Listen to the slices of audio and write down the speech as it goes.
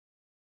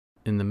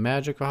in the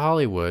magic of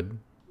Hollywood,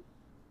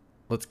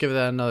 let's give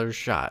that another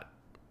shot.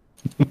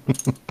 There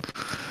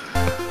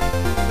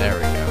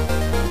we go.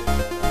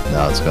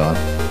 Now it's gone.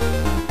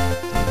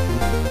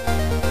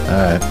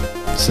 Alright.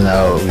 So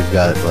now we've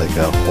got like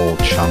a whole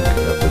chunk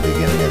of the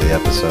beginning of the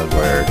episode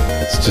where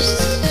it's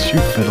just you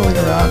fiddling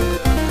around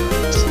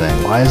this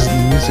thing. Why isn't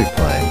the music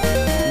playing?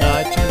 No,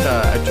 I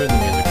turned the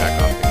music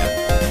back off again.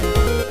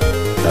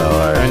 Oh,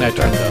 alright. And I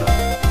turned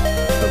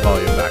the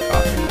volume back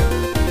off again.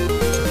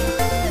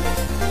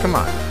 Come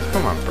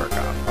on,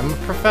 Burkoff. I'm a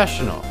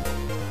professional.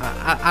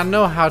 I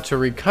know how to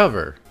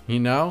recover, you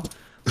know?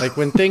 Like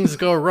when things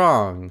go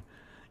wrong,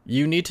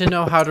 you need to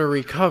know how to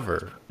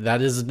recover.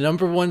 That is the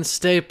number one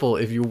staple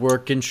if you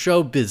work in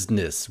show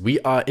business. We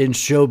are in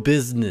show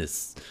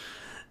business.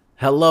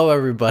 Hello,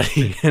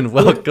 everybody, and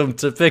welcome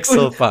to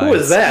Pixel Pies. Who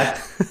is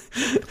that?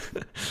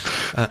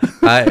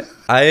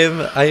 I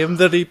am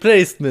the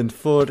replacement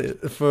for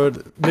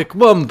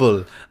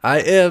McWumble. I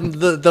am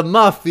the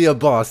mafia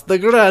boss, the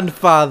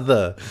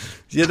grandfather.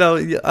 You know,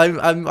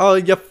 I'm all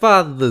your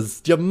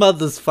fathers, your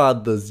mother's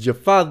fathers, your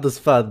father's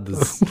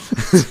fathers.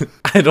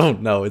 I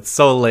don't know. It's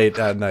so late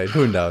at night.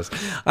 Who knows?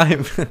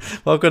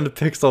 Welcome to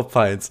Pixel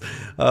Pints,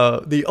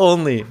 the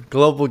only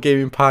global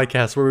gaming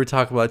podcast where we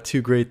talk about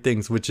two great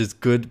things, which is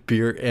good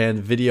beer and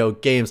video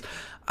games.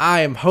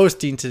 I am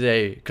hosting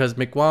today because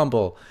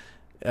McWomble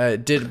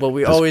did what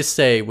we always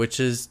say, which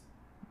is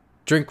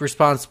drink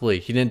responsibly.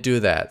 He didn't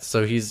do that,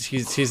 so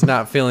he's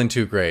not feeling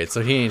too great,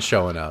 so he ain't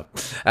showing up.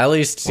 At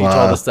least he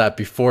told us that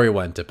before he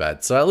went to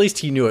bed, so at least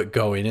he knew it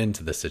going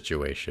into the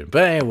situation.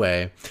 But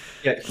anyway,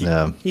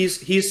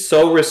 he's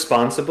so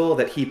responsible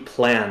that he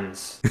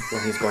plans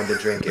when he's going to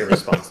drink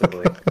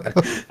irresponsibly.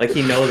 Like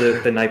he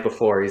knows the night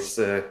before. He's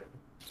a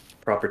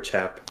proper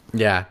chap.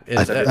 Yeah,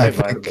 I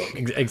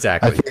think,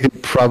 exactly. I think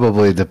it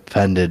probably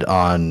depended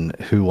on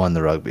who won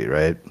the rugby,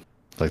 right?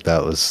 Like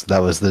that was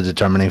the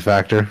determining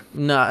factor.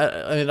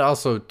 No, it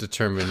also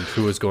determined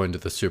who was going to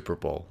the Super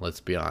Bowl. Let's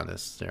be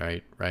honest,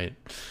 right.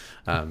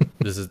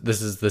 This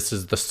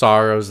is the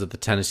sorrows of the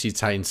Tennessee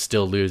Titans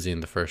still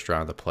losing the first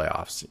round of the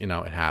playoffs. You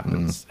know, it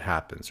happens. It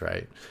happens,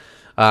 right?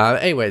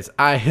 Anyways,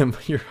 I am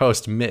your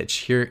host, Mitch,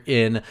 here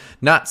in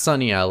not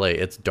sunny LA.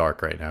 It's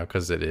dark right now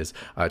because it is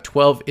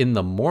 12 in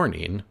the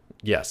morning.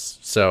 Yes,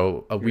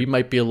 so we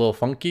might be a little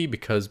funky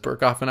because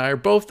Burkoff and I are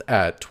both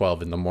at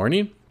 12 in the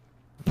morning.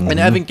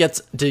 And Evan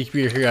gets to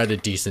be here at a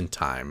decent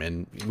time,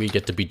 and we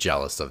get to be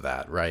jealous of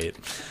that, right?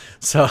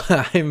 So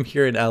I'm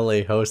here in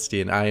LA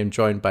hosting. I am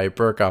joined by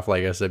Burkoff,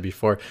 like I said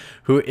before,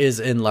 who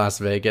is in Las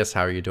Vegas.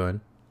 How are you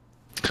doing?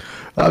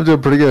 I'm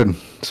doing pretty good.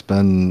 It's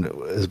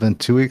been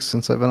 2 weeks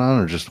since I've been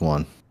on, or just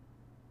one?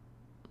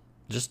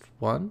 Just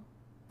one?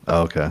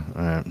 Oh, okay.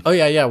 All right. Oh,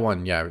 yeah,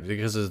 one. Yeah,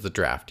 because of the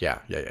draft. Yeah.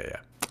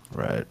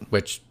 Right.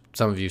 Which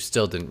some of you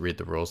still didn't read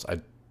the rules.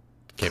 I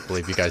can't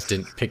believe you guys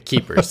didn't pick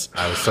keepers.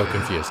 I was so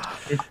confused.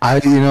 I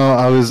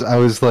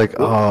was like,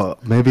 oh,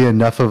 maybe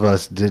enough of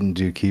us didn't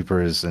do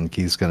keepers, and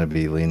Keith's gonna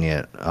be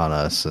lenient on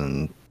us,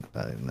 and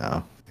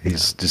no,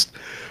 he's just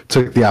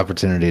took the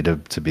opportunity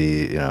to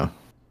be, you know,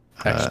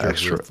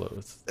 extra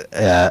ruthless.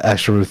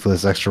 Extra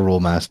ruthless, extra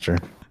rule master.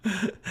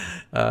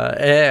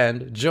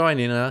 And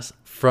joining us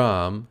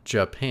from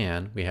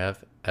Japan, we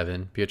have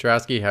Evan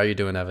Piotrowski. How are you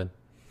doing, Evan?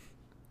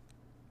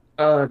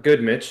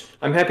 Good, Mitch.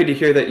 I'm happy to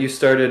hear that you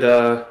started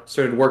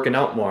working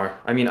out more.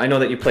 I mean, I know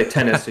that you play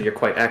tennis, so you're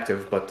quite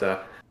active, but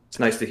it's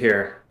nice to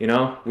hear. You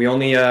know, we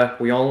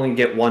only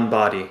get one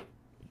body,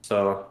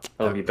 so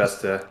it'll be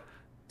best to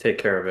take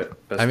care of it.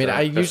 I mean,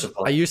 I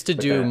used to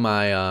do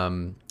my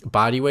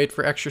body weight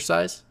for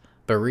exercise,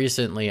 but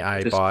recently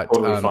I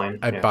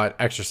bought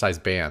exercise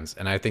bands,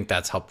 and I think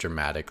that's helped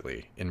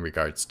dramatically in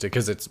regards to,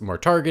 because it's more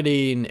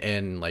targeting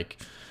and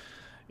like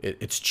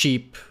it's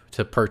cheap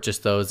to purchase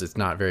those. It's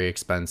not very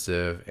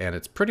expensive, and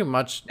it's pretty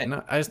much,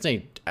 I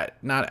think,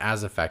 not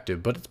as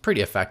effective, but it's pretty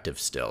effective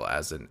still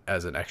as an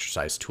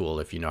exercise tool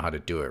if you know how to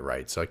do it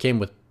right. So it came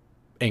with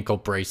ankle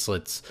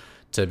bracelets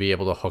to be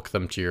able to hook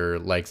them to your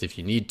legs if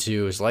you need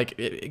to. It's like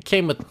it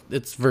came with,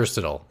 it's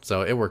versatile,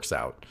 so it works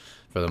out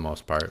for the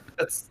most part.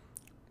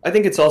 I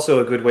think it's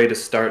also a good way to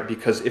start,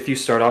 because if you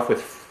start off with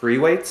free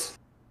weights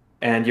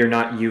and you're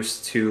not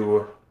used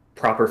to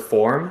proper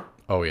form,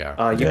 oh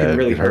yeah, you can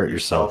really hurt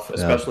yourself,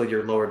 especially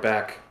your lower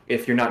back,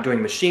 if you're not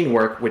doing machine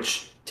work,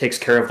 which takes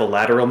care of the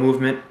lateral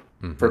movement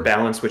for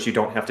balance, which you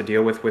don't have to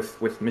deal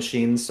with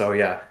machines. So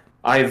yeah,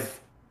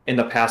 in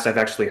the past I've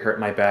actually hurt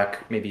my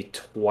back maybe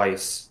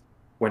twice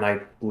when I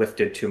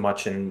lifted too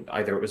much and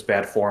either it was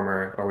bad form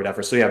or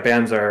whatever. So yeah,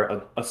 bands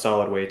are a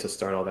solid way to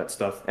start all that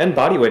stuff. And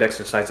bodyweight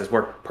exercises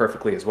work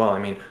perfectly as well. I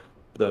mean,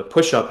 the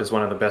push-up is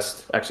one of the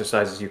best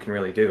exercises you can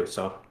really do.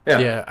 So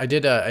Yeah, I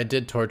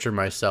did torture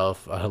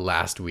myself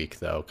last week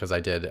though, because I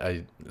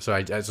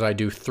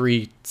do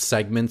 3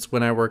 segments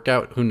when I work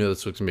out. Who knew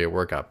this was gonna be a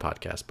workout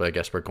podcast? But I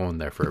guess we're going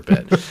there for a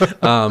bit.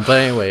 But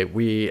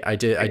anyway, I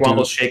do.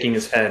 Womble's shaking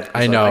his head.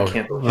 I know. I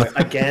can't believe it.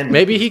 Again.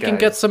 Maybe he can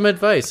get some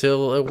advice.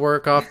 He'll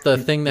work off the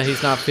thing that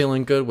he's not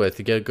feeling good with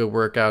to get a good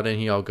workout, and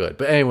he all good.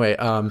 But anyway,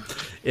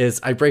 is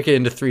I break it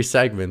into 3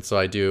 segments. So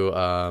I do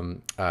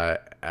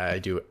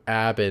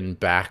ab and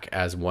back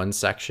as one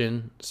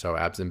section. So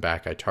abs and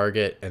back I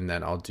target, and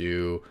then I'll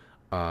do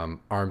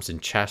arms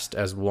and chest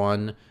as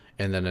one,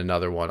 and then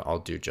another one I'll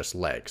do just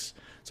legs.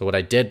 So what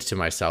I did to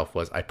myself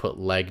was I put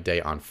leg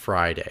day on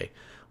Friday.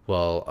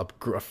 Well,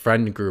 a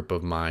friend group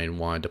of mine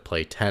wanted to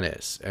play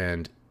tennis,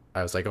 and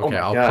I was like, okay,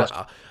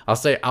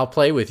 I'll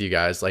play with you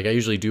guys. Like I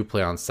usually do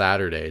play on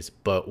Saturdays,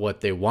 but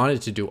what they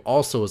wanted to do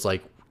also was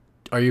like,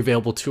 are you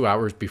available 2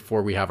 hours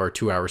before we have our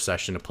 2-hour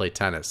session to play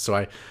tennis? So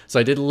I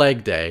did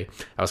leg day.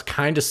 I was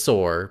kind of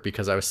sore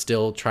because I was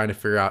still trying to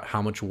figure out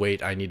how much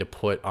weight I need to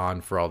put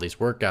on for all these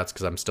workouts,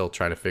 because I'm still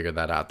trying to figure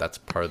that out. That's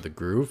part of the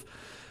groove.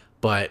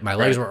 But my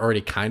legs were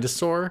already kind of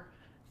sore.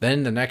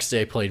 Then the next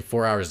day I played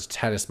 4 hours of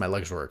tennis. My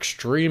legs were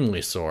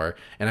extremely sore,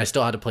 and I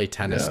still had to play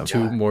tennis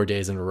 2 more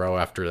days in a row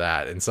after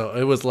that. And so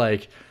it was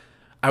like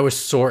I was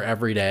sore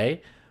every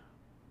day.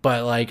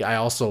 But like I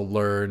also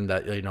learned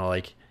that,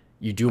 like,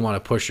 you do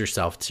want to push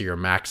yourself to your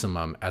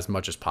maximum as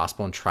much as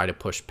possible and try to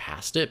push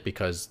past it,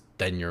 because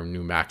then your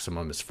new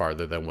maximum is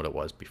farther than what it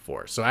was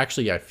before. So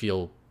actually I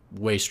feel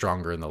way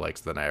stronger in the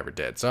legs than I ever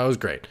did. So it was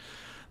great.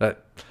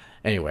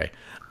 Anyway,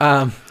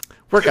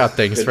 workout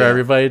things for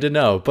everybody to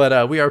know.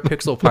 But we are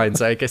Pixel Pines.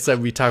 Like I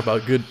said, we talk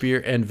about good beer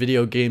and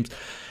video games.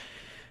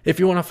 If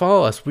you want to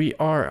follow us, we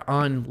are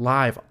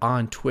live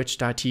on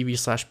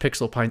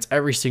twitch.tv/pixelpints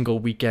every single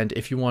weekend.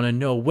 If you want to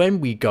know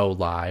when we go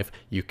live,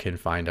 you can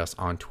find us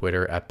on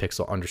Twitter at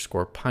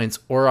pixel_pints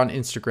or on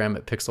Instagram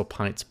at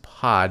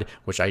pixelpintspod,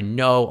 which I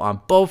know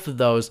on both of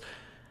those,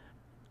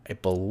 I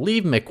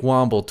believe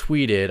McWomble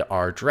tweeted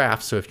our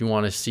draft. So if you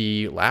want to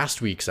see last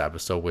week's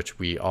episode, which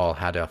we all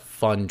had a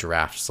fun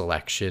draft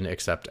selection,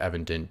 except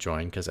Evan didn't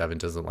join because Evan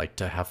doesn't like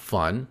to have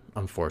fun,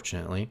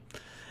 unfortunately.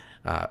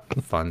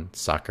 Fun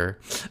sucker.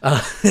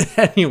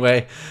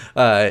 Anyway,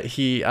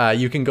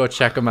 you can go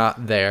check him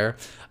out there.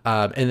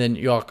 And then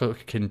you also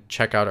can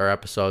check out our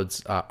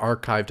episodes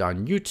archived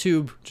on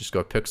YouTube. Just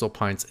go Pixel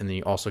Pints, and then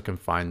you also can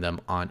find them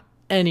on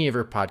any of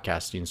your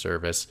podcasting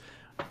service.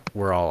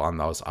 We're all on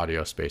those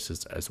audio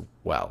spaces as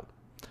well.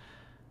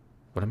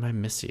 What am I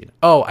missing?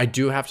 Oh, I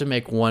do have to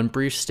make one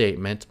brief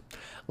statement.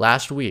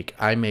 Last week,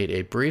 I made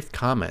a brief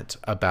comment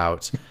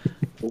about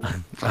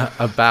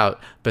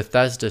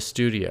Bethesda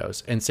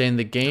Studios and saying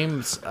the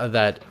games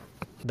that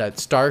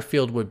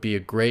Starfield would be a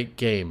great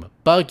game,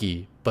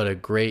 buggy, but a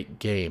great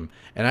game.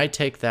 And I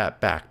take that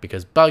back,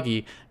 because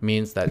buggy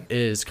means that it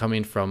is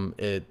coming from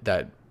it,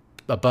 that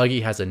a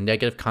buggy has a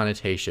negative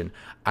connotation.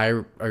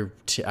 I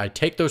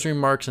take those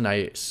remarks and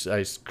I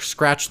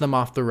scratch them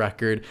off the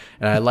record,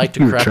 and I like to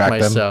correct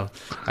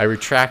myself. I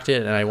retract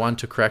it, and I want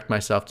to correct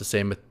myself to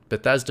say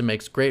Bethesda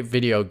makes great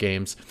video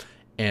games,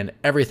 and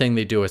everything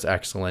they do is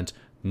excellent.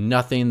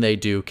 Nothing they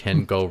do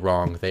can go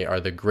wrong. They are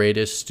the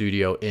greatest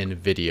studio in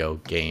video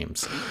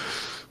games.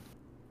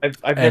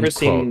 I've never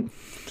seen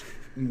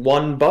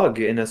one bug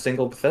in a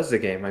single Bethesda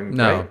game.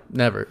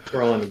 Never.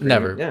 We're all in agreement.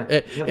 Never.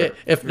 Never.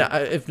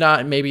 If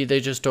not, maybe they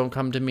just don't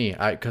come to me.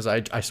 Because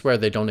I swear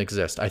they don't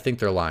exist. I think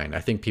they're lying. I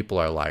think people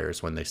are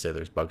liars when they say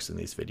there's bugs in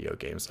these video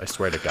games. I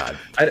swear to God.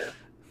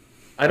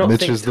 I don't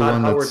think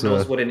Todd Howard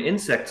knows what an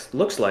insect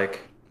looks like.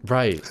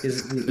 Right.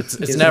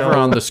 It's never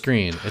on the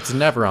screen. It's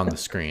never on the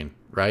screen.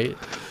 Right.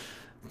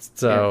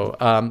 So,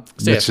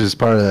 Mitch is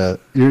part of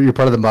you're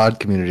part of the mod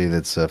community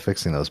that's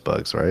fixing those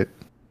bugs, right?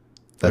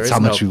 That's how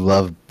much you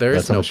love.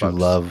 That's how much you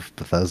love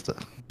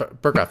Bethesda.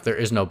 Burkoff, there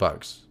is no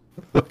bugs.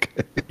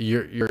 Okay.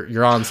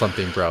 You're on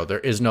something, bro. There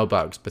is no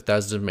bugs.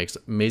 Bethesda makes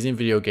amazing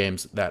video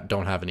games that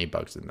don't have any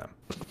bugs in them.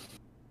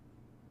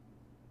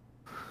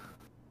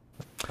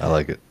 I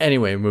like it.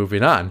 Anyway,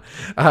 moving on.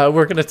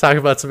 We're going to talk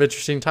about some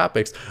interesting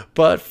topics.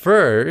 But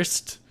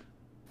first,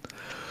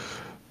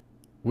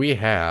 we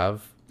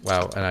have,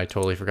 and I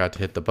totally forgot to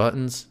hit the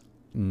buttons.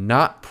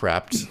 Not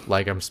prepped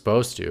like I'm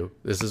supposed to.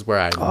 This is where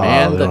I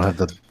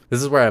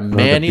This is where I'm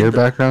manning the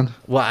background.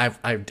 Well,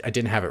 I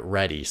didn't have it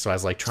ready, so I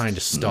was like trying to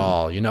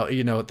stall. You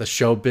know the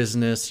show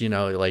business.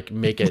 Like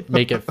make it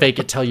fake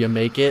it till you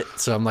make it.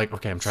 So I'm like,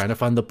 okay, I'm trying to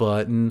find the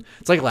button.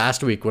 It's like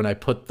last week when I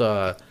put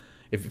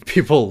if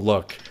people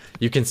look,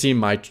 you can see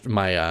my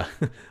my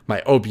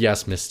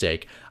OBS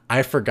mistake.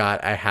 I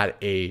forgot I had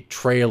a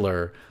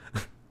trailer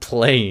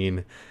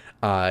playing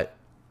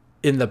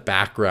in the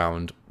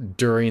background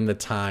during the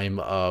time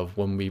of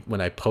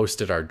when I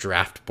posted our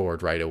draft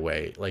board right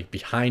away. Like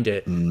behind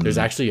it, there's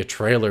actually a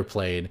trailer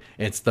playing,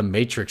 and it's the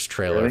Matrix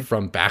trailer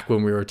from back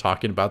when we were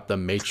talking about the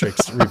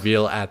Matrix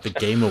reveal at the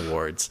Game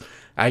Awards.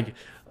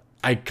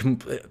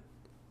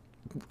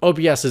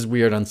 OBS is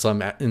weird on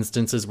some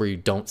instances where you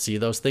don't see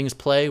those things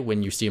play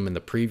when you see them in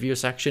the preview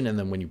section, and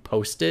then when you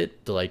post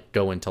it to like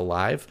go into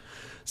live.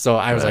 So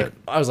I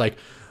was like,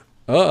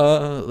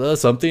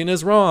 something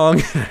is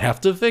wrong. I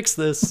have to fix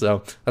this.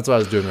 So that's what I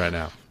was doing right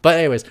now. But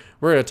anyways,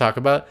 we're going to talk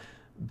about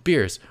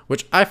beers,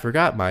 which I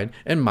forgot mine,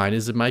 and mine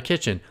is in my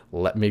kitchen.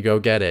 Let me go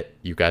get it.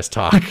 You guys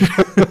talk.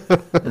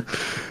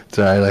 It's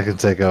all right, I can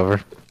take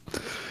over.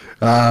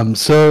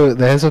 So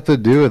that has something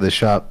to do with a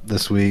shop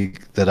this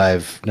week that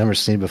I've never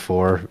seen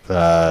before.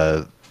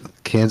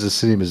 Kansas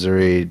City,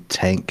 Missouri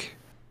Tank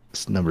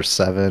number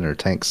 7 or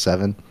Tank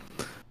 7.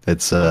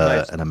 It's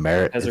nice. an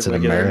American. It's an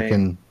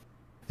American. Name.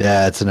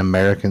 Yeah, it's an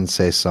American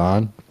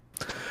saison,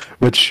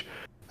 which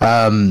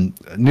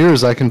near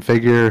as I can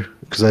figure,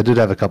 because I did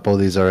have a couple of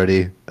these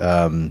already.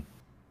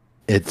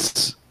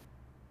 It's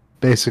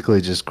basically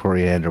just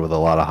coriander with a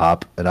lot of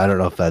hop, and I don't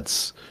know if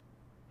that's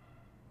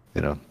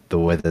the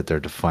way that they're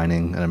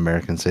defining an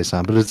American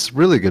saison, but it's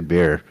really good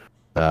beer.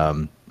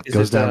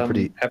 Goes down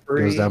pretty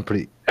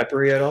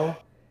peppery at all?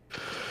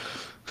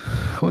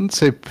 I wouldn't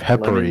say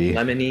peppery.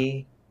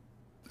 Lemony.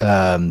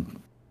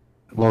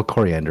 Well,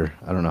 coriander.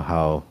 I don't know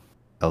how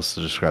else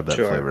to describe that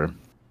flavor.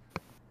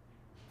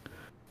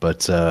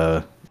 But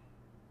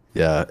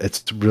yeah,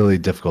 it's really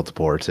difficult to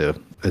pour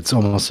too. It's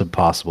almost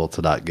impossible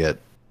to not get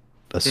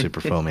a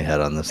super foamy head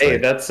on this Hey,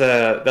 thing. that's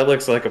that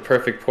looks like a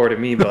perfect pour to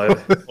me, bud.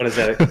 What is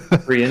that?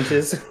 3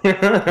 inches?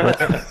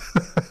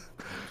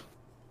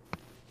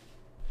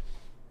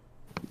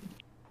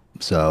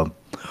 So,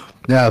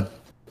 yeah,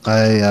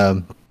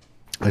 I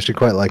actually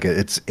quite like it.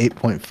 It's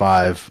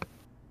 8.5,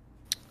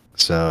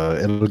 so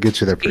it'll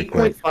get you there pretty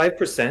quick.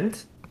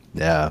 8.5%?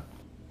 Yeah.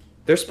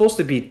 They're supposed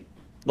to be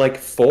like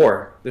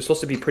 4. They're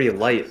supposed to be pretty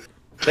light.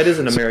 That is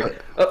an American.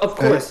 Of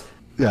course.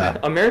 Yeah.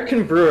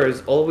 American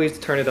brewers always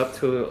turn it up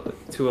to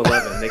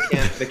 11.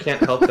 They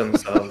can't help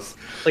themselves.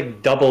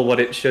 Like double what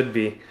it should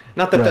be.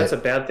 Not that that's a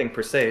bad thing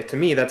per se. To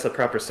me, that's a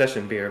proper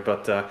session beer.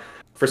 But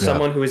for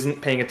someone who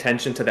isn't paying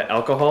attention to the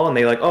alcohol and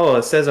they like, oh,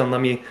 it says on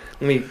let me,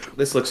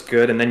 this looks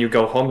good, and then you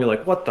go home, you're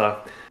like, what the?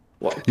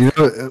 What?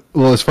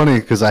 Well, it's funny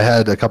because I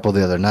had a couple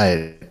the other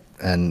night,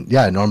 and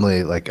yeah,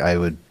 normally like I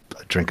would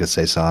drink a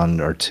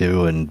saison or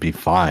 2 and be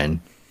fine,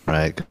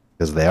 right?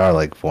 Because they are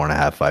like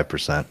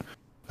 4.5%,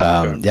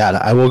 5%. Yeah, and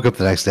I woke up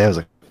the next day. I was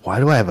like, "Why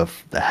do I have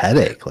a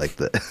headache like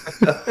that?"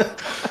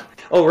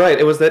 Oh, right.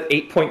 It was that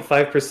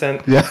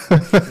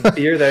 8.5%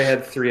 beer that I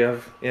had 3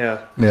 of.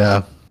 Yeah.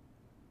 Yeah.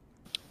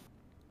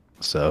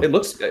 So it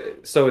looks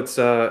so. It's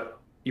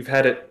you've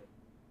had it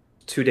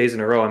 2 days in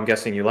a row. I'm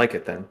guessing you like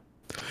it then.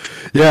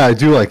 Yeah, I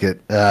do like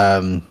it,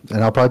 and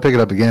I'll probably pick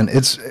it up again.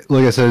 It's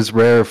like I said, it's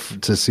rare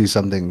to see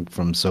something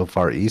from so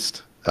far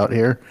east out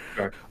here.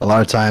 Sure. A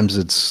lot of times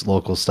it's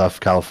local stuff,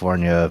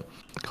 California,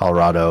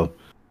 Colorado.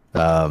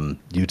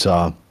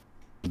 Utah,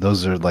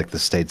 those are like the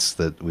states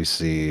that we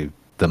see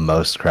the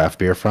most craft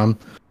beer from.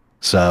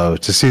 So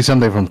to see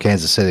something from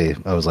Kansas City,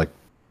 I was like,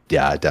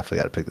 yeah, I definitely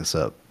got to pick this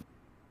up.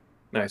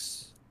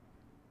 Nice.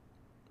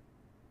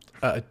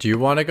 Do you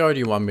want to go or do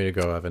you want me to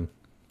go, Evan?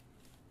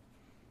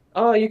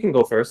 You can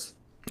go first.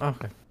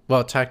 Okay.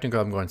 Well, technically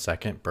I'm going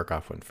second.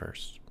 Burkhoff went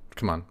first.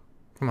 Come on.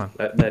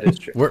 That is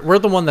true. We're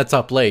the one that's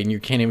up late and you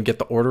can't even get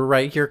the order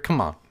right here. Come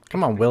on,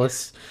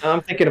 Willis.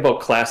 I'm thinking about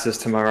classes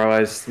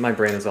tomorrow. My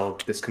brain is all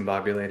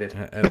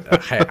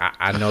discombobulated. Hey,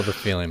 I know the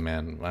feeling,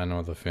 man. I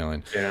know the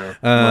feeling. Yeah.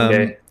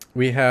 Monday.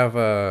 We have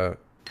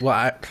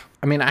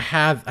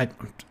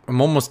I'm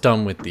almost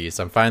done with these.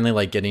 I'm finally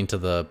like getting to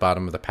the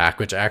bottom of the pack,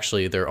 which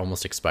actually they're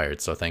almost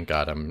expired. So thank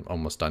God I'm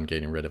almost done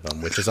getting rid of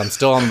them. Which is I'm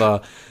still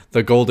on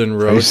the Golden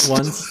Rose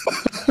ones.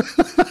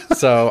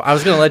 So I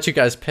was gonna let you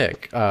guys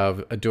pick.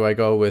 Do I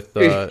go with?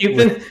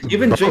 You've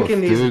been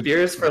drinking these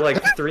beers for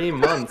like 3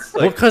 months.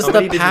 Like, because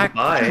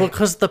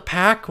the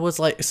pack was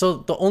like, so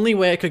the only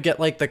way I could get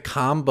like the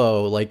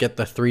combo, like get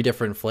the 3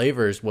 different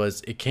flavors,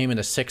 was it came in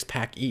a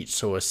 6-pack each,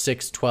 so a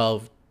 6,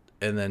 12,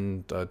 and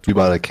then you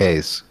bought a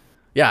case.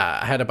 Yeah,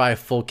 I had to buy a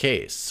full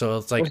case. So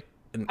it's like,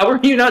 how are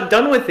you not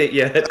done with it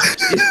yet?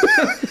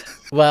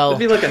 Well, it'd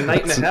be like a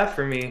night and a half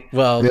for me.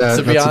 Well, yeah,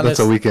 to be honest, that's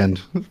a weekend.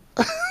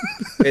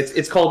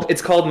 It's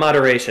called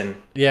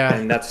moderation. Yeah,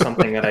 and that's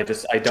something that I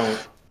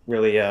don't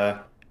really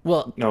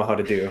know how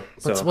to do.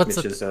 So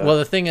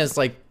the thing is,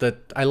 like,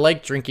 I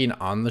like drinking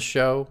on the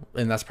show,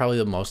 and that's probably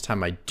the most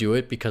time I do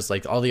it, because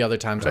like all the other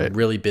times I'm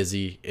really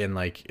busy, and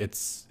like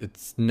it's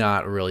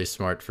not really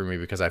smart for me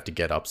because I have to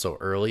get up so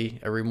early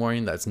every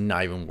morning. That's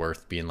not even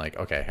worth being like,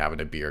 okay, having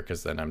a beer,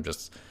 because then I'm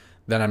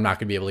not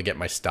gonna be able to get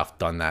my stuff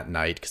done that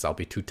night because I'll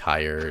be too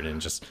tired,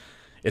 and just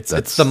it's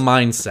the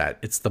mindset.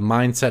 It's the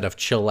mindset of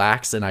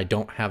chillax, and I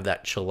don't have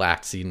that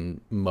chillaxing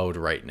mode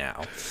right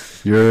now.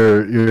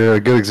 You're a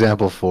good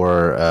example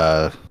for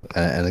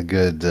and a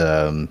good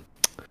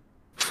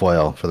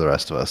foil for the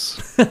rest of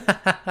us.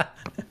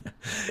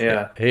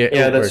 Yeah,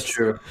 that's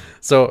true.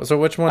 So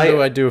which one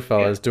do I do,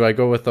 fellas? Do I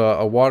go with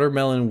a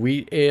watermelon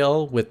wheat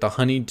ale with the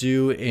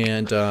honeydew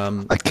and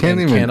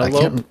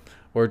cantaloupe,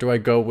 or do I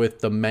go with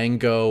the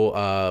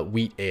mango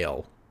wheat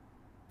ale?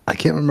 I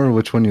can't remember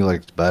which one you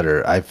liked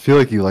better. I feel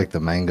like you like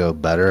the mango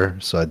better,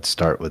 so I'd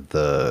start with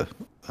the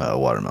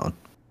watermelon.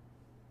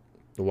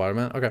 The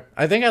watermelon. Okay,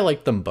 I think I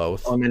like them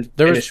both. And then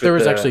There finish was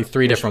with actually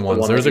three finish different with the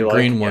ones. one There was that a you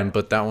green like, one, yeah.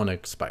 but that one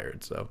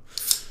expired. So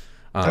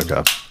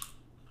Okay.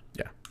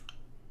 yeah,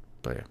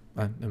 but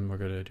yeah, and we're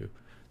gonna do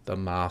the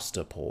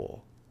master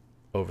pour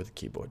over the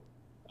keyboard.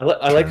 I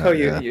like how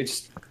Yeah. you're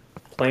just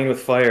playing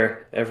with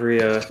fire every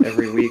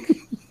week.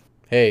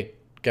 Hey,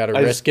 gotta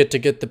I risk it to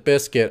get the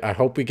biscuit. I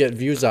hope we get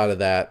views out of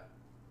that.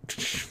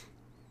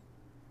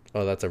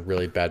 Oh, that's a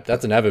really bad.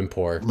 That's an Evan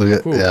pour. Look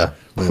at Whew. yeah.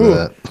 Look Whew.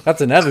 at that.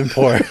 That's an Evan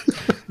pour.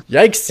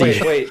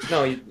 Yikesy. Wait,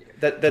 no,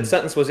 that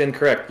sentence was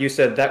incorrect. You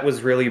said that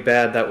was really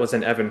bad. That was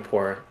an Evan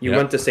pour. You Yep.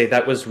 meant to say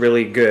that was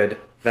really good.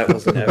 That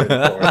was an Evan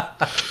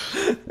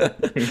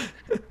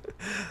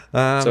pour.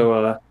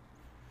 So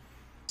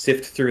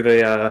sift through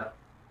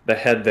the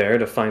head there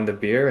to find the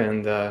beer,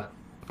 and Oh,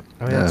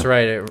 yeah, that's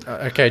right.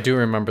 Okay, I do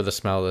remember the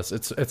smell of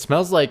this. It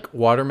smells like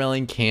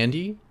watermelon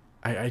candy.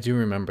 I do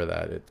remember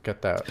that. It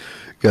got that.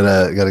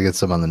 Gotta get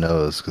some on the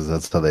nose because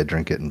that's how they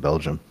drink it in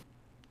Belgium.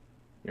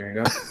 there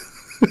you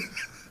go.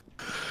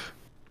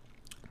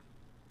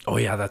 Oh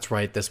yeah, that's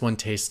right. This one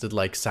tasted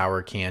like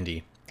sour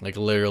candy, like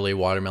literally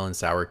watermelon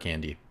sour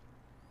candy.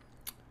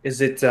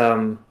 Is it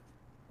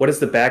what is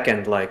the back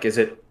end like? Is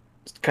it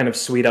kind of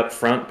sweet up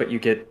front, but you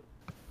get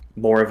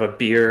more of a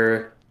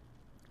beer,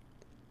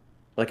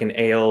 like an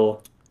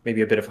ale,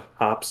 maybe a bit of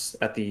hops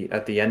at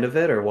the end of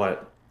it, or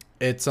what?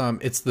 It's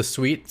the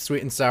sweet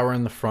and sour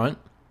in the front,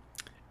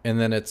 and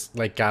then it's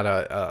like got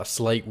a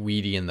slight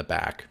weedy in the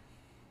back.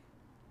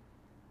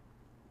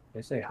 Did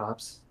I say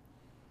hops?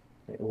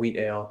 Wheat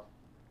ale.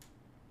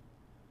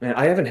 Man,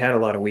 I haven't had a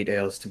lot of wheat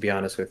ales, to be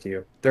honest with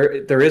you.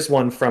 There is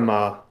one from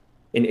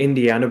an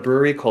Indiana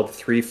brewery called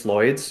Three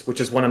Floyds, which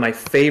is one of my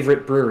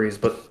favorite breweries,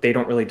 but they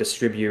don't really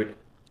distribute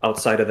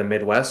outside of the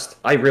Midwest.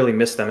 I really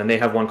miss them, and they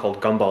have one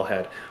called Gumball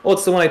Head. Oh,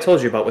 it's the one I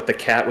told you about with the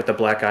cat with the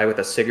black eye with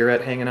a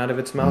cigarette hanging out of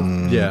its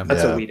mouth. Yeah.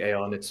 That's Yeah. a wheat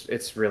ale, and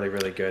it's really,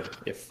 really good.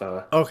 If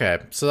Okay,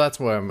 so that's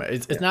what I'm.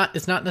 It's not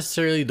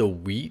necessarily the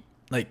wheat,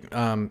 like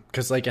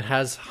because like it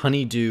has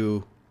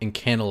honeydew and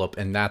cantaloupe,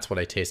 and that's what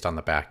I taste on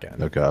the back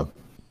end. Okay.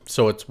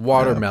 So it's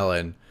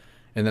watermelon,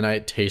 and then I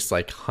taste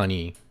like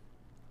honey,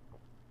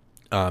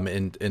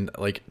 and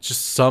like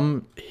just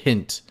some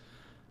hint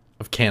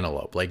of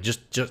cantaloupe, like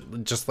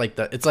just like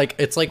that.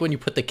 It's like when you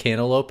put the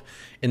cantaloupe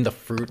in the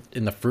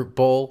fruit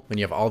bowl when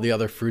you have all the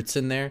other fruits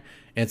in there,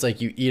 and it's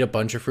like you eat a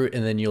bunch of fruit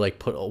and then you like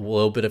put a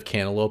little bit of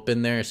cantaloupe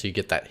in there, so you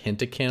get that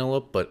hint of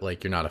cantaloupe, but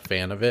like you're not a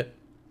fan of it.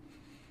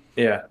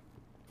 yeah,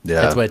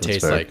 Yeah. That's what it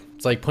tastes fair. like.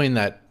 It's like putting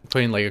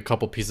like a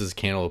couple pieces of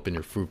cantaloupe in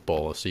your fruit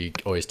bowl, so you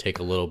always take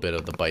a little bit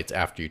of the bites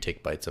after you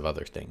take bites of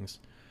other things.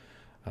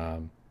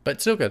 But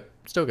still good,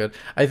 still good.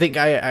 I think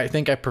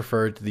I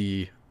preferred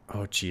the.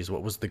 Oh geez,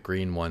 what was the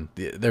green one?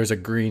 There's a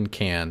green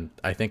can.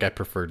 I think I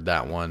preferred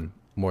that one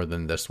more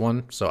than this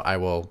one, so I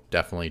will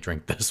definitely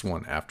drink this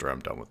one after I'm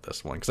done with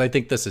this one because I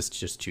think this is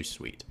just too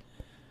sweet.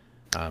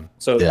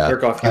 so Yeah,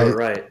 Kirchhoff, you were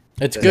right.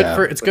 It's Yeah. good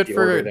for With the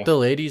order there. the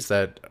ladies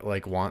that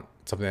like want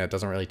something that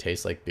doesn't really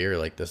taste like beer.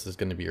 Like this is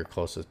going to be your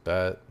closest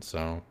bet.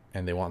 So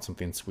and they want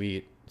something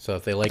sweet. So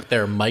if they like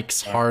their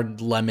Mike's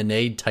Hard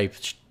Lemonade type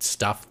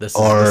stuff, this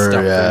is the Or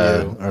stuff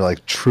yeah, for you. or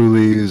like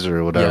Trulies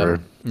or whatever.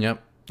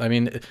 Yep. I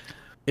mean,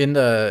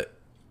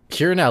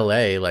 here in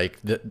LA, like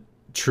the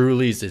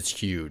Truly's is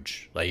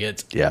huge. Like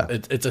it's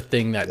a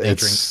thing that they drink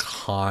It's-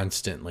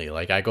 constantly.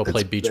 Like I go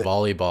play beach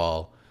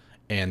volleyball,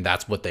 and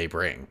that's what they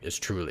bring is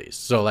Truly's.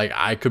 So like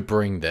I could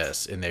bring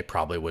this, and they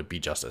probably would be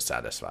just as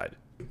satisfied.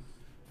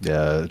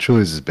 Yeah,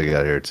 Trulies is big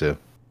out here too.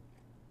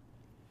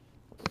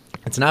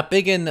 It's not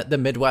big in the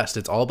Midwest.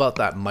 It's all about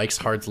that Mike's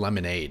Hard's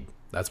Lemonade.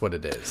 That's what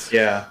it is.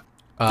 Yeah,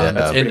 Yeah.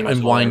 That's pretty much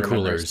And all I wine remember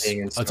coolers. seeing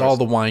in It's stores. all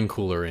the wine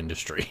cooler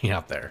industry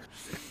out there.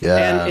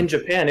 Yeah. and in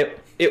Japan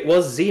it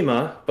was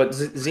Zima, but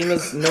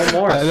Zima's no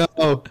more. I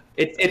know.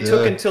 It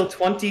took until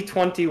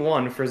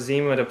 2021 for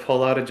Zima to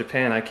pull out of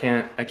Japan. I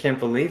can't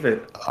believe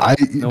it.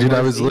 Dude, more I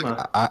was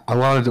Zima. I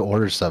wanted to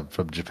order some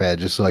from Japan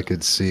just so I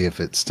could see if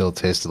it still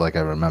tasted like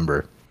I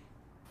remember.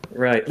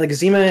 Right, like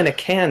Zima in a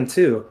can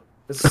too.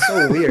 This is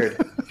so weird.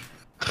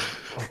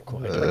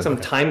 Like some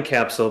time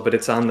capsule, but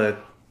it's on the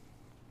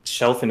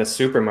shelf in a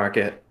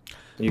supermarket.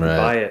 You can Right.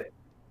 buy it.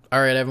 All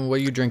right, Evan, what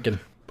are you drinking?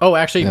 Oh,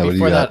 actually, Yeah, what do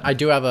you before that, got? I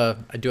do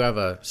have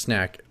a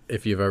snack.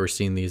 If you've ever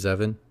seen these,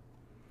 Evan.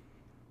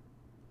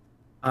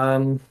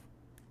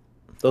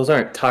 Those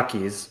aren't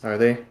Takis, are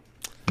they?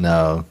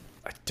 No.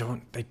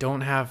 They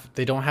don't have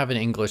an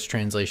English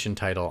translation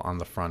title on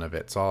the front of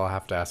it, so I'll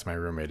have to ask my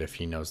roommate if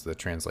he knows the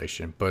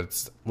translation. But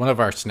it's one of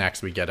our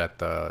snacks we get at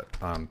the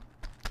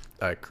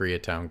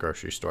Koreatown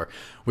grocery store,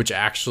 which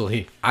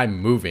actually I'm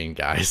moving,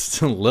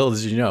 guys. Little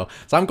as you know,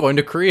 so I'm going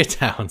to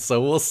Koreatown,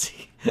 so we'll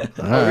see.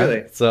 Oh,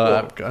 really?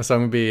 So Cool. so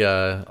I'm gonna be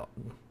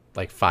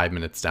like 5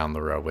 minutes down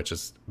the road, which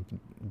is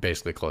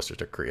basically closer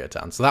to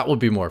Koreatown. So that will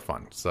be more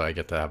fun. So I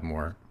get to have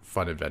more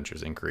fun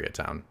adventures in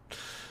Koreatown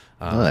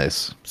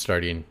Nice.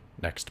 starting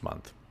next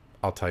month.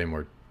 I'll tell you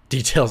more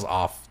details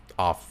off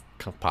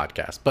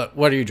podcast. But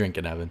what are you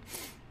drinking, Evan?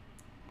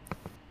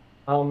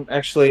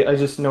 Actually, I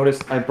just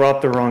noticed I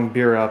brought the wrong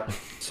beer up.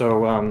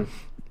 So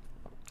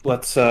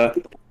let's. I'm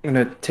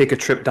gonna take a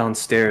trip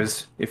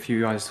downstairs if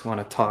you guys want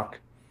to talk.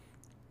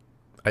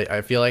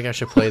 I feel like I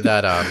should play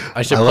that.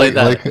 I should I play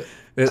like, that.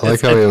 I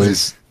like how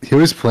he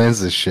always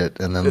plans this shit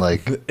and then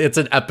like It's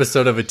an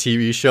episode of a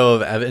TV show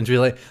of Evan be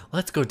like,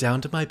 let's go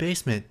down to my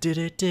basement.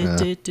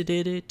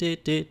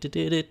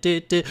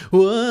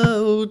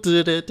 Whoa.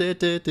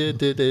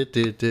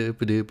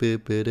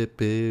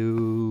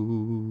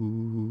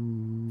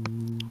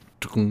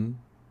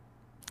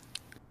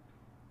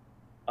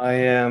 I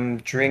am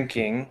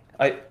drinking.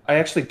 I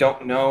actually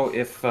don't know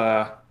if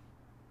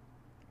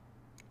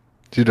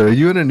dude, are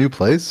you in a new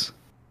place?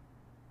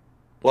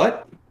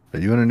 what? Are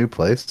you in a new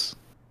place?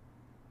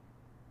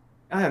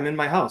 I am in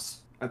my house.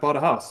 I bought a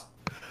house.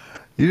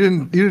 You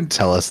didn't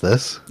tell us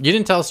this. You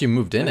didn't tell us you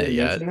moved in I it didn't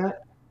yet. mention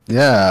that?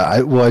 Yeah,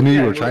 I knew you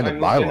Yeah, were trying to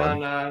buy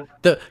one.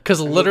 Because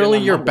moved in literally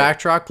on your Monday.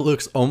 backdrop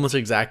looks almost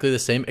exactly the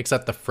same,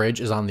 except the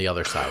fridge is on the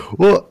other side.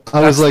 Well,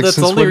 I was like, That's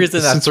the since only when-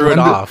 reason that since threw it when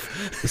did-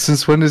 off.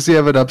 Since when does he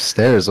have it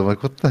upstairs? I'm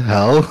like, what the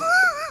hell?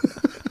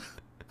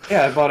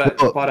 Yeah, I bought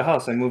Well- bought a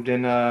house. I moved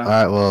in. All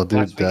right, well, dude,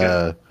 Last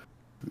weekend.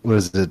 what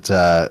is it?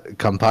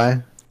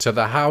 Kampai? To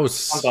the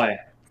house. Bye.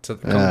 To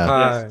the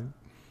Yeah.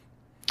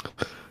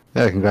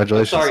 Yeah,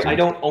 congratulations. Sorry, dude. I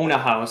don't own a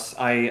house.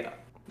 I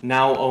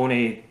now own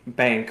a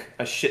bank,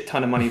 a shit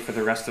ton of money for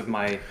the rest of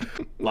my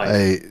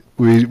life.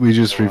 We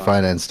just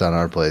refinanced on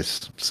our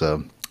place,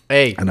 so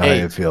Hey, I know how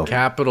you feel.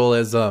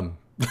 capitalism.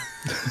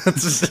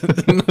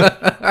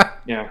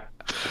 Yeah.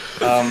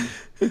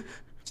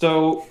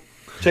 So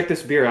check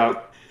this beer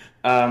out.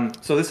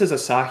 So this is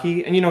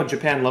Asahi, and you know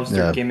Japan loves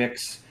their Yeah.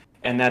 gimmicks,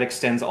 and that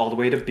extends all the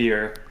way to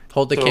beer.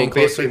 Hold the So can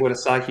basically,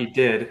 closer. what Asahi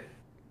did.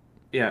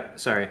 Yeah,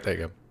 sorry. There you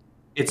go.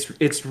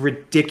 It's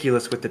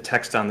ridiculous with the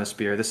text on this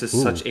beer. This is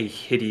such a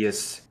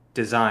hideous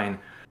design.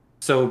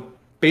 So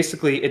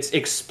basically, it's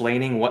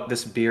explaining what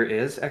this beer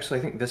is. Actually,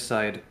 I think this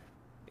side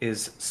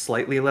is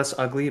slightly less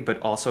ugly, but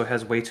also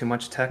has way too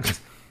much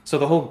text. So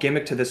the whole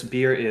gimmick to this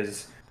beer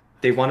is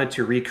they wanted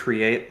to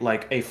recreate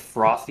like a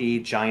frothy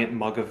giant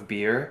mug of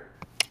beer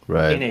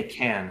right. in a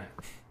can.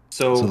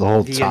 So, So the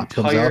whole top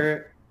comes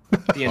out?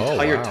 the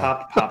entire wow.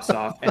 top pops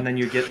off, and then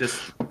you get this.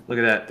 Look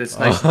at that! This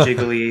nice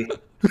jiggly,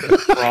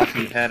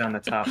 frothy head on the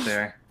top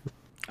there.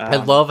 I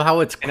love how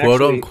it's and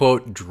quote actually-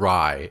 unquote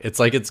dry. It's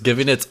like it's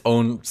giving its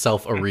own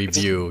self a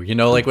review. You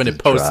know, like when it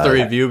It's posts the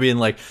dry. review being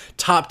like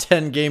top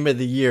 10 game of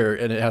the year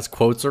and it has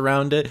quotes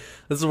around it.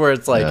 This is where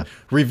it's like Yeah.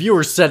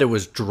 reviewers said it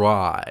was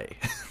dry.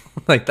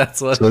 Like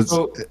that's what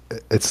So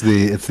it's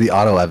the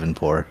auto Evan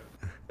pour.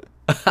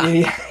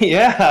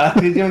 Yeah,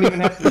 you don't even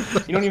have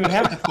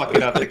to fuck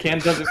it up. The can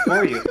does it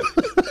for you.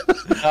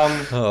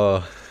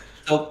 oh,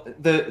 So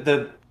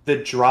the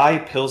dry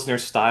Pilsner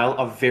style,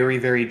 a very,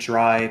 very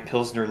dry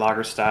Pilsner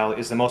lager style,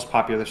 is the most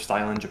popular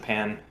style in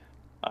Japan.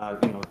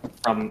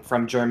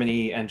 From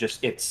Germany, and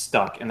just it's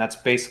stuck, and that's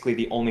basically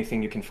the only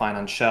thing you can find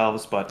on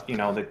shelves. But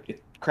the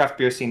craft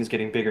beer scene is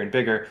getting bigger and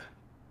bigger.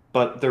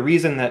 But the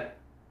reason that,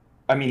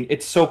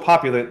 it's so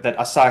popular that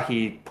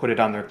Asahi put it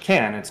on their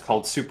can. It's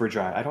called Super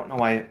Dry. I don't know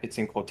why it's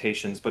in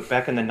quotations, but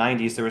back in the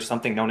 90s, there was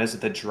something known as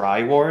the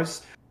Dry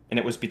Wars, and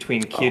it was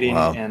between Kirin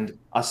wow. and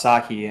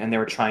Asahi, and they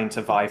were trying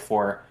to vie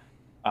for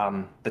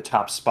the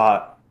top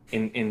spot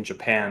in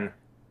Japan.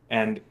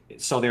 And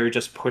so they were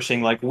just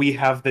pushing like, we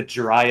have the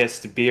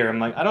driest beer. I'm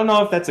like, I don't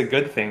know if that's a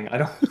good thing. I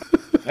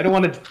don't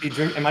want to be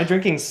drinking. Am I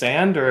drinking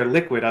sand or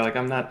liquid?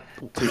 I'm not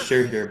too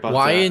sure here. But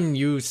why in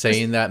you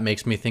saying that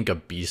makes me think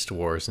of Beast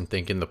Wars and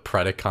thinking the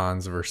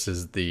Predacons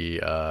versus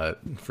the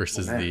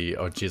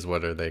oh geez,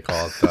 what are they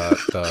called?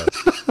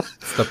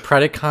 It's the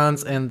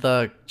Predacons and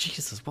the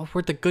Jesus, what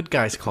were the good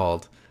guys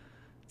called?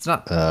 It's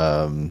not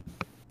I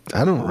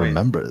don't Right.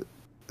 remember.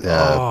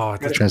 Oh,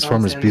 The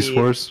Transformers and Beast the-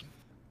 Wars.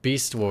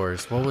 Beast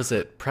Wars. What was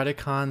it?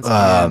 Predacons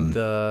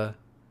and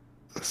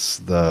It's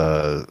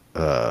the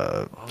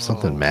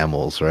something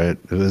mammals, right?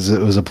 It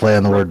was a play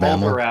on the word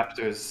mammal.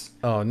 Raptors.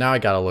 oh, now I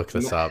gotta look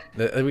this up.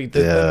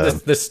 Yeah.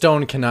 This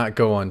stone cannot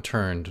go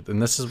unturned,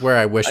 and this is where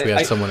I wish we had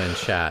I- someone in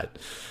chat.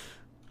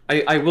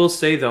 I will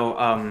say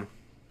though,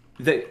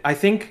 that I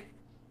think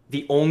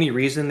the only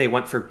reason they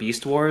went for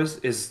Beast Wars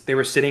is they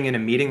were sitting in a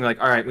meeting,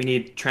 like, all right, we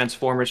need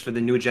Transformers for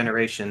the new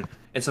generation.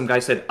 And some guy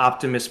said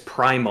Optimus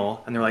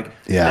Primal, and they're like,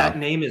 Yeah. that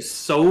name is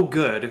so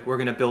good, we're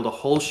gonna build a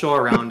whole show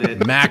around it.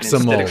 And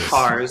instead Maximals. of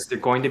cars, they're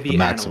going to be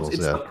The animals. Maximals,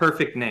 It's yeah. the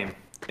perfect name.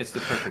 It's the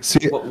perfect.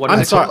 See, what I'm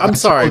is it sorry. called? I'm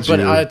sorry, told but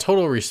you. I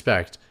total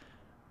respect.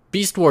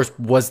 Beast Wars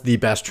was the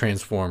best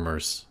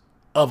Transformers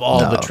of all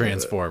the No.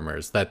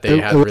 Transformers that they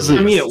It- had it was- released.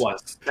 For me, it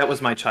was. That was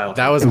my childhood.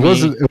 That was It me.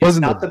 wasn't. It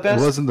wasn't not the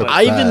best, It wasn't the but-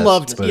 I even best,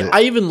 loved. but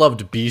I even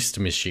loved Beast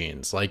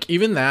Machines. Like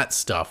even that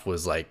stuff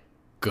was like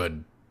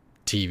good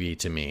TV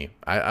to me.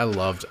 I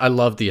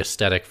loved the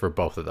aesthetic for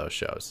both of those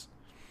shows.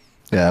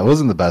 Yeah, it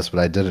wasn't the best, but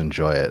I did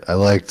enjoy it. I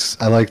liked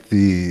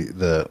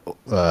the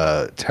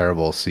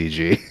terrible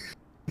CG.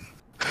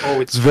 Oh,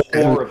 it's It's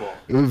very- horrible.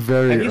 It was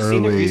very Have you early.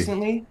 seen it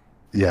recently?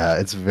 Yeah,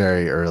 it's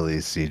very early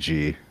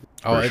CG.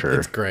 Oh, for sure.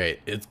 it's great.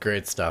 It's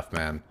great stuff,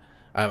 man.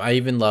 I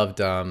even loved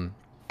when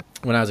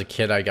I was a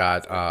kid. I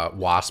got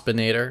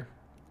Waspinator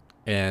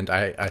and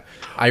I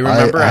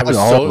remember I I had was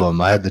all of so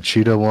them. I had the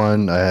cheetah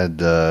one. I had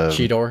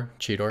Cheetor.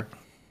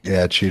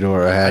 yeah,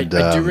 Cheetor. I had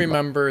I do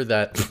remember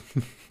that.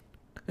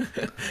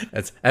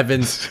 It's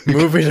Evan's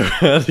moving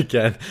around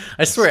again.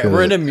 I swear,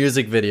 we're in a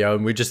music video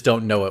and we just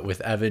don't know it, with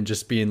Evan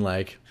just being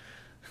like,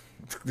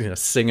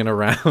 singing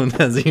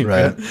around as he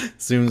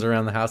zooms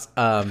around the house.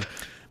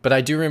 But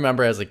I do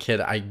remember as a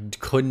kid, I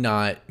could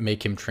not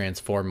make him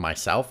transform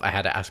myself. I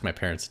had to ask my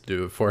parents to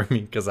do it for me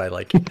because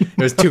it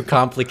was too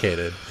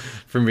complicated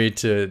for me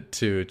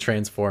to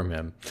transform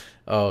him.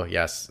 Oh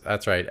yes,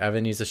 that's right.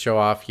 Evan needs to show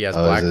off. He has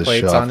black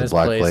plates on his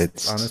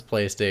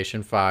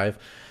PlayStation 5.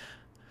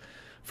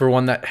 For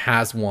one that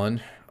has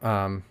one,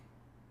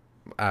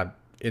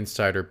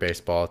 Insider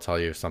Baseball, I'll tell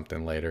you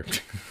something later.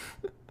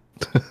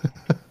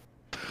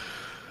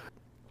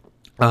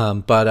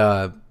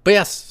 But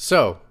yes,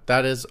 so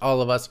that is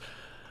all of us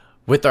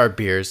with our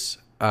beers.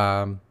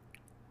 I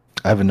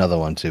have another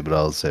one too, but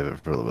I'll save it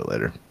for a little bit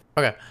later.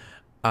 Okay.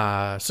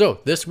 So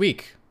this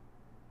week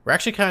we're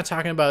actually kind of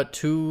talking about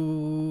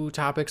two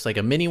topics, like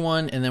a mini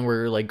one, and then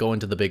we're like going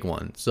to the big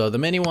one. So the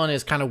mini one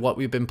is kind of what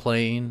we've been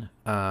playing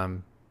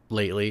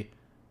lately.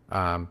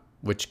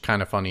 Which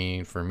kind of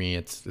funny for me.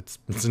 It's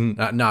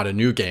not a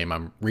new game.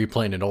 I'm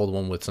replaying an old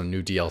one with some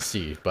new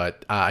DLC,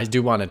 but I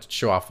do want to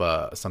show off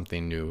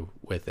something new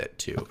with it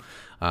too.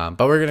 But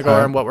we're gonna go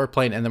on what we're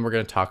playing, and then we're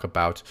gonna talk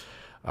about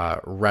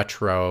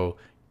retro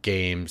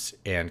games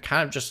and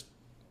kind of just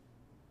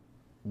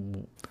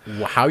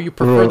how you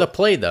prefer to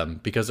play them,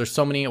 because there's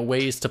so many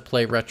ways to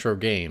play retro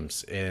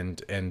games,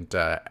 and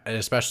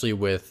especially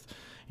with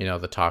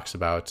the talks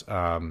about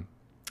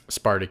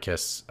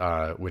Spartacus,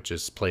 which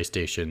is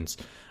PlayStation's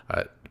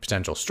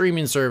potential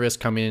streaming service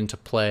coming into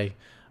play.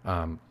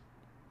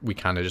 We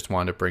kind of just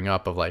wanted to bring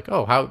up of like,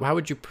 oh, how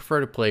would you prefer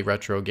to play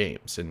retro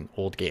games and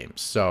old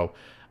games? So,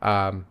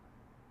 Evan,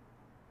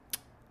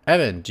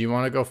 do you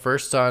want to go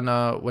first on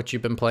what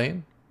you've been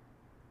playing?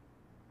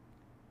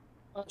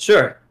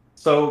 Sure.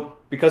 So,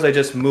 because I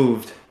just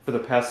moved for the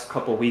past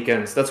couple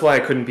weekends, that's why I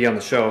couldn't be on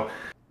the show.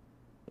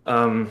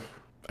 Are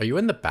you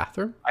in the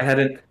bathroom? I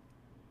hadn't.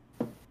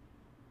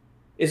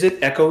 Is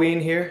it echoey in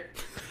here?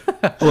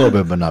 A little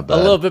bit, but not bad.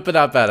 A little bit, but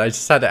not bad. I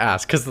just had to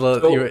ask because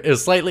it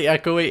was slightly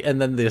echoey,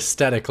 and then the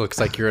aesthetic looks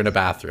like you're in a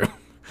bathroom.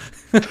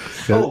 You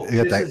got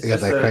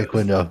that crank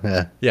window.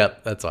 Yeah.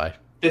 Yep, that's why.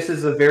 This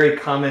is a very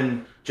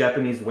common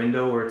Japanese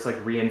window where it's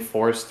like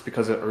reinforced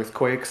because of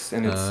earthquakes,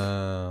 and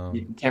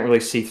you can't really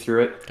see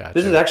through it. Gotcha.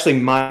 This is actually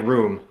my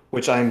room,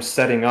 which I'm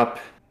setting up.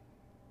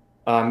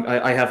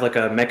 I have like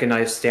a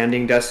mechanized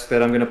standing desk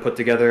that I'm going to put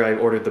together. I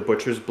ordered the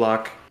butcher's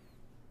block,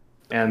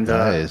 and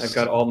Nice. I've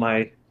got all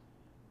my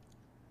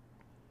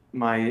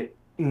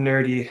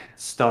nerdy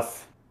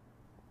stuff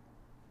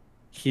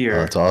here.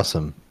 Oh, that's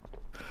awesome.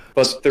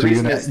 But the So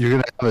reason you're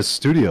gonna have a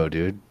studio,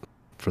 dude,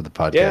 for the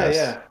podcast.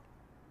 yeah.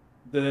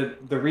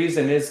 The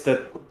reason is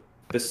that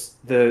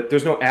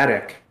there's no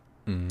attic,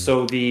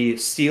 so the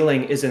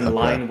ceiling is in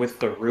line with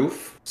the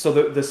roof. So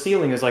the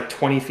ceiling is like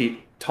 20 feet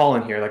tall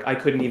in here. Like I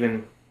couldn't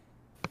even.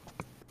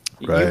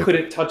 Right. You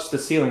couldn't touch the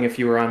ceiling if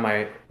you were on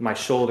my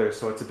shoulder,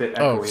 so it's a bit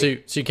echoey. Oh, so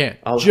you can't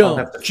I'll jump.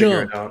 have to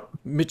figure it out.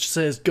 Mitch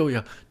says, "Go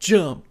ya,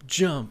 jump.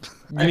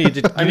 You need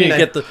to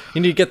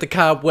get the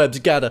cobwebs.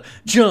 You gotta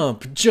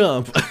jump.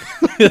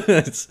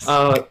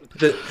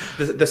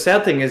 The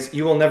sad thing is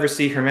you will never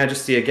see Her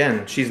Majesty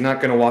again. She's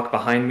not going to walk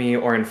behind me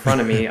or in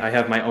front of me. I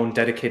have my own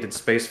dedicated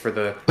space for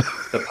the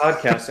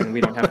podcast, and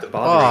we don't have to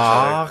bother each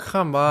other. Oh,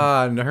 come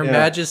on. Her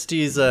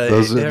Majesty's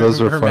Those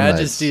are Her fun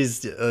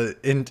Majesty's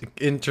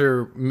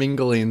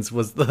interminglings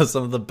was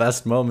some of the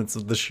best moments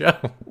of the show.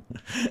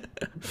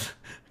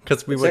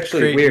 Because we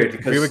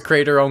would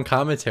create our own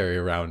commentary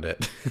around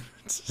it.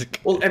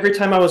 Well, every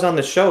time I was on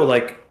the show,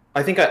 like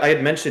I think I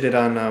had mentioned it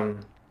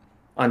on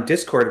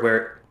Discord,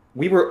 where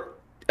we were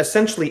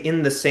essentially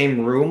in the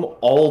same room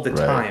all the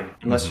time,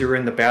 unless you were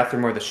in the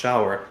bathroom or the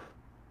shower.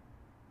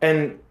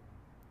 And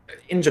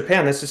in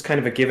Japan, this is kind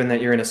of a given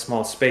that you're in a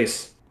small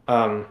space.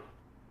 But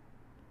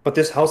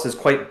this house is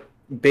quite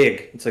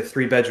big. It's like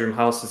 3-bedroom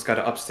house. It's got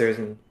an upstairs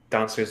and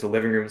downstairs. The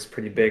living room is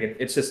pretty big, and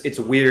it's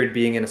weird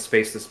being in a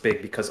space this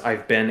big because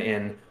I've been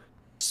in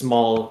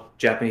small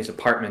Japanese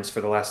apartments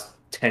for the last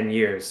 10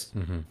 years.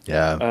 Mm-hmm.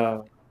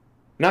 Yeah.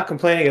 Not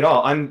complaining at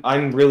all.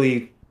 I'm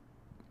really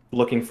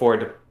looking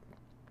forward to.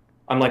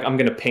 I'm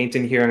going to paint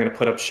in here. I'm going to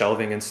put up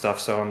shelving and stuff.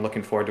 So I'm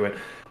looking forward to it.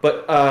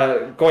 But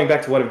going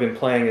back to what I've been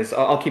playing is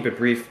I'll keep it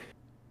brief.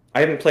 I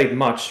haven't played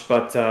much,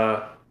 but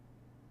I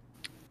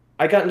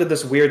got into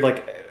this weird,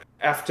 like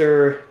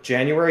after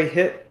January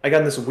hit, I got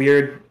in this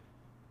weird,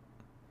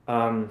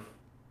 kind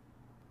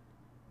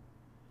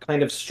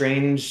of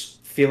strange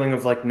feeling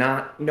of like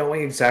not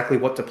knowing exactly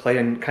what to play,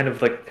 and kind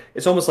of like it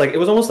was almost like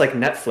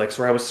Netflix,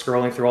 where I was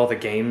scrolling through all the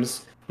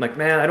games. I'm like,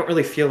 man, I don't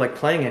really feel like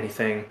playing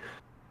anything.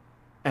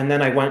 And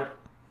then I went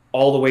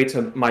all the way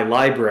to my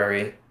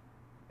library,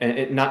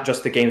 and not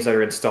just the games that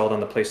are installed on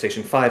the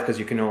PlayStation 5, because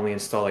you can only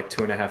install like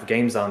 2.5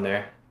 games on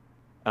there.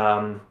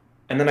 And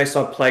then I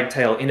saw Plague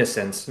Tale: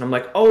 Innocence, and I'm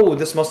like, oh,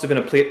 this must have been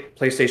a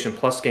PlayStation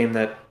Plus game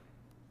that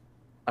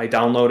I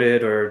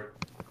downloaded or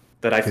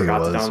that I think it forgot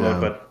to was,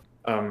 download, yeah.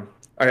 but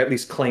or at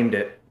least claimed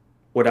it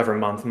whatever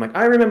month. I'm like,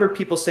 I remember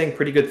people saying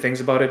pretty good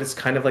things about it. It's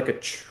kind of like a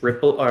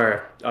triple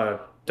or a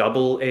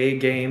double A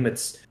game.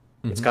 It's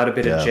got a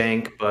bit of Yeah.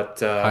 jank, but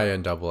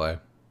High-end AA.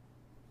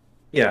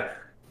 yeah.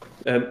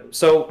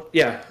 So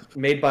yeah,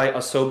 made by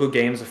Asobu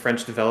Games, a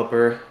French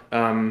developer.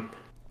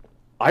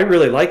 I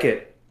really like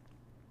it.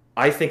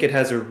 I think it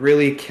has a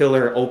really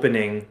killer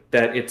opening.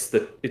 That it's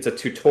a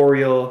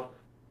tutorial,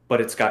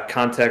 but it's got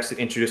context. It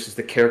introduces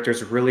the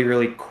characters really,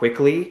 really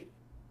quickly,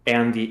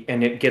 and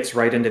it gets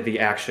right into the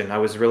action. I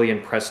was really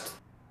impressed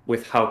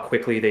with how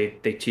quickly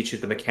they teach you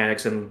the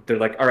mechanics, and they're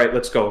like, all right,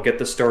 let's go get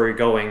the story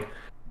going.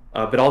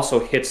 But also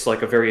hits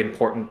like a very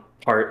important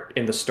part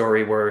in the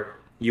story where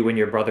you and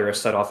your brother are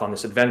set off on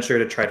this adventure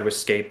to try to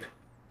escape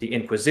the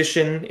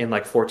Inquisition in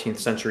like 14th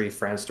century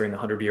France during the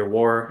Hundred Year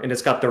War, and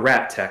it's got the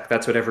rat tech.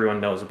 That's what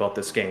everyone knows about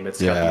this game. It's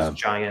got Yeah. these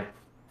giant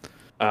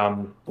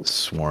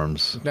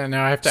Swarms.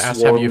 Now I have to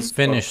ask, have you Swarms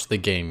finished the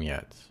game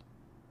yet?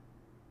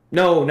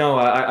 No,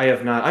 I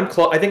have not.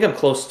 I think I'm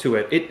close to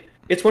it.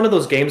 It's one of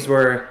those games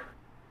where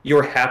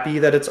you're happy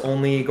that it's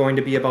only going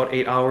to be about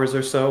 8 hours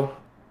or so,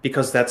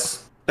 because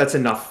that's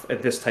enough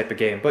at this type of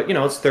game. But you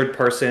know, it's third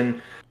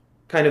person,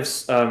 kind of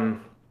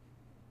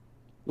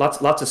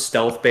lots of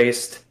stealth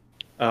based,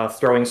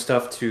 throwing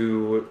stuff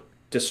to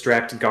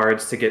distract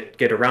guards to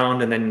get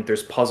around, and then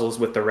there's puzzles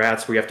with the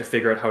rats where you have to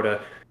figure out how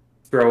to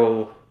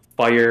throw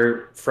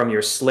fire from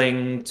your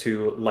sling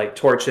to light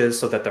torches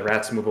so that the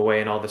rats move away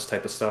and all this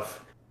type of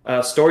stuff.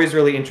 Story's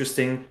really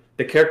interesting.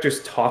 The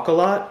characters talk a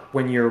lot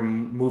when you're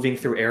moving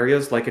through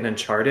areas like in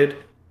Uncharted,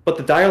 but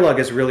the dialogue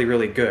is really,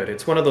 really good.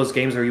 It's one of those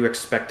games where you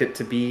expect it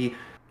to be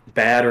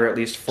bad or at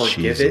least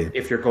forgive Cheesy. it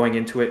if you're going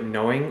into it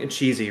knowing it's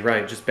cheesy,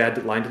 right? Just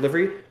bad line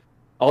delivery.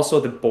 Also,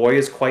 the boy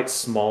is quite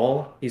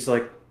small. He's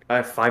like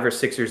 5 or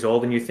 6 years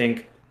old, and you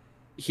think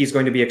he's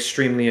going to be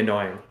extremely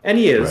annoying. And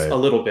he is, Right. a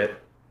little bit.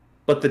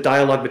 But the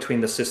dialogue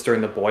between the sister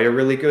and the boy are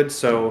really good,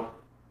 so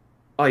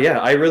oh yeah,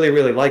 I really,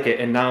 really like it.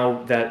 And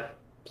now that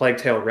Plague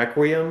Tale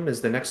Requiem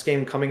is the next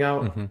game coming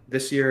out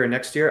this year or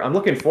next year, I'm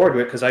looking forward to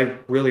it because I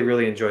really,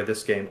 really enjoy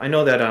this game. I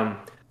know that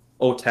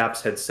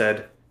OTAPS had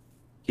said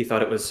he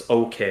thought it was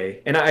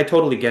okay, and I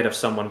totally get if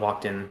someone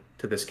walked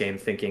into this game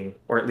thinking,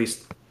 or at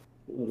least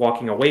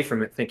walking away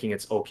from it thinking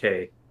it's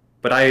okay.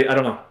 But I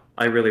don't know.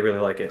 I really, really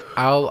like it.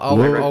 I'll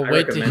Well,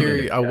 wait to recommend hear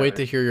it, I'll yeah. wait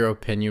to hear your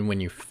opinion when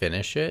you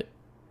finish it,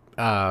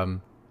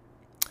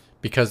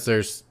 because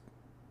there's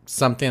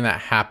something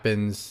that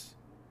happens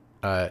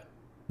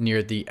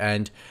near the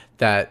end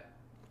that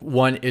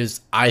one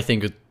is, I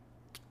think, is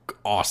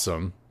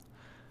awesome,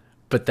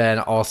 but then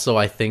also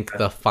I think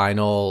the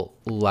final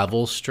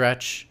level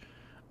stretch,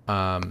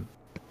 it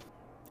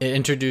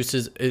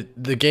introduces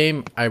the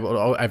game.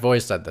 I've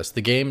always said this.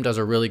 The game does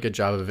a really good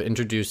job of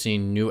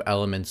introducing new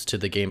elements to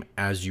the game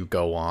as you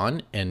go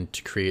on, and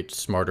to create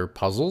smarter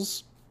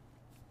puzzles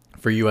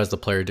for you as the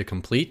player to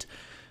complete.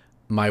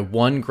 My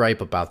one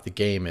gripe about the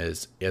game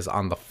is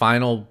on the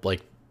final,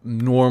 like,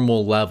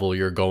 normal level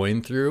you're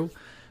going through,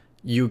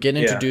 you get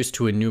introduced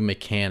to a new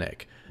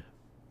mechanic,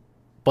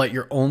 but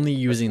you're only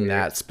using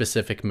that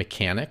specific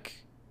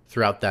mechanic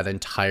throughout that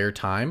entire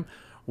time.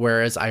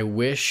 Whereas I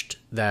wished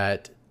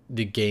that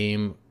the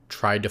game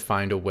tried to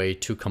find a way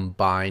to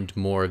combine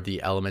more of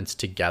the elements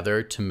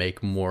together to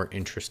make more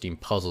interesting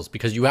puzzles,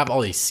 because you have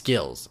all these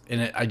skills,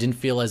 and I didn't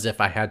feel as if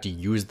I had to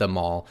use them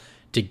all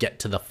to get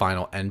to the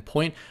final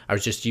endpoint. I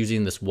was just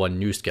using this one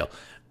new skill.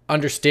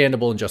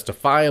 Understandable and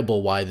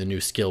justifiable why the new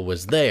skill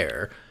was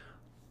there,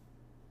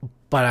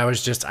 but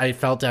I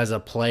felt as a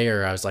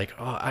player, I was like,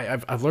 oh,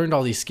 I've learned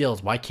all these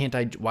skills. Why can't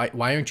I?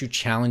 Why aren't you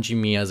challenging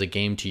me as a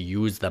game to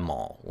use them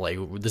all? Like,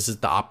 this is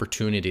the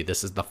opportunity.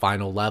 This is the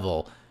final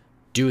level.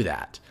 Do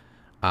that.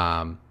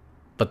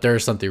 But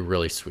there's something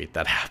really sweet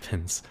that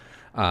happens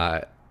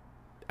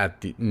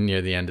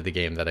near the end of the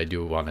game that I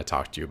do want to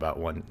talk to you about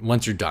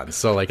once you're done.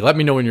 So, like, let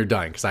me know when you're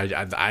done, because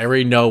I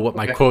already know what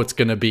my quote's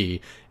gonna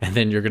be, and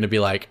then you're gonna be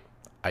like,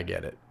 I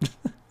get it.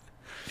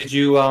 Did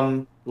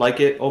you like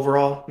it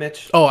overall,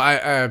 Mitch? Oh, I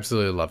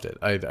absolutely loved it.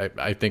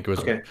 I think it was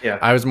Okay, yeah.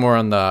 I was more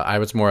on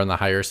the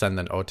higher side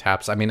than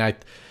OTAPS. I mean,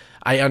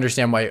 I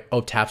understand why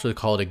OTAPS would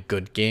call it a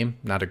good game,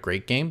 not a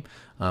great game.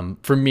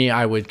 For me,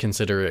 I would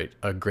consider it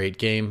a great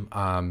game.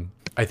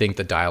 I think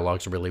the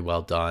dialogue's really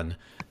well done.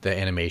 The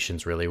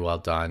animation's really well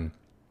done.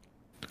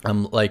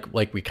 Like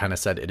we kind of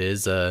said, it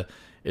is a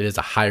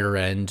higher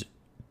end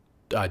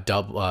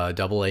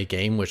double A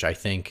game, which I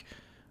think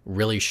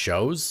really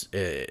shows.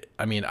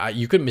 I mean,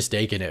 you could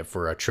mistake it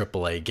for a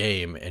triple A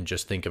game and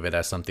just think of it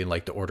as something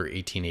like the Order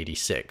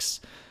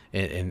 1886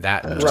 in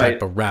that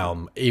type of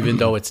realm, even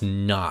though it's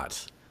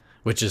not,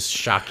 which is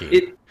shocking.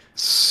 It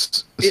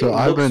So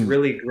looks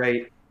really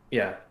great,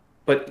 yeah.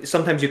 But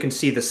sometimes you can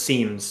see the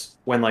seams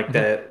when, like,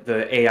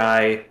 the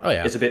AI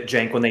is a bit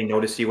jank when they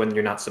notice you when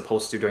you're not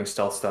supposed to, doing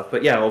stealth stuff.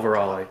 But yeah,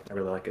 overall, I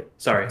really like it.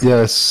 Sorry.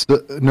 Yes,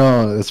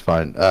 no, it's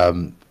fine.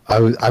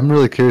 I'm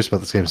really curious about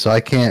this game, so I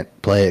can't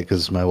play it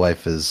because my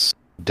wife is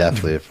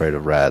deathly afraid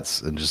of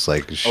rats, and just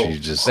like she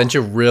just. Then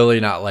you really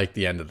not like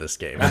the end of this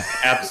game.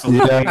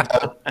 Absolutely.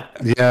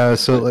 Yeah.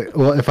 So like,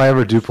 well, if I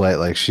ever do play it,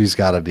 like she's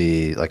got to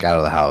be like out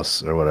of the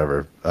house or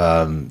whatever.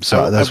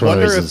 So that's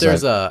one of the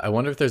reasons. I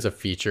wonder if there's a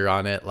feature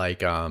on it,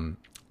 like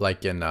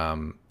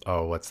in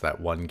what's that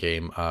one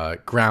game,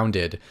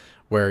 Grounded,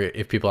 where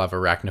if people have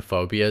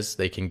arachnophobias,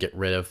 they can get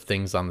rid of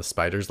things on the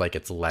spiders, like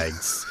its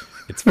legs,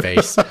 its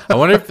face. I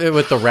wonder if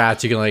with the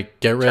rats you can like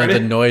get rid of the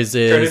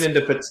noises,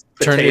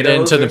 turn it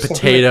into the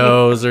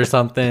potatoes or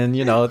something.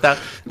 You know, that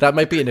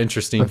might be an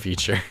interesting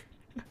feature.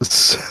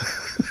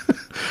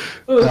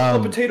 A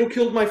potato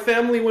killed my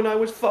family when I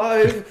was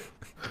 5.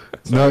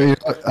 No,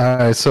 all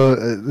right. So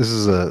this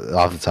is a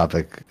off the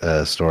topic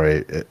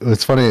story.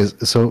 What's funny is,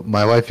 so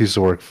my wife used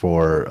to work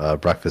for a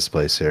breakfast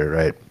place here,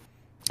 right?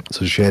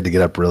 So she had to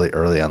get up really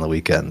early on the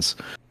weekends,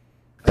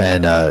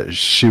 and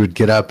she would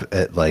get up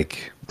at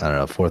like, I don't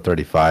know,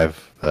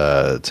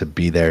 4:35 to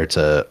be there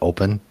to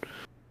open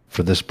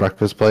for this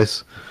breakfast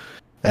place.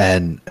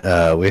 And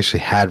we actually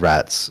had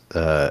rats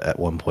at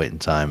one point in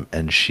time,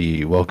 and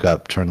she woke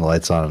up, turned the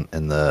lights on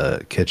in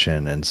the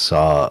kitchen, and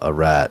saw a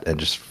rat and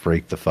just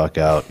freaked the fuck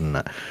out.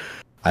 And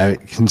I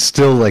can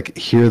still like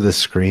hear the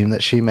scream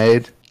that she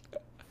made,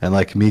 and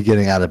like me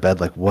getting out of bed,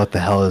 like what the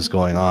hell is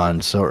going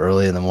on so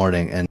early in the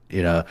morning? And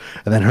you know,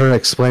 and then her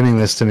explaining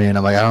this to me, and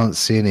I'm like, I don't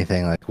see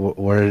anything. Like,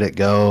 where did it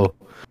go?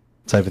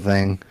 Type of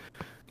thing.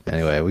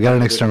 Anyway, we got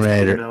an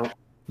exterminator.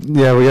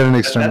 Yeah, we got an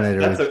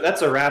exterminator.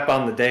 That's a wrap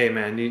on the day,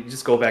 man. You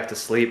just go back to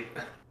sleep.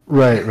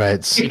 Right.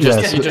 You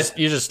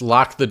just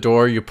lock the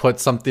door. You put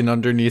something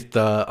underneath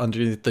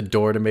the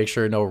door to make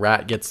sure no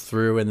rat gets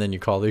through, and then you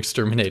call the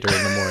exterminator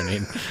in the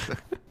morning.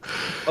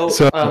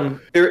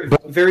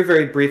 Very,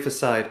 very brief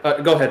aside.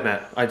 Go ahead,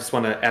 Matt. I just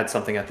want to add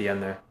something at the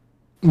end there.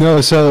 No,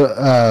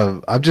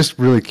 so I'm just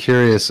really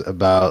curious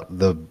about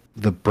the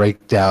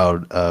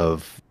breakdown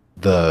of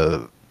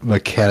the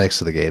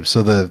mechanics of the game.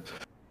 So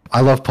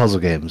I love puzzle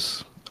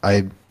games.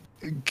 I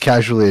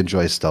casually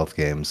enjoy stealth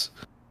games,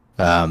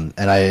 and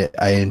I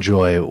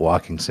enjoy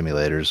walking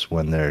simulators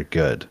when they're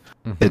good.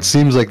 Mm-hmm. It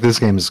seems like this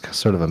game is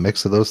sort of a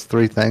mix of those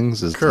three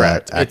things. Is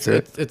correct? That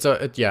accurate?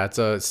 It's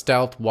a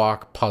stealth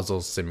walk puzzle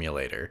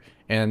simulator,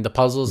 and the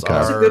puzzles are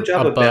It's a good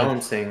job of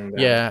balancing.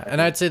 Yeah,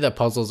 and I'd say that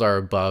puzzles are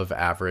above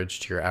average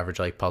to your average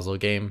like puzzle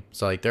game.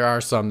 So like there are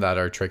some that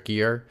are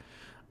trickier,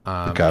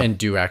 and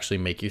do actually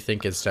make you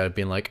think instead of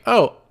being like,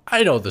 oh,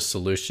 I know the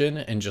solution,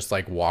 and just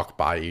like walk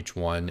by each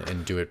one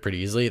and do it pretty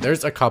easily.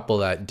 There's a couple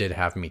that did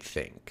have me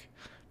think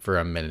for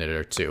a minute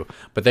or two,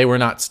 but they were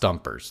not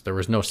stumpers. There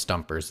was no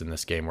stumpers in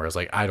this game where I was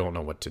like, I don't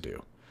know what to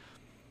do.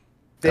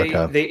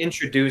 They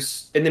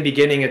introduce, in the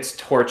beginning, it's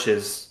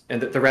torches,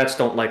 and the rats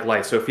don't like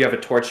light. So if you have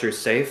a torch, you're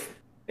safe.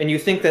 And you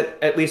think that,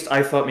 at least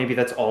I thought maybe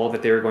that's all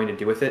that they were going to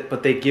do with it,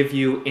 but they give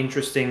you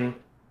interesting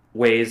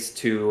ways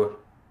to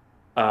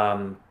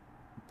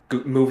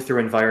move through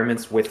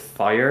environments with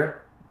fire.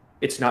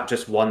 It's not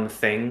just one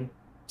thing.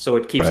 So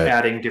it keeps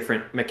adding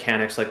different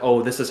mechanics, like,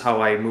 oh, this is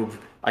how I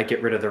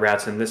get rid of the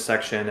rats in this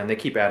section, and they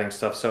keep adding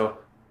stuff. So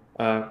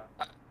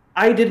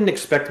I didn't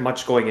expect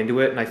much going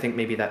into it, and I think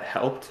maybe that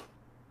helped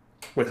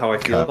with how I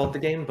feel about the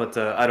game. But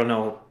I don't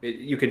know.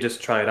 You could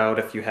just try it out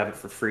if you have it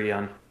for free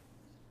on,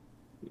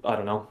 I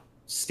don't know,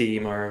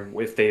 Steam, or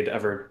if they'd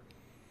ever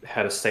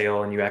had a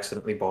sale and you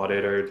accidentally bought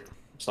it or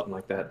something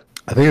like that.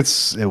 I think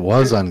it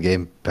was on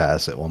Game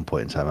Pass at one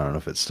point in time. I don't know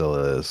if it still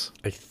is.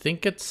 I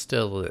think it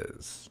still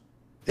is.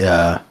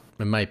 Yeah.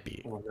 It might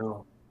be. Oh,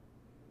 no.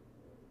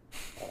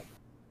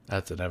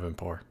 That's an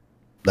Evanpor.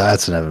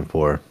 That's an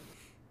Evanpor.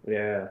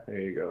 Yeah, there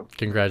you go.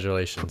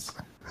 Congratulations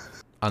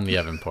on the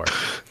Evanpor.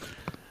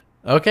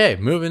 Okay,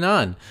 moving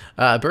on.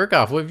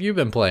 Burkoff, what have you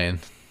been playing?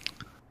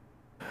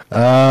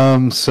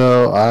 It's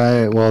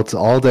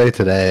all day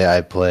today.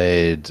 I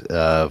played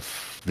the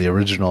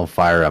original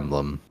Fire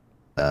Emblem.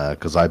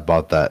 Because I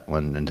bought that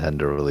when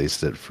Nintendo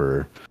released it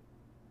for,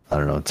 I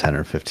don't know, $10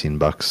 or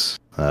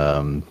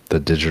 $15. The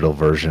digital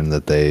version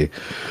that they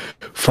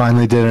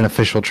finally did an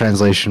official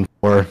translation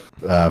for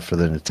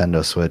the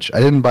Nintendo Switch.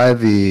 I didn't buy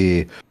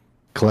the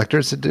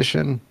collector's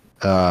edition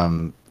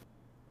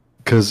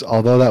because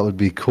although that would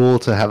be cool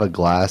to have a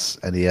glass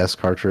NES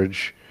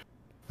cartridge,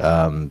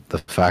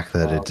 the fact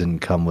that it didn't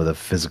come with a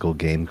physical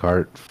game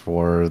cart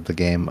for the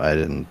game, I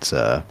didn't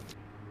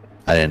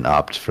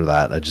opt for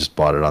that. I just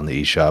bought it on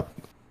the eShop.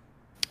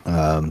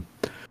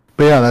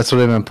 But yeah, that's what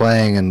I've been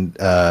playing, and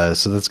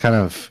so that's kind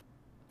of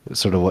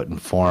sort of what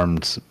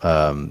informed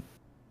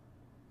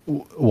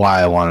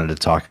why I wanted to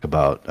talk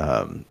about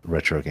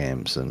retro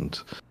games and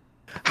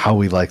how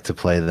we like to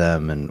play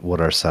them and what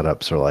our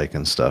setups are like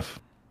and stuff.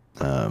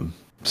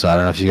 So I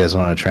don't know if you guys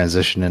want to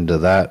transition into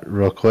that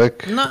real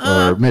quick,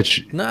 or Mitch,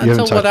 you haven't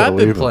talked what about I've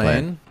been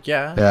playing.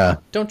 Yeah.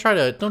 Don't try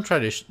to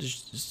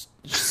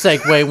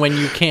segue when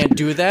you can't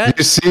do that.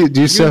 Do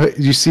you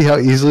see how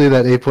easily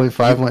that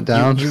 8.5 went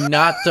down? You're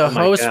not the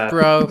host,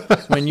 bro.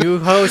 When you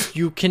host,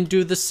 you can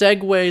do the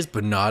segues,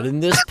 but not in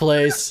this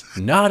place.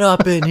 Not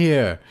up in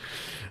here.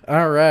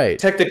 All right.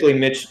 Technically,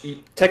 Mitch,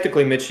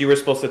 you were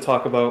supposed to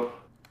talk about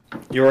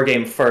your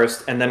game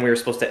first, and then we were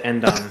supposed to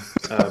end on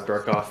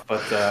Burkoff,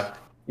 but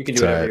you can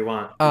do whatever you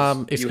want.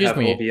 Excuse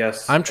me.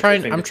 OBS I'm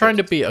trying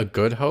to be a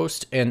good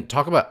host and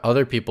talk about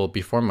other people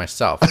before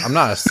myself. I'm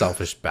not a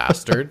selfish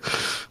bastard.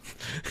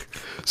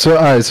 So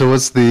all right, so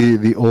what's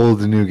the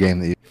old new game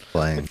that you're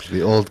playing?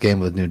 The old game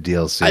with new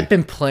DLC. I've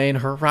been playing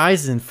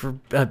Horizon for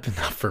not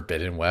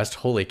Forbidden West.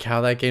 Holy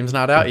cow, that game's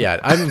not out yet.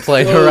 I've been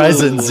playing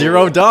Horizon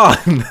Zero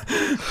Dawn.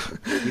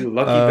 You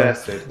lucky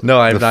bastard. No,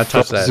 I've not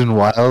touched that. Frozen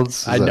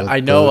Wilds. I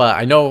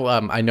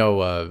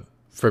know.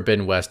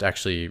 Forbidden West,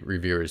 actually,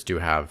 reviewers do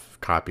have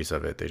copies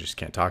of it. They just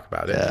can't talk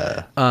about it.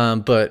 Yeah.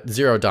 But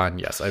Zero Dawn,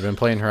 yes, I've been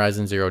playing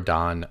Horizon Zero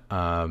Dawn.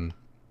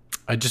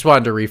 I just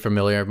wanted to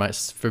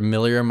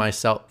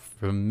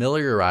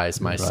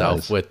familiarize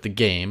myself with the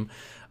game.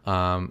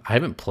 I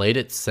haven't played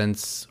it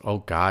since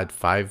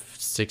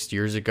 5-6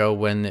 years ago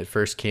when it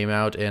first came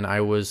out, and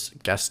I was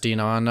guesting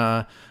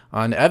on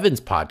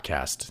Evan's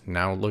podcast.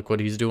 Now look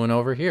what he's doing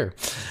over here.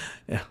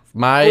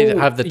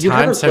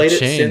 Times have changed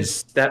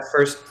since that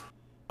first.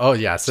 Oh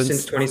yeah,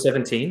 since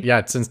 2017.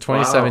 Yeah, since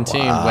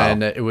 2017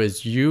 when it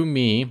was you,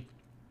 me,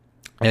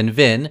 and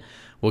Vin.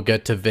 We'll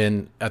get to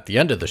Vin at the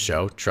end of the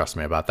show. Trust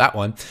me about that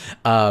one,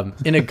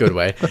 in a good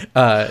way.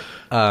 But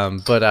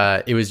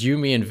it was you,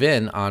 me, and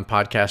Vin on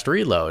Podcast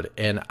Reload,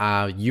 and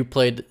you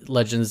played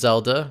Legend of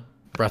Zelda: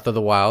 Breath of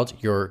the Wild,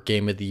 your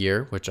game of the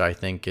year, which I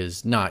think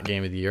is not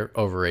game of the year,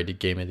 overrated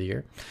game of the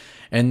year.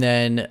 And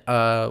then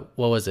what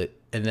was it?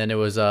 And then it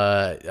was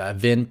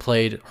Vin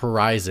played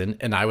Horizon,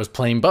 and I was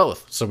playing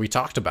both. So we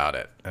talked about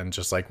it and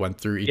just like went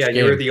through each game.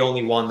 Yeah, you were the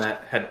only one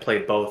that had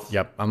played both.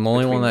 Yep, I'm the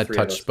only one that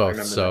touched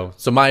both. So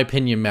my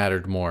opinion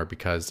mattered more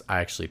because I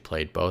actually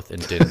played both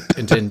and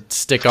didn't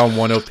stick on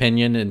one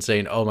opinion and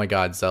saying, "Oh my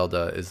God,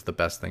 Zelda is the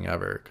best thing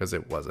ever," because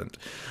it wasn't.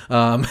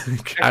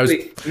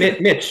 Actually,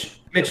 Mitch,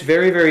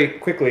 very very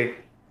quickly.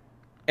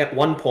 At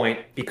one point,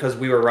 because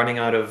we were running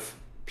out of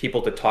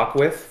people to talk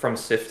with from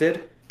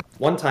Sifted.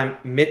 One time,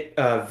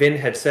 Vin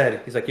had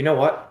said, he's like, you know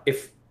what?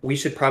 If we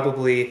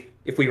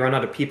run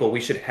out of people,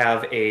 we should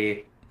have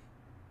a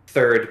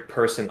third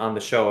person on the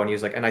show. And he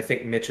was like, and I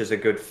think Mitch is a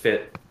good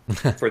fit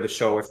for the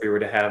show if we were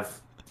to have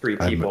 3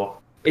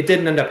 people. It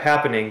didn't end up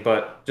happening,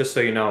 but just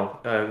so you know,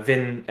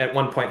 Vin at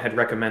one point had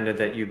recommended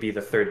that you be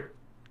the third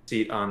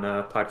seat on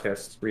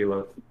Podcast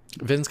Reload.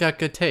 Vin's got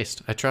good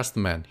taste. I trust the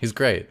man. He's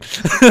great.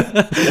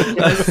 What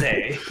can I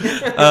say?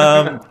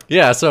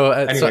 Yeah, so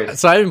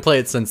I haven't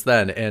played since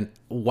then, and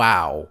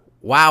wow.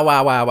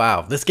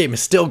 This game is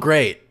still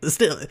great.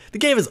 The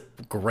game is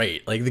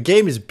great. Like, the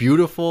game is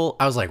beautiful.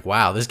 I was like,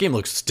 wow, this game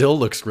still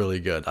looks really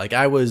good. Like,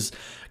 I was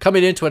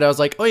coming into it, I was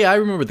like, oh yeah, I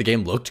remember the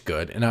game looked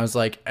good. And I was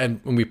like,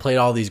 and when we played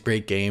all these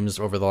great games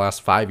over the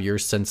last 5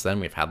 years since then,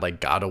 we've had like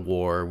God of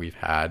War, we've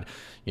had,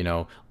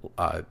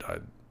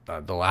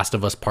 The Last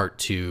of Us Part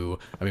 2.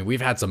 I mean,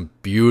 we've had some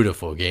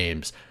beautiful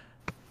games.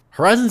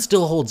 Horizon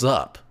still holds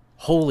up.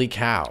 Holy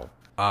cow.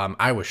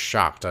 I was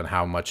shocked on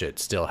how much it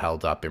still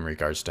held up in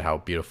regards to how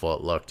beautiful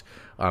it looked.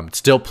 It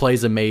still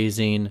plays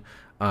amazing.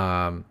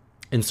 And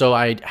so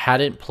I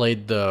hadn't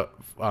played the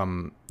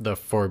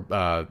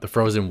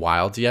Frozen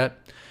Wilds yet.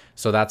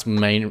 So that's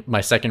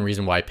my second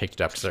reason why I picked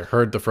it up, because I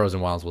heard the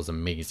Frozen Wilds was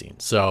amazing.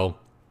 So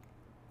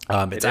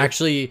it's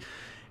actually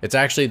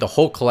the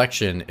whole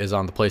collection is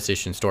on the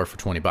PlayStation Store for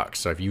 $20.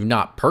 So if you've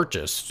not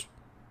purchased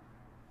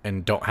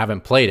and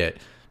haven't played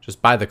it,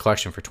 just buy the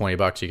collection for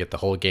 $20. You get the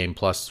whole game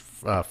plus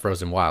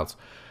Frozen Wilds.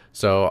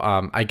 So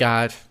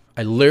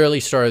I literally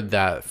started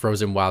that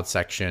Frozen Wild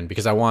section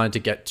because I wanted to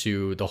get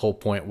to the whole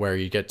point where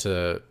you get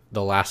to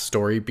the last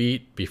story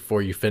beat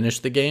before you finish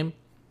the game.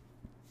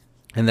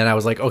 And then I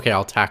was like, okay,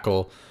 I'll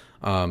tackle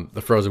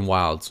the Frozen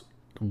Wilds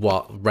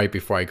right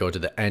before I go to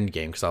the end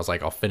game, because I was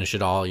like, I'll finish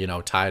it all,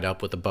 tie it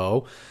up with a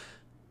bow.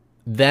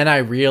 Then I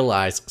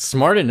realized,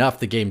 smart enough,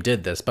 the game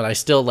did this, but I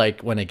still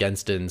went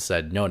against it and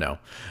said no.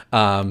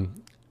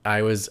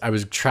 I was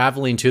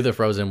traveling to the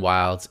Frozen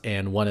Wilds,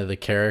 and one of the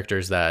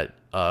characters that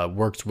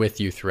worked with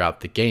you throughout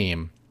the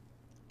game,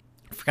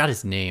 I forgot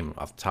his name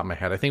off the top of my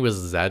head. I think it was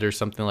Zed or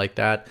something like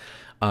that.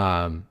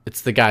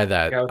 It's the guy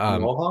that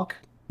Mohawk.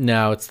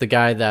 No, it's the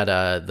guy that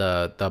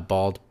the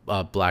bald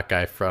black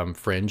guy from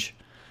Fringe.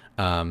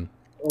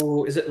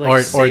 Is it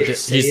like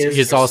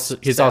he's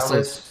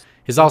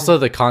also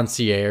the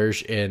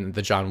concierge in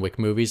the John Wick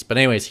movies. But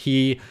anyways,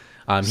 he's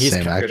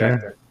same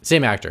actor.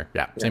 Same actor.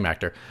 Yeah, same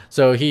actor.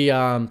 So he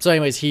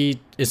he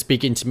is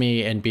speaking to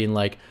me and being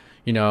like,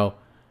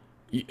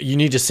 you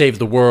need to save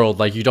the world.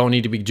 Like, you don't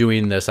need to be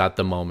doing this at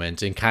the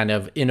moment. And kind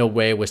of in a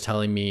way was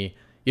telling me,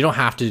 you don't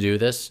have to do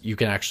this. You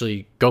can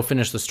actually go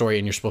finish the story,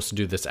 and you're supposed to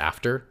do this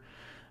after,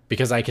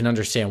 because I can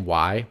understand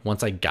why.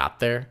 Once I got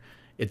there,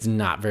 it's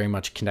not very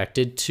much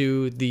connected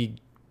to the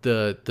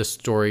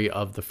story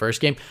of the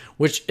first game,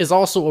 which is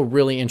also a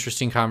really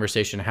interesting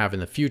conversation to have in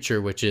the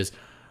future, which is,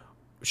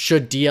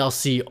 should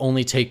DLC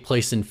only take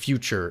place in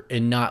future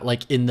and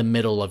not in the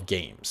middle of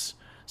games?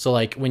 So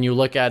like when you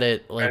look at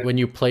it, like when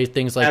you play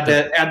things like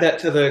add that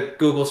to the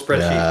Google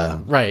spreadsheet.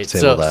 Yeah, right.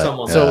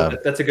 table So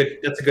that. That's a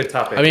good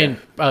topic. I mean,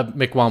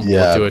 McWomble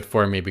will do it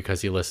for me because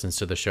he listens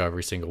to the show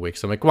every single week.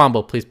 So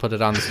McWomble, please put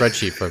it on the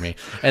spreadsheet for me.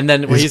 And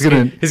then he's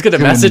gonna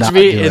message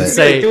me and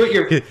say,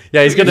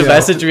 he's gonna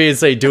message me and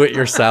say, do it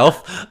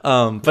yourself.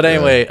 But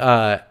anyway,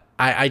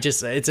 I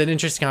just, it's an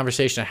interesting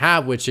conversation to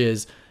have, which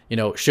is, you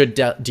know, should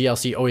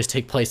DLC always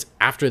take place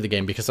after the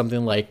game? Because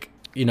something like,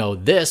 you know,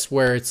 this,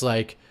 where it's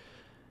like,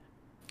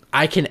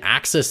 I can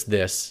access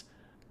this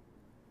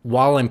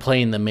while I'm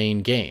playing the main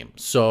game.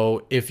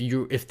 So if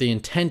the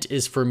intent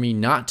is for me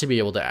not to be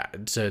able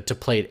to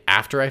play it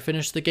after I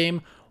finish the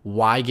game,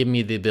 why give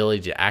me the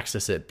ability to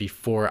access it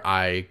before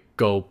I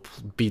go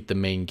beat the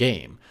main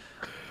game?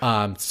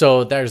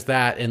 So there's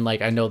that, and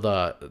like I know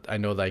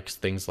like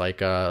things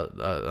like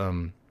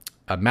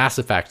Mass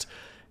Effect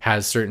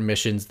has certain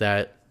missions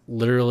that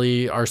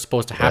literally are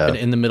supposed to happen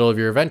in the middle of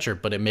your adventure,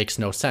 but it makes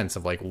no sense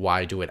of like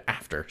why do it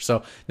after.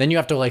 So then you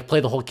have to like play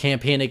the whole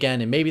campaign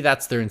again, and maybe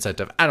that's their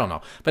incentive. I don't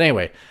know. But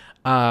anyway,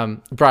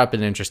 brought up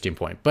an interesting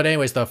point. But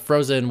anyways, the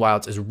Frozen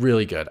Wilds is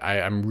really good.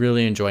 I'm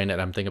really enjoying it.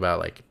 I'm thinking about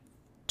like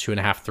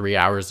 2.5, 3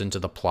 hours into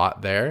the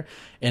plot there,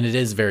 and it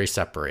is very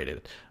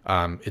separated.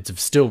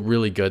 It's still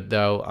really good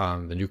though.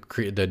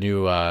 The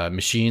new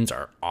machines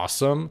are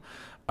awesome.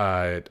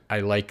 I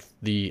like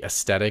the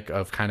aesthetic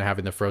of kind of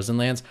having the frozen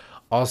lands.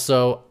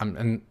 Also,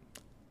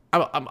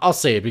 I'll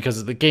say it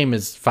because the game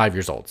is 5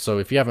 years old. So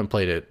if you haven't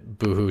played it,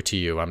 boo-hoo to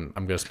you. I'm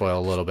going to spoil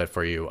a little bit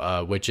for you,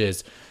 which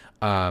is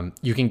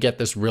you can get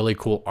this really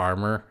cool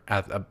armor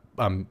at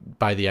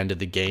by the end of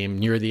the game,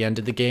 near the end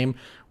of the game,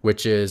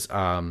 which is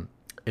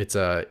it's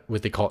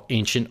what they call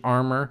ancient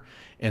armor.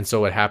 And so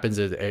what happens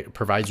is it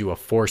provides you a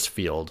force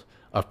field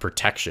of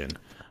protection.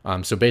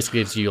 So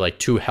basically it's you like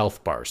 2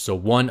 health bars. So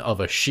one of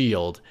a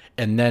shield,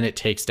 and then it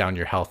takes down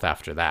your health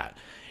after that.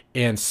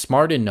 And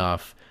smart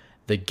enough,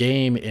 the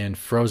game in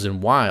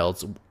Frozen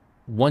Wilds,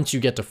 once you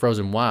get to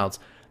Frozen Wilds,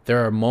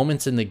 there are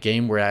moments in the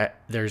game where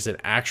there's an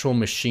actual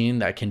machine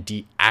that can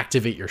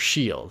deactivate your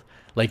shield.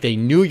 Like they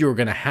knew you were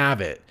going to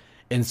have it.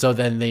 And so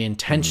then they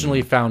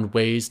intentionally found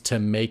ways to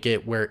make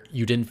it where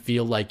you didn't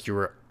feel like you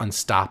were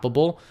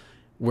unstoppable,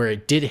 where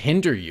it did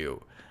hinder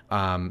you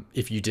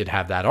if you did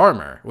have that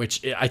armor,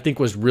 which I think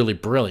was really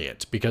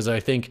brilliant, because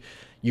I think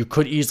you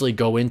could easily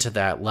go into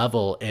that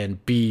level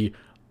and be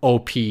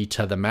OP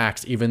to the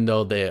max, even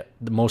though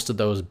most of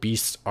those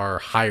beasts are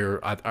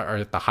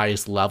at the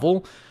highest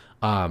level.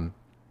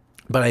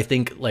 But I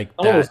think like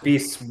all those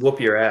beasts whoop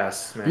your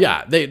ass, man.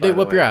 Yeah, they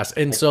whoop your ass.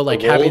 And like, so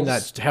like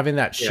having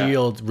that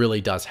shield really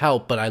does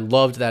help. But I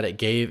loved that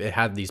it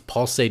had these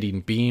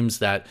pulsating beams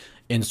that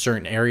in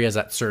certain areas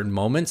at certain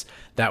moments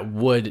that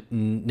would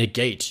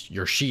negate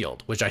your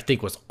shield, which I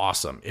think was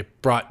awesome.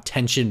 It brought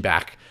tension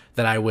back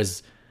that I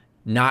was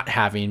not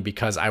having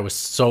because I was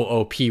so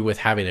OP with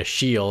having a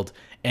shield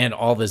and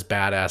all this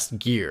badass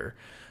gear.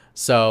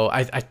 So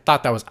I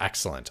thought that was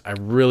excellent. I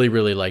really,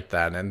 really liked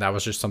that. And that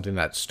was just something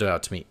that stood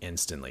out to me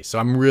instantly. So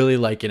I'm really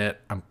liking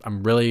it.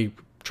 I'm really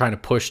trying to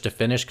push to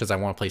finish because I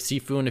want to play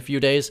Sifu in a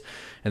few days.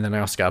 And then I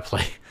also got to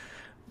play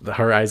the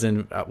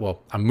Horizon.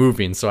 Well, I'm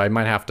moving, so I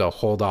might have to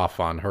hold off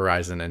on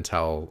Horizon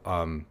until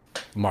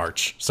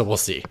March. So we'll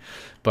see.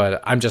 But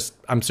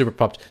I'm super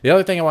pumped. The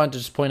other thing I wanted to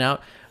just point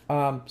out,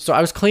 so I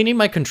was cleaning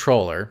my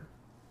controller.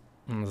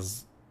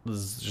 This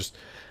is just...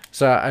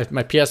 So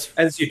my PS,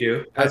 as you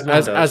do, as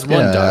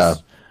one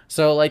does.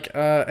 So like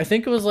I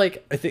think it was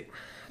like I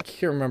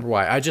can't remember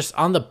why. I just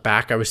on the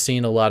back I was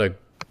seeing a lot of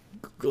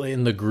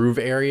in the groove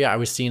area. I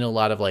was seeing a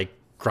lot of like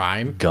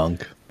grime,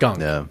 gunk.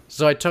 Yeah.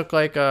 So I took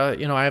like I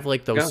have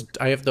like those gunk.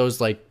 I have those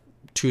like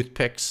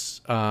toothpick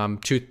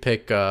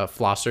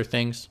flosser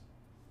things.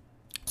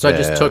 So I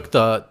just took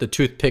the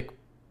toothpick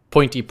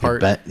pointy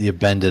part. You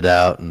bend it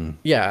out and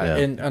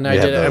and I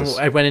did it.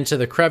 I went into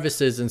the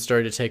crevices and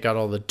started to take out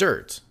all the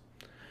dirt.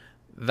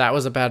 That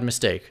was a bad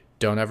mistake.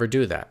 Don't ever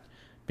do that.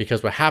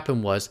 Because what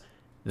happened was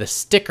the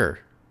sticker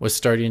was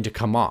starting to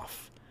come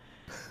off.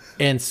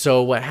 And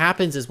so what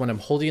happens is when I'm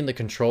holding the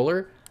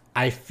controller,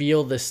 I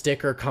feel the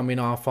sticker coming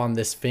off on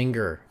this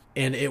finger.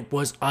 And it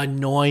was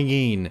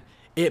annoying.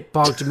 It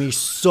bugged me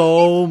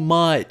so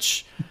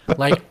much.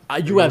 Like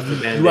you have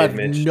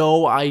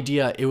no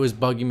idea. It was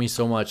bugging me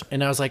so much.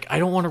 And I was like, I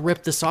don't want to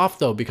rip this off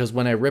though, because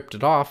when I ripped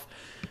it off,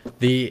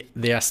 the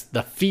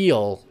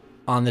feel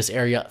on this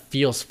area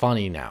feels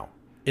funny now.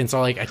 And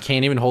so like I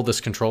can't even hold this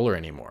controller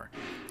anymore.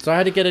 So I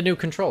had to get a new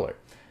controller.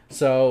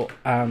 So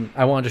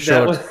I wanted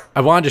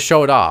to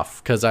show it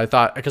off because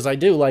I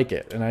do like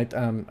it, and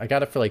I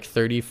got it for like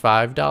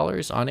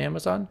 $35 on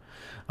Amazon.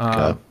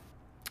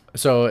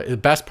 So the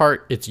best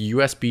part, it's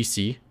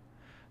USB-C.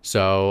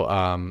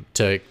 So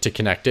to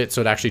connect it,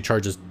 so it actually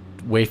charges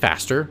way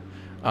faster.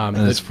 And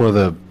it's for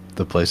the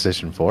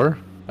PlayStation 4?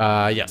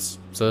 Yes.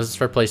 So this is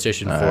for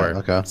PlayStation 4.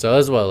 Okay. So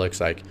this is what it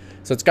looks like.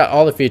 So it's got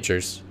all the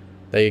features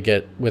that you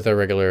get with a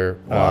regular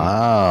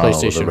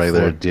PlayStation 4. The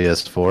regular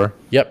DS4?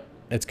 Yep.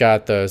 It's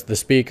got the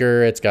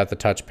speaker, it's got the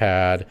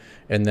touchpad,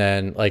 and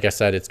then like I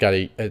said, it's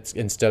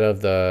instead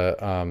of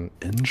the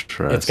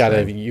Interesting. it's got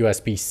a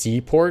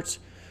USB-C port.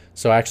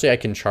 So actually I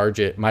can charge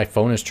it. My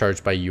phone is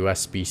charged by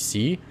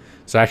USB-C.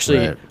 So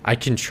actually I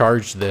can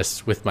charge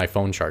this with my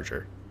phone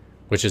charger,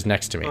 which is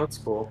next to me. Oh, that's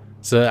cool.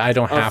 So I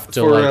don't have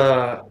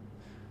to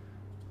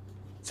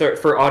sorry,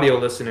 for audio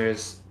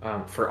listeners,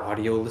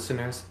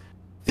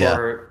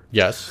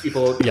 yes,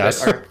 people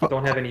that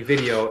don't have any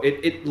video,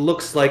 it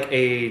looks like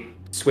a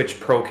Switch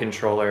Pro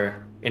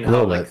controller in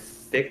how like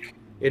thick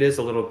it is,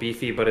 a little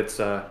beefy, but it's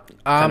kind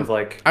of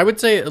like, I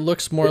would say it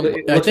looks more.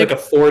 It looks like a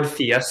Ford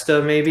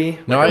Fiesta, maybe.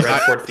 No, like a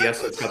red Ford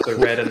Fiesta. It's got the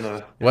red and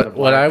the.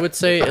 What I would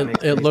say,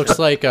 it looks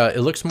like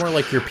it looks more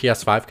like your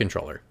PS5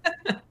 controller.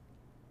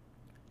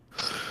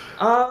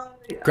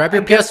 Grab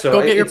your PS.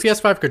 Go get your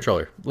PS5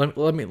 controller.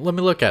 Let me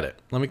look at it.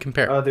 Let me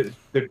compare.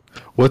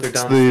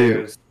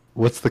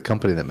 What's the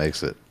company that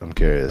makes it? I'm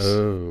curious.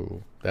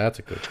 Oh, that's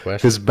a good question.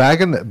 Because back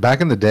in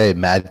the day,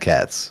 Mad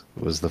Catz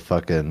was the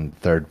fucking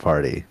third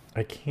party.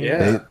 I can't.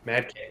 Yeah,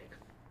 Mad Catz.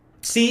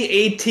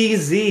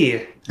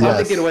 CATZ. How'd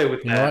they get away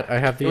with that? You know what? I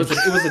have these.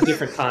 It was a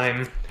different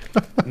time.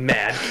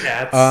 Mad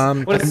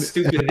Catz. What a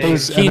stupid name.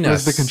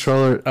 Keenness. The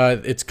controller.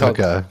 It's called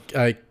KENNEAS.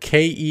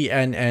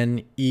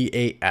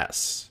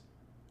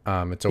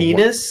 It's a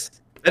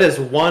Keenness. That is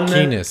one.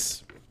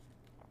 Keenness.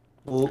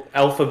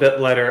 Alphabet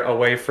letter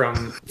away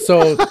from.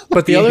 So,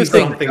 but the other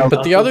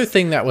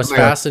thing that was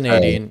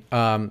fascinating,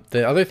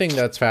 the other thing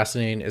that's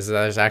fascinating is that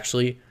there's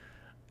actually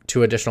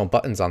 2 additional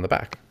buttons on the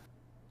back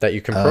that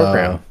you can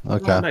program.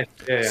 Okay. Oh, nice.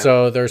 Yeah.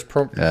 So there's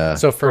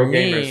so for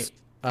me,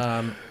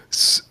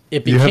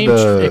 it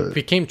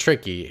became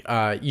tricky.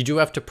 You do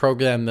have to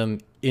program them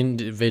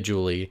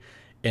individually,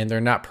 and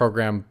they're not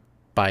programmed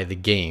by the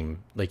game.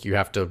 Like you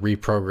have to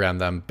reprogram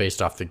them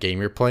based off the game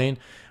you're playing,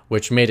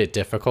 which made it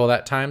difficult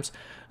at times.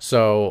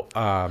 So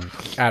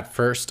at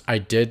first I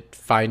did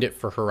find it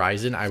for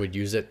Horizon. I would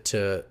use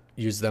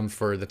them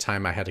for the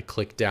time I had to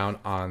click down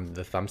on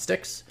the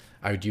thumbsticks.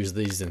 I would use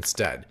these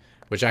instead,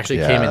 which actually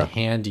came in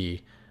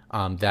handy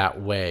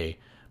that way.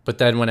 But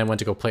then when I went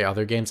to go play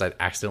other games, I'd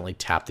accidentally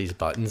tap these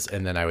buttons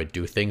and then I would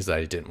do things that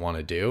I didn't want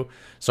to do.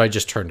 So I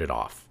just turned it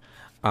off.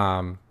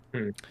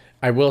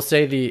 I will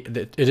say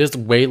it is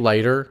way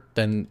lighter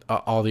than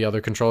all the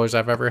other controllers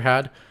I've ever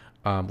had,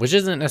 which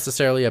isn't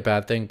necessarily a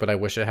bad thing, but I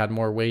wish it had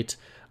more weight.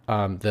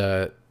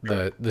 The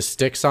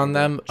sticks on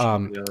them.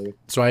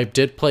 So I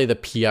did play the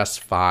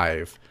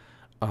PS5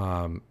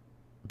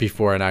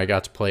 before, and I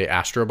got to play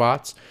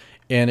Astrobots,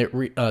 and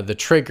the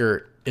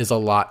trigger is a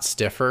lot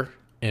stiffer,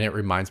 and it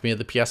reminds me of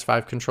the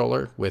PS5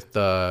 controller. With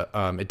the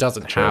it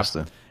doesn't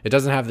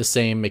have the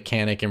same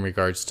mechanic in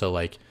regards to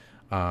like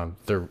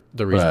the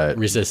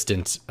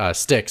resistant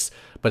sticks,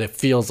 but it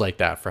feels like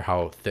that for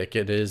how thick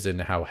it is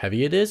and how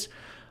heavy it is.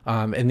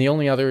 And the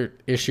only other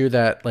issue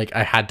that like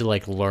I had to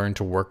like learn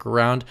to work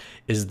around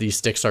is these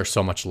sticks are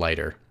so much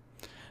lighter.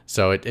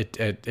 So it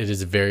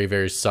is very,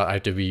 very I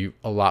have to be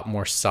a lot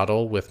more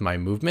subtle with my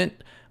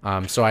movement.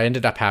 So I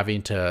ended up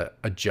having to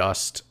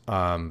adjust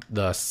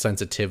the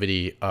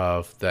sensitivity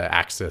of the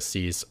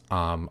axes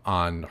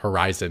on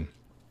Horizon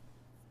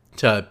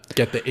to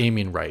get the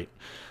aiming right,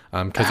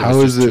 because it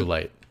was just too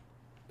light.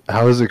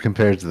 How is it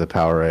compared to the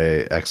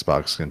PowerA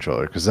Xbox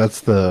controller? Because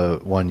that's the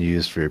one you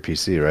use for your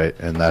PC, right?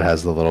 And that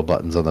has the little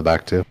buttons on the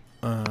back too.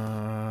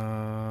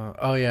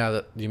 Oh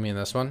yeah, you mean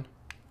this one?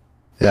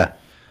 Yeah.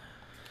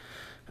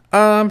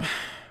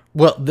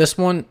 Well, this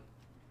one's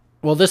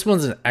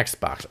an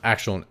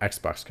actual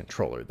Xbox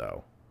controller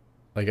though.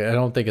 Like I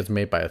don't think it's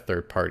made by a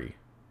third party.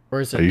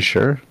 Or is it? Are you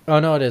sure? Oh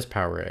no, it is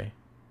PowerA.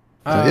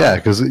 Yeah,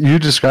 because you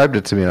described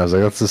it to me, and I was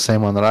like, "That's the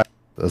same one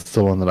That's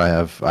the one that I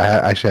have. I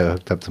actually have it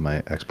hooked up to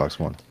my Xbox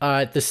One.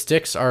 The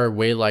sticks are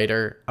way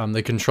lighter.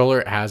 The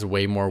controller has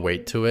way more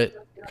weight to it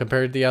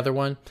compared to the other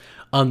one.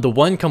 The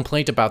one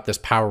complaint about this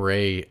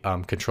PowerA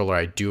controller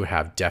I do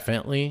have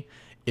definitely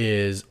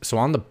is, so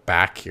on the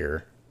back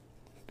here,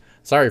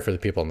 sorry for the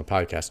people on the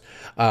podcast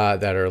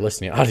that are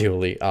listening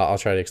audibly, I'll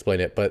try to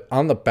explain it, but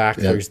on the back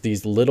there's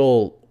these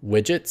little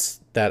widgets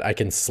that I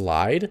can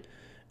slide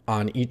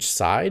on each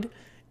side.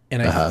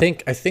 And I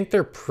think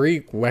they're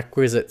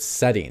prerequisite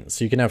settings.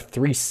 So you can have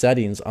 3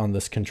 settings on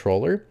this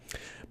controller.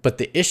 But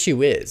the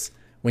issue is,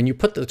 when you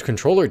put the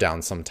controller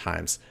down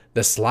sometimes,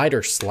 the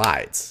slider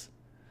slides.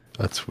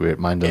 That's weird.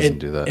 Mine doesn't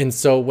do that. And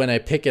so when I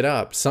pick it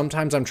up,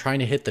 sometimes I'm trying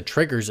to hit the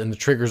triggers and the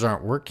triggers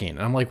aren't working.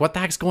 And I'm like, what the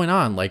heck's going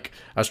on? Like,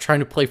 I was trying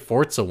to play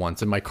Forza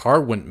once and my car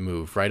wouldn't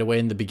move right away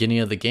in the beginning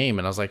of the game.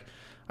 And I was like,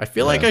 I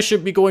feel like I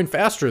should be going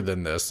faster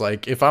than this.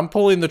 Like, if I'm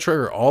pulling the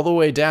trigger all the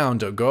way down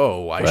to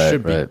go, I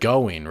should be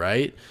going,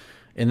 right?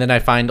 And then I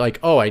find like,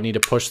 oh, I need to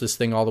push this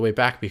thing all the way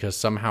back because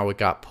somehow it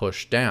got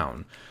pushed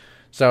down.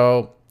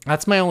 So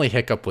that's my only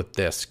hiccup with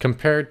this.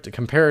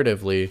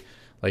 Comparatively,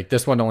 like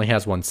this one only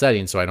has 1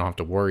 setting, so I don't have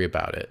to worry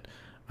about it.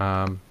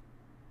 But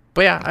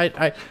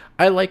yeah,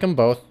 I like them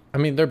both. I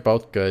mean, they're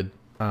both good.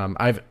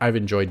 I've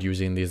enjoyed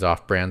using these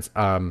off brands.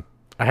 I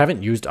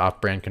haven't used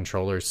off brand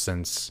controllers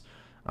since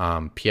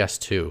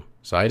PS2.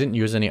 So I didn't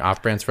use any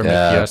off-brands for my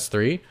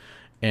PS3,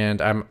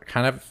 and I'm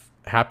kind of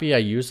happy I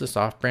use this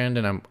off-brand,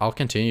 and I'll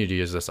continue to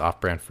use this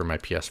off-brand for my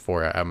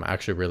PS4. I'm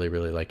actually really,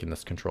 really liking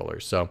this controller.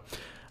 So,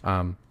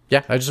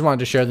 yeah, I just wanted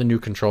to share the new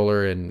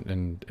controller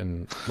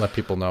and let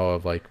people know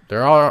of like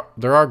there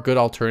are good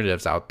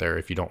alternatives out there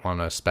if you don't want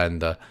to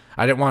spend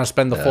I didn't want to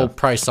spend the full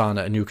price on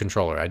a new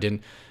controller. I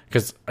didn't,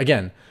 because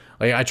again,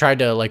 like I tried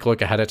to like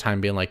look ahead of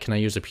time being like, can I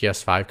use a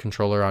PS5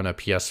 controller on a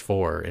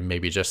PS4 and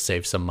maybe just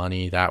save some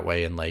money that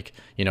way and like,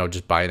 you know,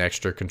 just buy an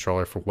extra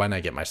controller for when I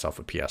get myself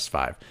a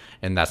PS5,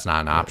 and that's not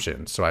an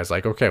option. So I was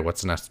like, okay,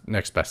 what's the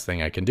next best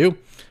thing I can do?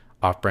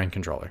 Off-brand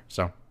controller.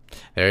 So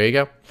there you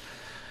go.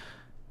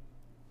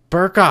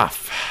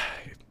 Burkoff.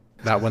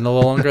 That went a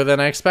little longer than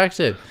I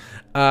expected.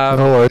 No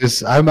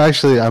worries. I'm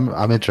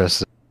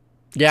interested.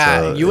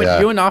 Yeah, so,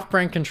 you and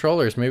off-brand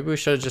controllers. Maybe we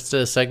should have just did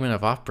a segment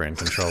of off-brand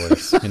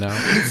controllers, you know?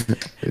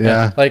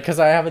 Yeah. Like, because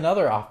I have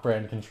another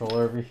off-brand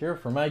controller over here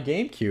for my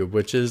GameCube,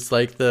 which is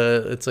like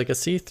it's like a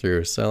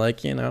see-through. So,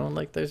 like, you know,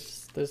 like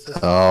there's this.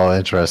 Oh,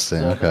 interesting.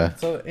 So, okay.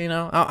 So, you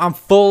know, I'm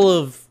full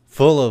of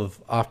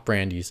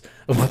off-brandies.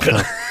 What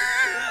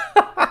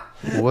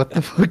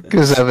the fuck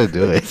is Evan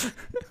doing?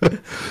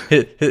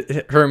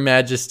 Her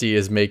Majesty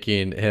is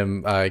making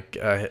him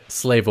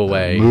slave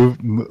away,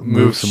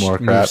 move some more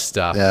crap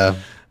stuff. Yeah,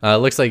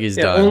 looks like he's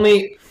done.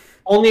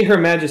 Only Her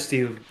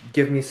Majesty would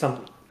give me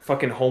some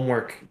fucking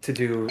homework to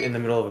do in the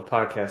middle of a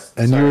podcast.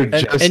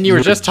 And you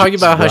were just talking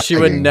about how she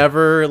would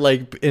never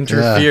like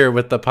interfere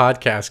with the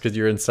podcast because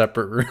you're in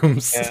separate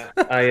rooms. Yeah,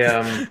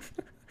 I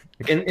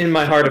in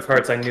my heart of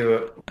hearts, I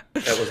knew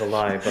that was a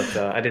lie, but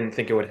I didn't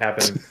think it would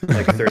happen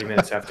like 30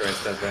 minutes after I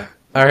said that.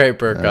 All right,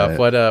 Burkoff.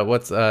 Right.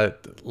 What's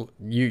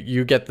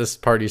you get this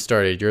party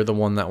started. You're the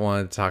one that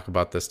wanted to talk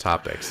about this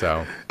topic,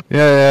 so.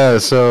 Yeah.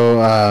 So,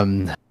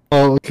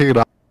 we'll kick it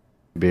off.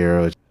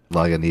 Beer, which is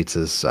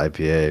Lagunitas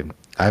IPA.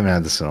 I haven't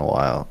had this in a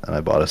while, and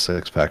I bought a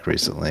 6-pack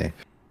recently.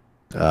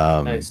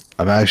 Nice.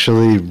 I'm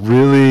actually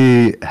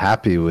really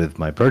happy with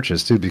my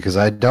purchase too, because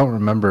I don't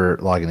remember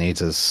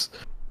Lagunitas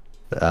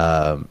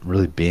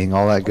really being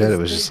all that good. It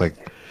was just a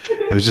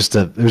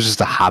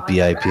hoppy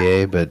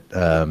IPA, but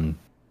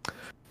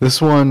this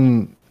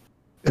one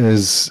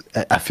is,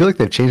 I feel like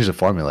they've changed the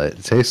formula.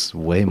 It tastes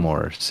way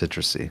more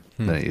citrusy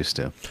than it used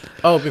to.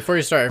 Oh, before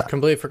you start, I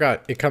completely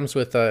forgot. It comes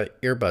with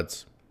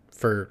earbuds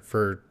for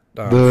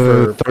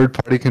the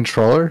third-party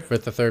controller.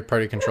 With the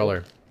third-party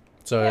controller,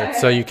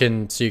 so you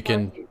can.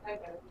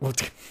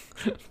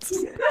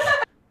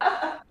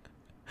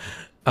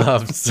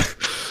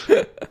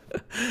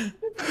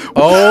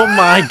 Oh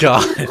my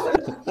god!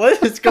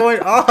 What is going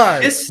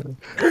on? This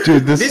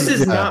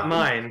is not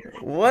mine.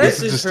 What?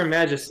 This is Her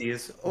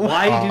Majesty's.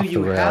 Why do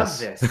you have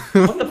this?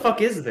 What the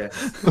fuck is this?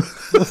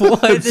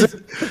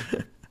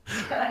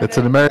 It's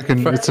an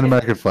American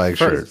flag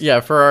shirt. Yeah,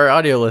 for our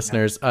audio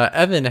listeners,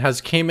 Evan has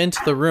came into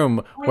the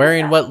room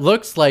wearing what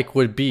looks like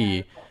would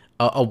be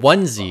a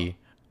onesie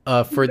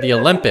for the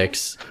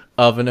Olympics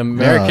of an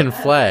American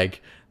flag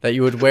that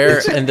you would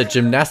wear in the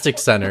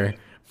gymnastics center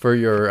for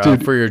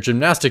your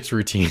gymnastics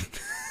routine.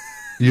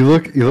 You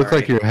look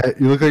like you're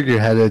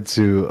headed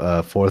to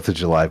a 4th of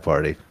July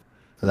party.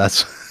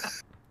 That's.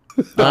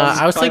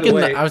 I was thinking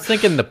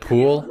the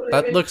pool.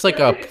 That looks like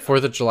a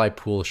 4th of July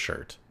pool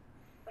shirt.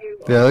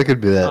 Yeah, that could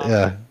be that.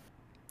 Yeah.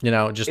 You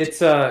know, just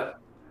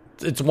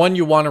it's one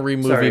you want to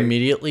remove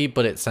immediately,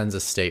 but it sends a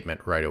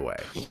statement right away.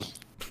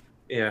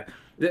 Yeah,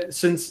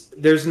 since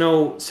there's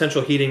no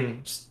central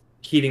heating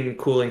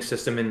cooling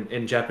system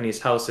in Japanese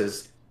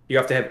houses, you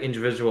have to have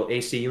individual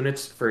AC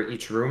units for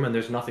each room, and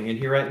there's nothing in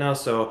here right now.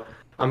 So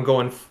I'm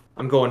going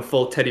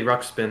full Teddy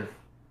Ruxpin.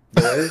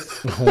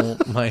 Oh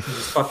my!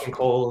 It's fucking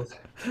cold.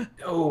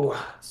 Oh.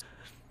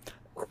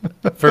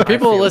 For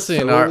people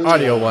listening to our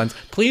audio ones,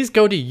 please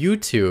go to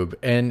YouTube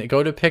and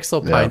go to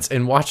Pixel Pints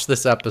and watch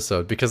this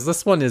episode, because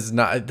this one is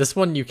not. This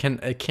one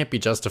it can't be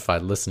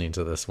justified listening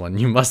to this one.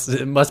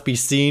 It must be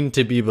seen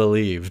to be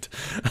believed.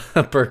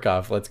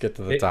 Burkoff, let's get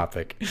to the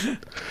topic.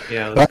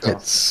 Yeah.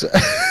 Let's go.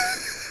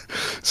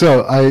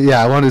 So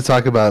I wanted to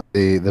talk about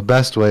the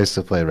best ways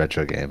to play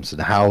retro games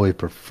and how we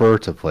prefer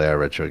to play our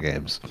retro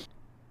games.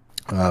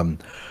 I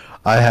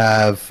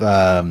have.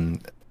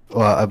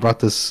 Well, I brought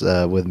this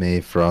with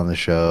me for on the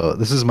show.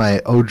 This is my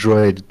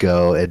Odroid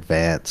Go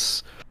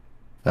Advance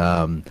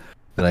that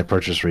I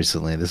purchased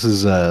recently. This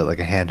is like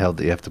a handheld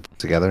that you have to put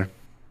together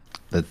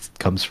that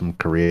comes from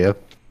Korea.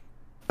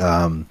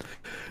 And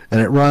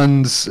it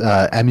runs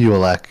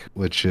Emulek,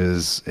 which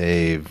is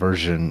a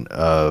version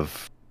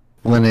of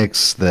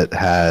Linux that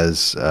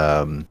has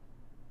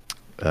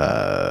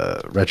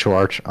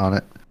RetroArch on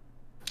it.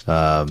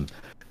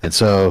 And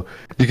so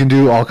you can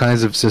do all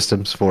kinds of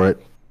systems for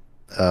it.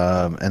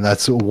 And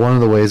that's one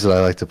of the ways that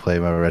I like to play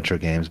my retro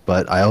games.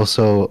 But I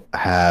also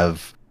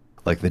have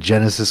like the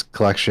Genesis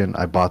collection.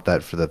 I bought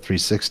that for the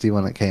 360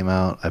 when it came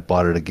out. I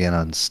bought it again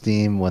on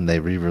Steam when they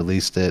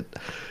re-released it.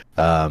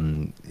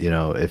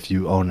 If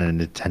you own a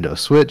Nintendo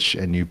Switch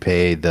and you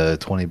pay the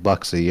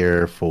 $20 a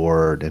year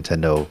for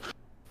Nintendo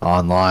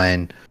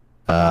Online,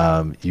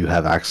 You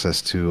have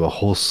access to a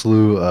whole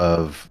slew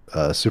of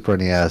Super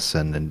NES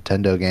and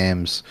Nintendo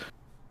games.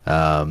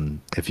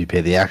 If you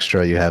pay the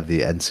extra, you have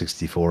the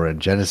N64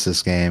 and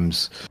Genesis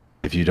games.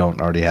 If you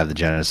don't already have the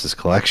Genesis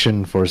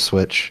collection for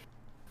Switch.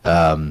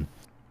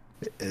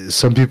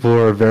 Some people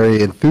are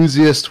very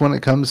enthusiast when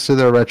it comes to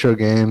their retro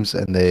games,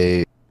 and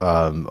they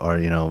are,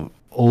 you know,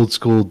 old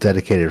school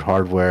dedicated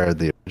hardware,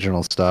 the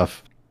original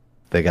stuff.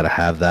 They got to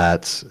have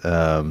that.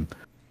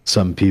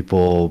 Some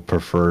people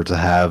prefer to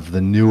have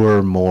the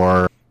newer,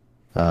 more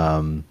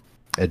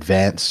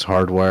advanced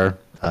hardware,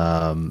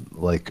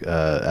 like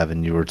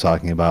Evan, you were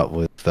talking about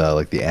with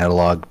like the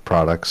analog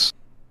products,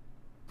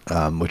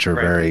 which are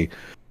very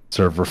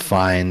sort of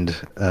refined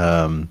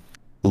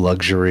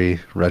luxury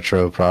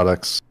retro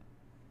products.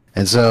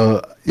 And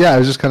so, yeah, I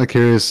was just kind of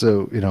curious,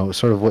 so, you know,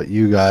 sort of what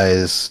you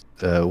guys,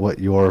 what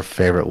your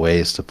favorite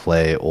ways to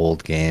play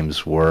old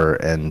games were,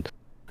 and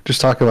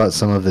just talk about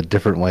some of the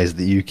different ways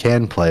that you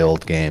can play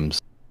old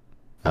games.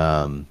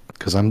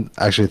 Because I'm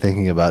actually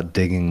thinking about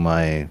digging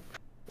my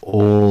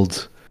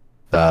old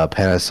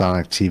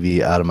Panasonic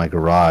TV out of my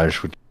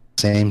garage, which is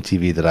the same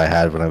TV that I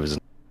had when I was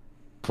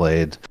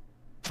played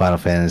Final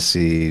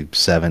Fantasy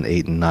 7,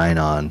 8, and 9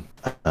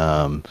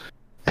 on.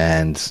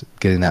 And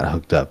getting that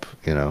hooked up,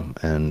 you know,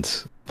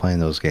 and playing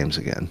those games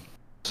again.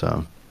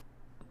 So,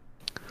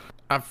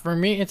 for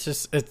me, it's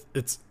just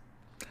it's.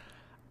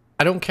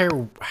 I don't care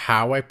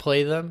how I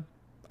play them.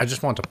 I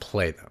just want to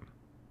play them,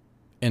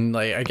 and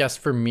like I guess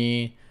for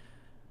me,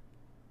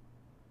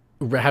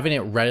 having it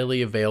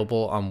readily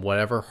available on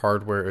whatever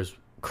hardware is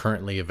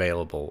currently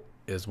available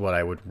is what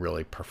I would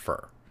really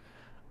prefer.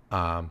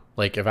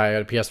 Like if I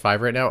had a PS5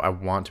 right now, I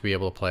want to be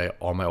able to play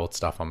all my old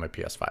stuff on my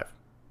PS5,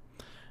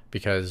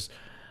 because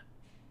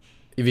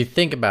if you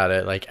think about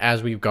it, like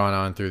as we've gone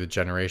on through the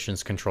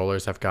generations,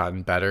 controllers have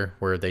gotten better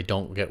where they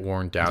don't get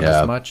worn down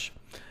as much.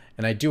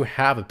 And I do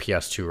have a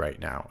PS2 right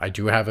now. I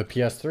do have a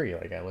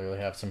PS3. Like I literally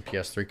have some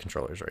PS3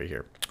 controllers right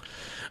here.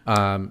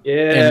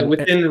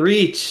 Within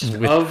reach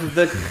of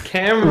the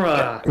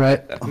camera.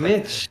 Right.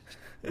 Mitch.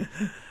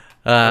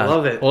 I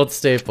love it. Old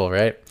staple,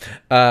 right?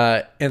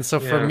 And so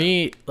for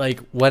me, like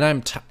when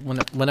I'm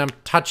when I'm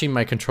touching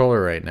my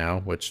controller right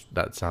now, which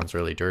that sounds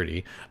really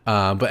dirty,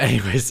 but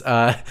anyways,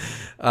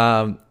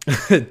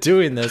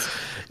 doing this,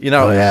 you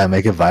know, oh yeah,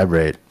 make it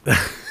vibrate.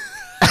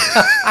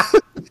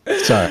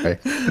 Sorry.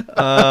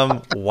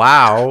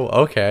 Wow.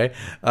 Okay.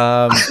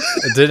 I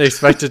didn't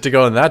expect it to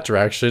go in that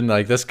direction.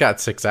 Like this got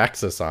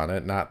 6-axis on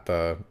it, not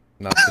the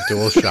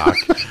DualShock.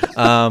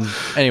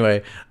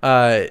 Anyway,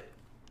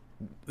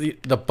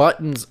 the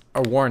buttons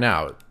are worn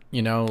out,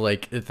 you know,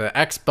 like the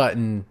X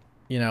button,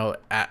 you know,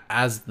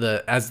 as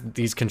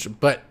these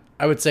but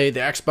I would say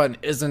the X button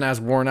isn't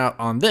as worn out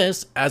on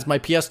this as my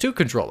PS2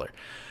 controller.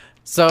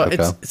 So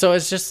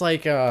it's just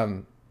like,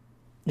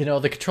 you know,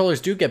 the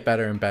controllers do get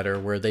better and better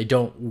where they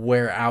don't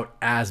wear out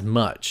as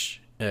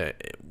much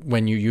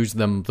when you use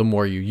them, the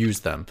more you use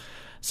them.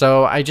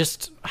 So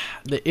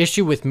the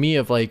issue with me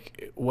of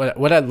like,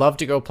 what I'd love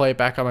to go play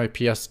back on my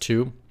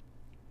PS2.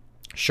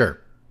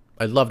 Sure.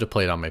 I'd love to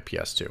play it on my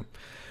PS2,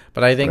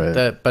 but I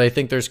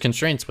think there's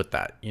constraints with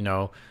that. You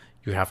know,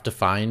 you have to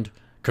find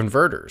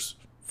converters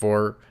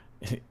for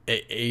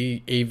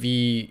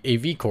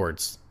AV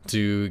cords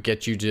to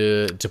get you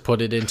to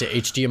put it into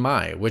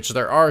HDMI, which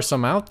there are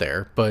some out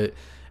there, but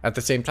at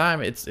the same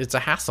time, it's a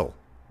hassle,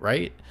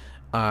 right?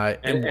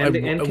 And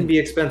can be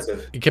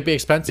expensive. It can be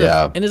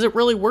expensive, and is it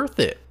really worth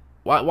it?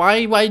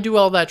 Why do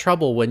all that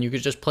trouble when you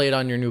could just play it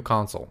on your new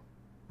console,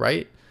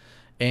 right?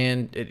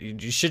 And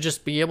you should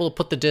just be able to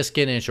put the disc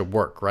in and it should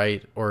work,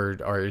 right? Or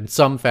in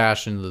some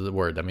fashion of the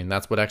word. I mean,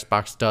 that's what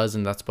Xbox does,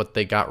 and that's what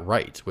they got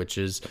right, which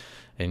is,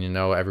 and you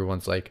know,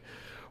 everyone's like,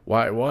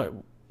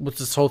 what's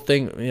this whole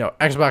thing? You know,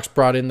 Xbox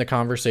brought in the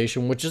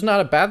conversation, which is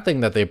not a bad thing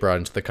that they brought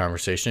into the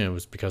conversation. It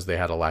was because they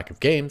had a lack of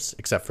games,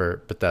 except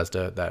for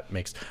Bethesda that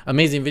makes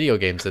amazing video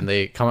games, and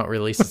they come out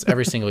releases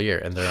every single year,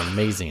 and they're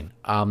amazing.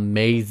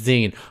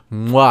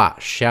 Mwah,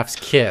 chef's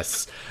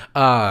kiss.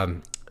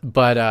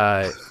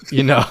 But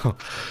you know,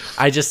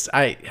 I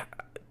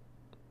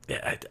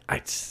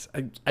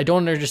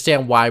don't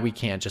understand why we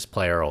can't just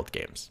play our old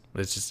games.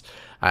 It's just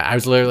I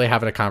was literally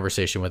having a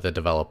conversation with a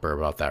developer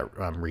about that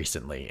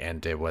recently,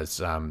 and it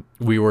was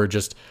we were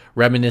just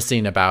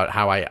reminiscing about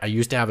how I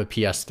used to have a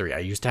PS3. I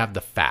used to have the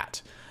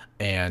Fat,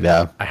 and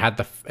I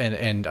had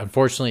and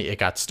unfortunately it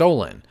got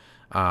stolen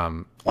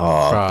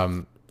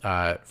from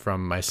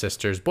my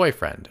sister's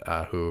boyfriend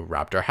who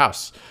robbed our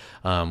house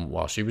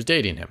while she was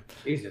dating him.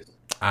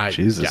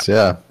 Jesus.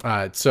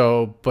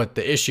 So, but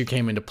the issue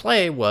came into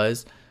play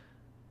was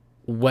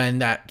when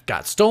that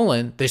got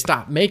stolen, they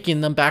stopped making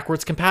them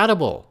backwards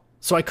compatible.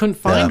 So I couldn't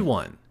find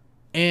one.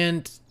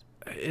 And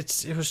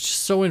it was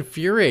just so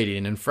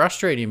infuriating and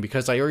frustrating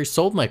because I already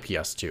sold my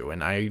PS2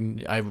 and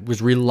I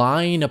was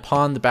relying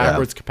upon the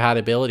backwards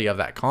compatibility of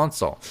that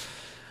console.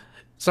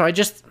 So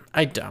it's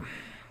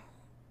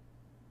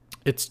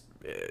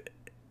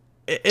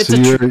so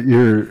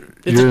you're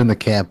in the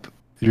camp.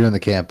 You're in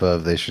the camp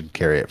of they should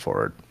carry it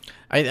forward.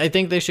 I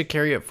think they should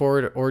carry it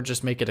forward or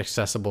just make it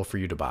accessible for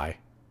you to buy.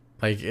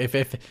 Like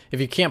if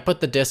you can't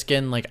put the disc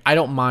in, like I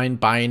don't mind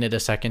buying it a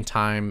second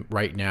time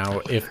right now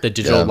if the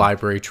digital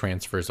library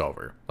transfers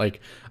over.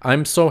 Like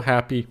I'm so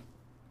happy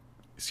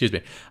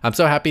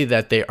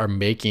that they are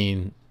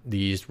making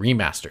these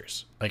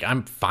remasters. Like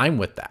I'm fine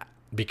with that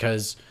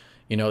because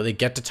they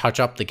get to touch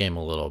up the game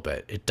a little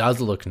bit. It does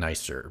look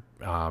nicer.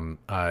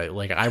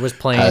 Like I was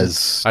playing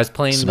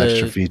some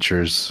extra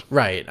features.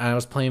 Right. I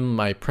was playing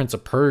my Prince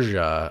of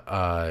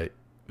Persia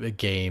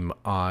game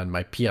on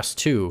my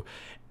PS2.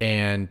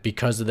 And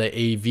because of the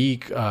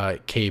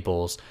AV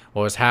cables,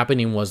 what was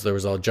happening was there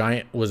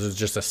was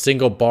just a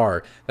single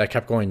bar that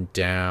kept going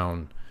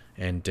down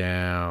and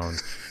down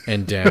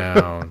and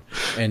down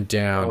and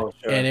down. Oh,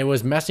 sure. And it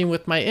was messing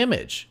with my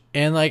image.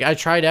 And like I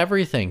tried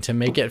everything to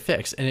make it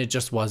fix and it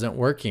just wasn't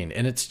working.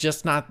 And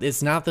it's not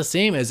the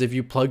same as if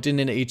you plugged in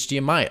an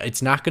HDMI.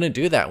 It's not going to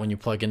do that when you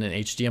plug in an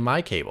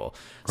HDMI cable.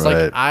 It's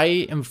right. Like I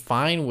am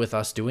fine with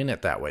us doing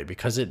it that way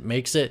because it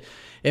makes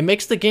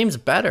the games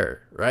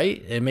better,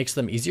 right? It makes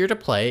them easier to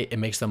play, it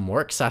makes them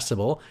more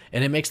accessible,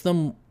 and it makes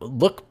them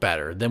look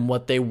better than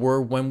what they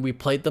were when we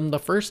played them the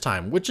first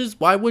time, which is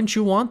why wouldn't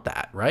you want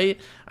that, right?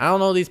 I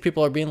don't know, these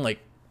people are being like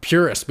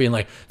purists, being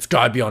like, it's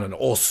gotta be on an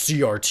old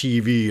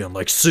CRTV and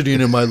like sitting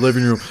in my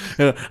living room,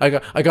 and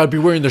I gotta be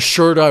wearing the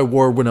shirt I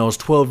wore when I was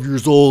 12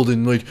 years old,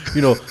 and like,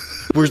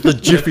 where's the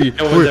Jiffy?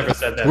 No one's ever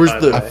said that.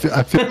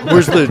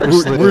 Where's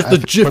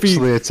the Jiffy?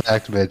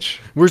 Attacked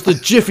Mitch. Where's the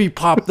Jiffy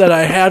Pop that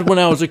I had when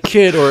I was a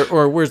kid,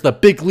 or where's the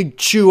Big League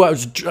Chew I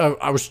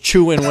was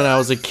chewing when I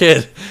was a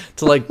kid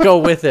to like go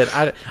with it?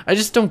 I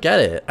just don't get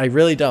it. I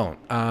really don't.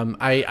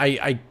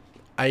 I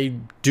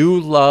do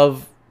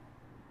love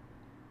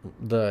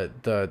the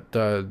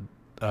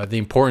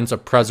importance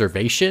of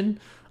preservation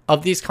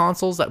of these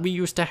consoles that we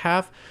used to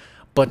have,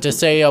 but to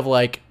say of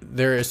like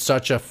there is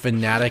such a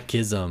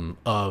fanaticism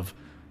of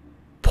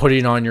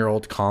putting on your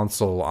old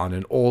console on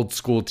an old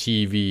school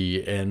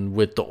TV and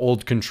with the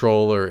old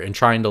controller and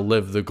trying to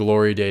live the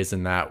glory days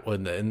in that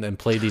and then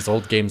play these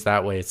old games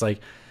that way, it's like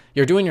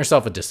you're doing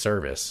yourself a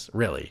disservice,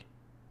 really,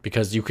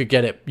 because you could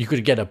get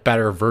a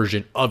better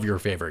version of your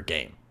favorite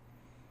game.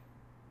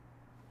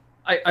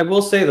 I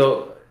will say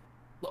though,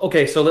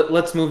 okay, so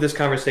let's move this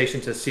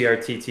conversation to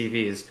CRT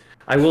TVs.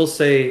 I will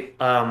say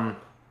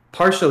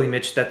partially,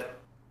 Mitch, that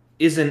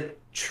isn't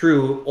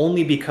true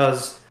only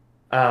because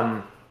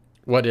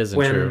what isn't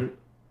true?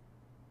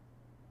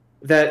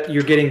 That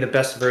you're getting the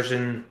best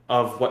version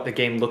of what the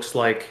game looks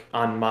like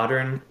on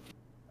modern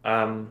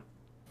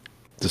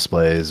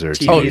displays or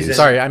TVs. Oh,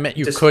 sorry, I meant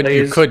you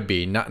could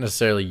be, not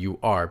necessarily you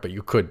are, but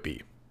you could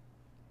be.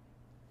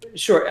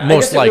 Sure,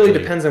 most likely. It really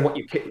depends on what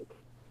you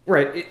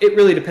right. It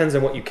really depends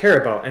on what you care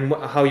about and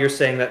how you're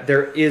saying that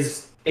there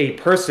is a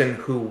person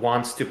who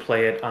wants to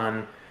play it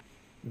on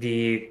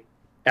the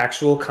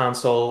actual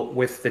console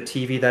with the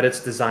TV that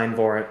it's designed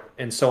for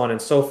and so on and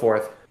so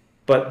forth.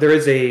 But there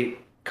is a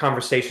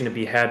conversation to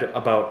be had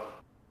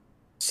about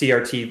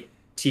CRT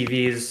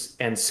TVs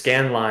and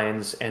scan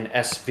lines and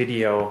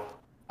S-video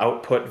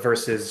output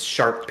versus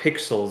sharp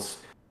pixels,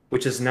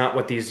 which is not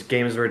what these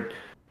games were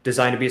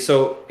designed to be.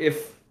 So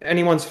if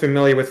anyone's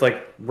familiar with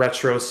like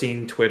retro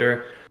scene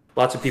Twitter,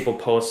 lots of people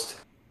post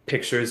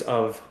pictures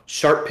of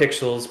sharp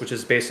pixels, which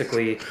is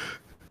basically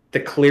the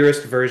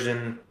clearest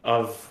version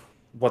of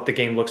what the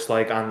game looks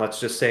like on, let's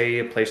just say,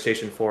 a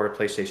PlayStation 4 or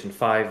PlayStation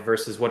 5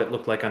 versus what it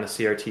looked like on a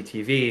CRT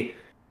TV.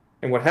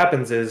 And what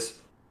happens is,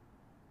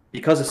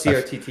 because of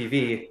CRT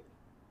TV...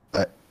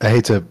 I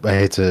hate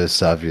to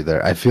stop you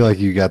there. I feel like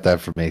you got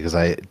that from me because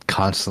I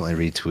constantly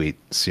retweet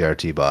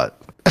CRT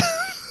bot.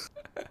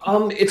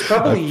 It's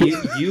probably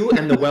you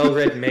and the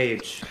Well-Read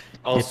Mage.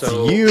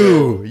 Also, it's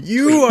you.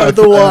 You are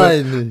the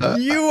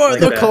one. You are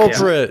the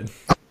culprit.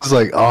 Yeah. I was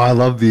like, oh, I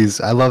love these.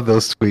 I love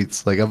those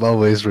tweets. Like, I'm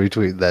always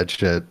retweeting that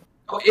shit.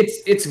 Oh,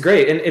 it's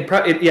great, and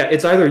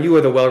it's either you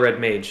or the Well-Read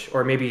Mage,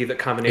 or maybe the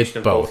combination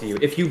of both of you.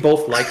 If you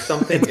both like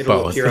something,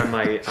 it'll appear on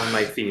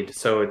my feed.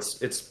 So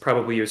it's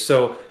probably you.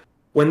 So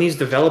when these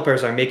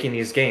developers are making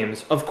these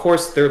games, of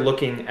course they're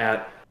looking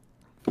at,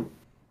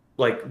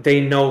 like, they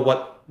know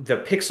what the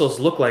pixels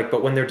look like,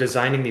 but when they're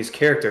designing these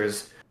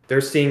characters, they're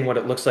seeing what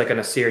it looks like on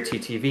a CRT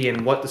TV,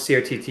 and what the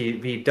CRT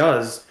TV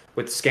does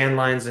with scan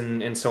lines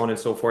and so on and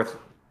so forth.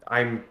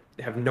 I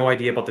have no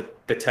idea about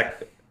the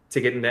tech to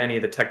get into any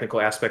of the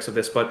technical aspects of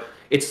this, but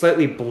it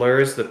slightly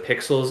blurs the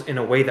pixels in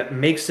a way that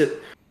makes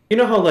it, you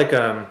know how like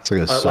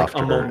like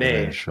a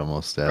Monet,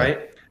 almost, yeah.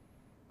 Right?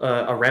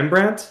 A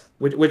Rembrandt,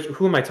 which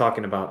who am I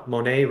talking about?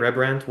 Monet,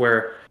 Rembrandt,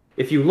 where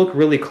if you look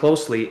really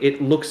closely,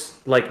 it looks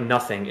like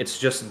nothing. It's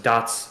just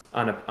dots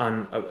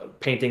on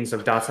paintings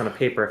of dots on a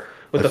paper.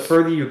 But the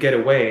further you get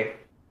away,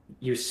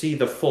 you see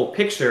the full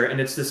picture,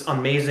 and it's this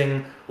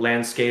amazing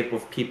landscape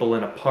of people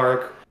in a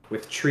park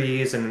with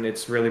trees, and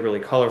it's really, really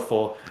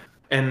colorful.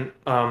 And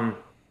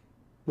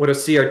what a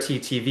CRT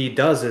TV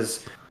does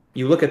is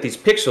you look at these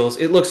pixels,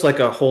 it looks like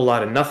a whole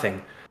lot of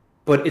nothing,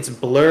 but it's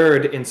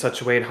blurred in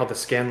such a way how the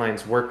scan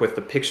lines work with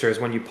the pictures.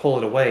 When you pull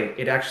it away,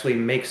 it actually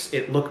makes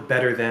it look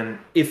better than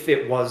if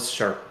it was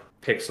sharp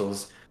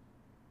pixels.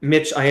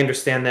 Mitch, I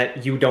understand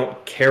that you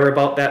don't care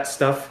about that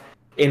stuff.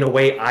 In a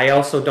way, I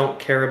also don't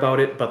care about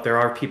it, but there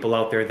are people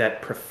out there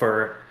that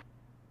prefer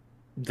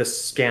the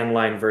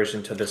scanline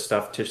version to this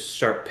stuff, to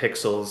sharp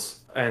pixels.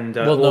 And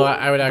well, no,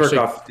 I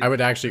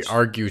would actually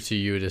argue to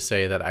you to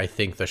say that I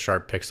think the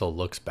sharp pixel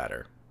looks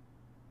better.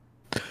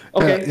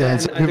 Okay, yeah,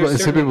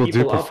 some people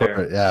do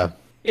prefer it. Yeah.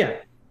 Yeah.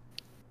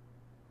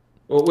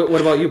 Well,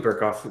 what about you,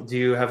 Burkhoff? Do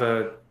you have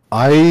a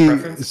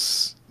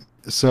preference?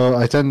 So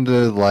I tend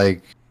to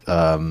like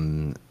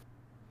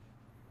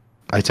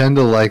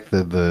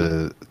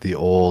the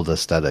old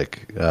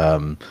aesthetic.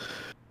 And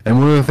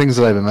one of the things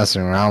that I've been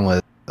messing around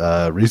with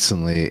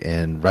recently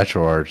in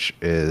RetroArch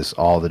is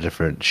all the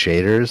different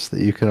shaders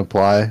that you can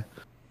apply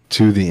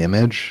to the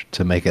image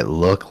to make it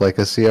look like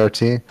a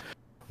CRT,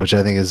 which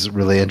I think is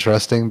really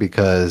interesting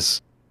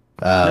because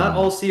not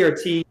all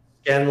CRT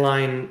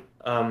scanline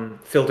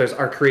filters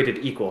are created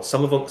equal.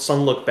 Some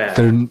look bad.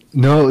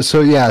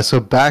 So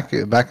back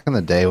in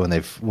the day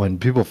when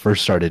people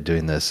first started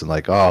doing this and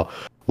like, oh,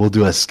 we'll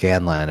do a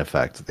scanline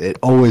effect, it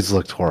always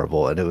looked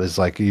horrible, and it was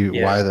like,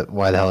 why the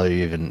hell are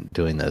you even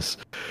doing this?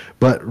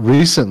 But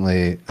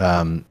recently,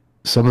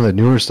 some of the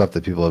newer stuff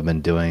that people have been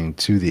doing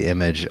to the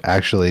image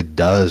actually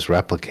does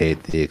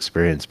replicate the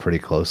experience pretty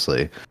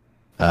closely,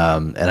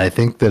 and I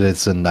think that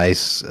it's a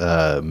nice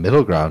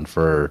middle ground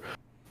for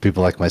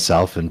people like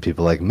myself and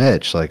people like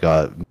Mitch. Like,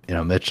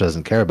 Mitch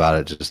doesn't care about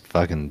it, just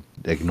fucking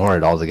ignore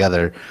it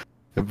altogether.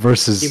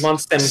 Versus, he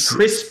wants them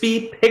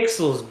crispy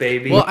pixels,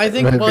 baby. Well, I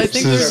think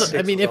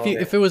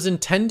if it was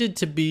intended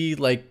to be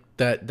like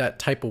that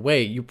type of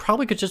way, you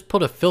probably could just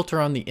put a filter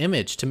on the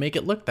image to make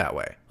it look that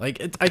way. Like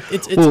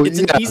it's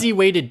an easy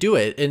way to do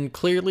it, and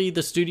clearly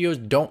the studios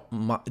don't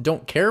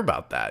care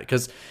about that,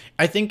 because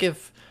I think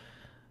if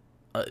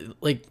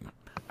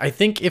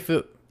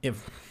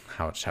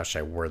how should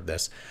I word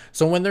this?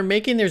 So when they're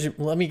making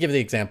let me give the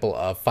example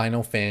of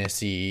Final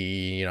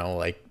Fantasy,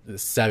 like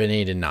 7,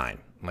 8, and 9.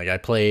 Like I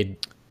played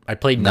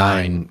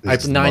 9. 9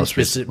 was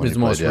the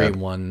most recent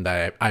one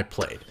that I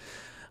played.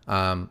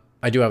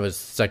 I do have a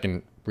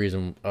second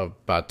reason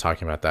about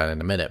talking about that in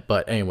a minute,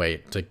 but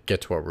anyway, to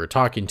get to what we're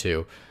talking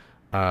to,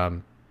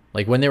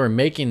 like when they were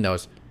making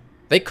those,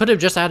 they could have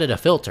just added a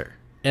filter,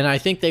 and I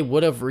think they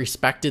would have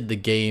respected the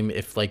game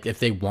if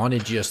they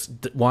wanted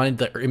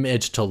the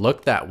image to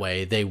look that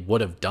way, they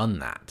would have done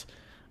that.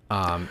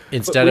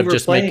 Instead of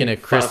just making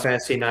it crisp. Final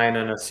Fantasy 9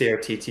 on a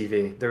CRT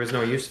TV, there was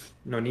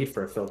no need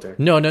for a filter.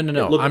 No.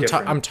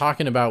 I'm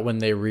talking about when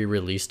they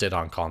re-released it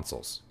on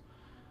consoles.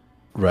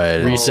 Right.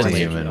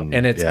 Recently,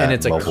 and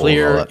it's a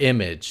clear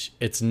image.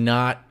 It's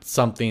not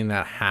something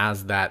that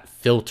has that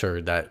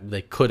filter that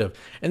they could have,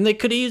 and they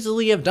could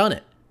easily have done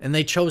it, and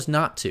they chose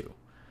not to.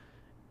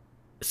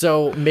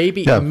 So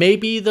maybe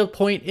the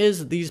point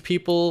is these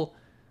people,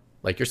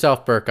 like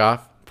yourself,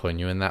 Burkhoff, putting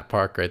you in that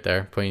park right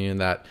there, putting you in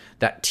that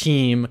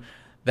team,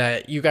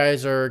 that you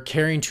guys are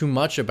caring too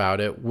much about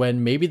it,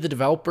 when maybe the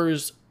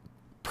developers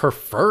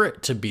prefer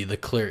it to be the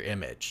clear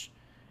image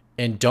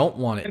and don't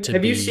want it to be.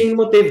 Have you seen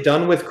what they've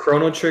done with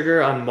Chrono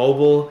Trigger on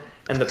mobile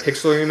and the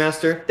Pixel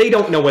Remaster? They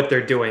don't know what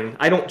they're doing.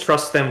 I don't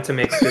trust them to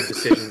make good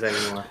decisions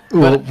anymore.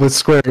 Well, with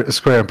Square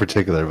in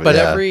particular. But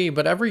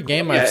every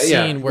game I've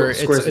seen where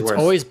it's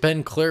always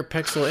been clear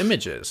pixel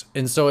images.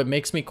 And so it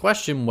makes me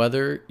question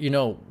whether,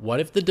 what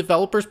if the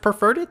developers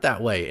preferred it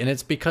that way? And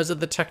it's because of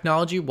the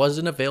technology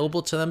wasn't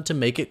available to them to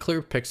make it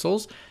clear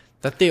pixels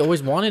that they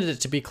always wanted it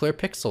to be clear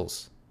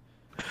pixels.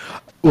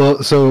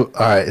 Well, so,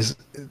 all right,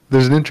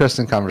 there's an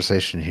interesting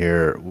conversation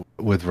here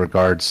with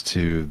regards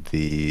to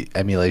the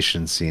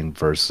emulation scene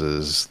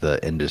versus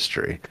the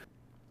industry.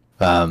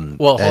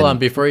 Hold on.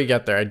 Before you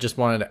get there, I just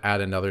wanted to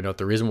add another note.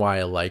 The reason why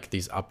I like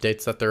these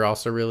updates that they're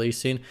also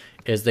releasing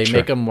is they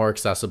make them more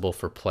accessible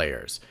for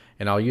players.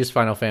 And I'll use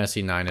Final Fantasy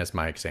IX as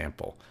my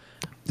example.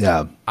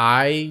 Yeah.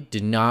 I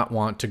did not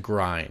want to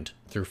grind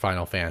through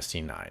Final Fantasy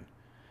IX.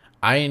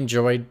 I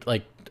enjoyed,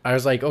 I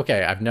was like,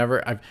 okay,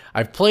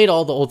 I've played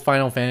all the old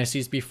Final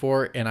Fantasies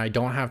before, and I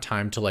don't have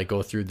time to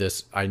go through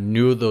this. I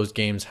knew those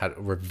games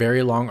were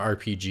very long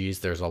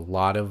RPGs. There's a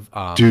lot of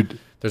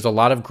there's a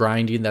lot of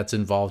grinding that's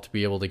involved to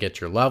be able to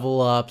get your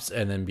level ups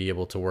and then be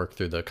able to work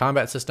through the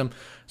combat system.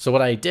 So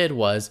what I did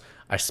was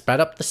I sped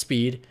up the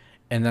speed,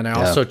 and then I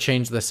also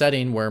changed the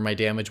setting where my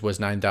damage was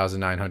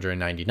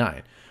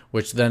 9,999.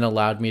 Which then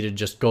allowed me to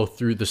just go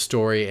through the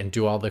story and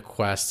do all the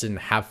quests and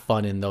have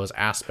fun in those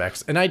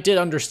aspects. And I did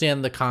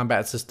understand the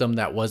combat system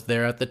that was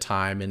there at the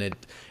time,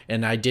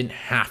 and I didn't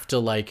have to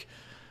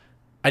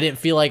I didn't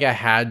feel like I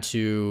had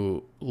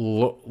to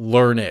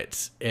learn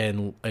it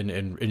and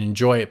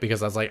enjoy it,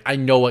 because I was like, I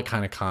know what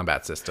kind of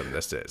combat system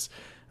this is.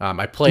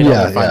 I played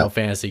all the Final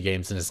Fantasy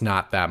games, and it's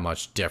not that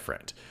much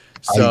different.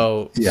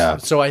 So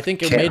I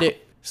think it made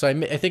it. So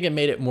I think it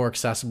made it more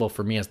accessible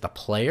for me as the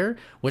player,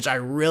 which I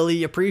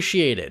really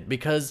appreciated,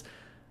 because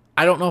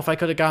I don't know if I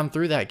could have gone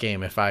through that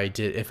game if I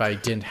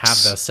didn't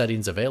have the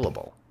settings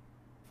available.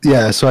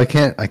 Yeah, so I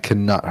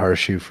cannot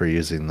harsh you for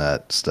using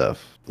that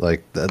stuff.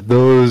 Like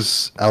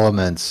those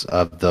elements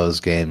of those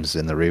games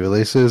in the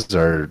re-releases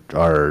are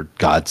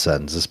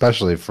godsends,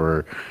 especially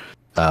for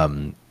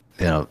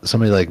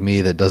somebody like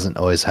me that doesn't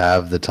always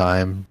have the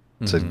time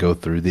to go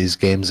through these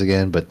games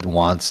again, but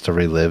wants to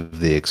relive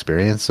the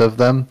experience of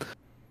them.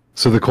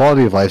 So the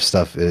quality of life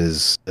stuff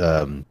is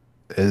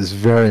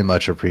very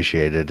much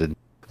appreciated, and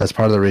that's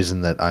part of the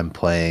reason that I'm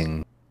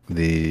playing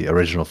the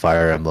original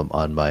Fire Emblem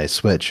on my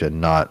Switch and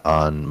not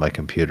on my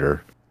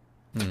computer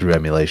through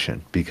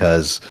emulation,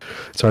 because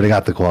it's already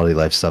got the quality of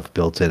life stuff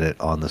built in it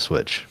on the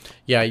Switch.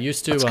 Yeah, I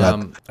used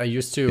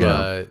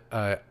to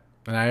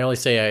and I only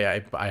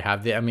say I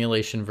have the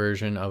emulation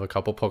version of a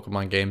couple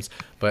Pokemon games,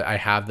 but I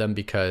have them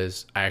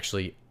because I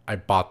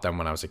bought them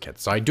when I was a kid,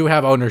 so I do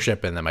have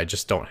ownership in them. I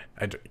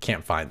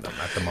can't find them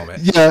at the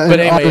moment. Yeah, but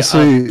anyway,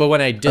 honestly, but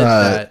when I did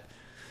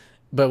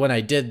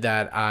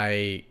that,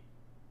 I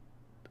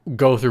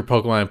go through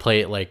Pokemon and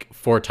play it like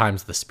 4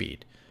 times the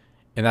speed.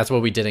 And that's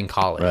what we did in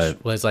college.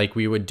 Right. Was like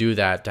we would do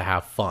that to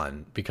have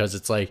fun, because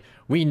it's like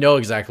we know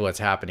exactly what's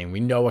happening.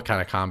 We know what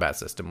kind of combat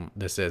system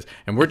this is,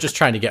 and we're just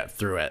trying to get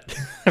through it,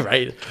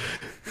 right?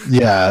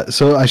 Yeah,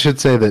 so I should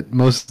say that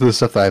most of the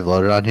stuff that I've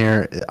loaded on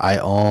here, I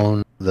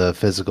own the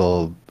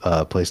physical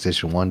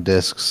PlayStation 1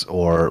 discs,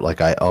 or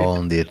like I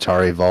own the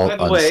Atari Vault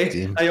on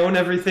Steam. I own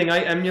everything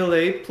I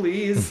emulate,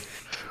 please.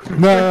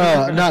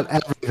 No, not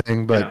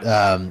everything, but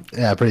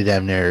yeah, pretty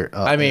damn near.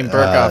 I mean,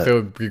 Burkoff, it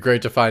would be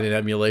great to find an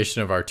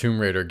emulation of our Tomb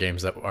Raider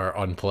games that are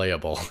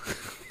unplayable.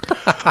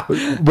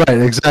 Right,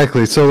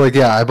 exactly. So, like,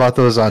 yeah, I bought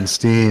those on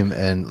Steam,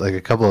 and like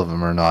a couple of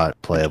them are not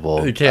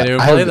playable. You can't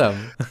even play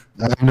them.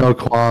 I have no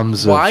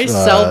qualms. Why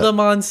sell them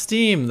on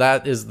Steam?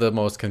 That is the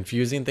most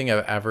confusing thing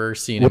I've ever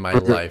seen in my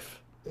life.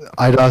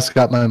 I just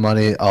got my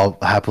money. I'll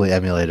happily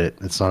emulate it.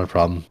 It's not a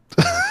problem.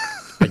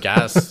 I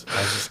guess.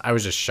 I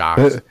was just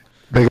shocked.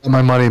 They got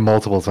my money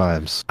multiple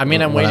times. I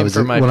mean, I'm waiting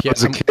for my. When I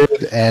was a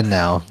kid, and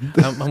now.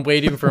 I'm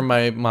waiting for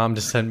my mom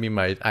to send me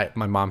my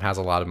mom has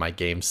a lot of my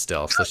games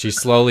still, so she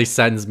slowly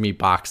sends me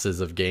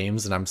boxes of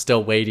games, and I'm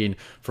still waiting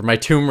for my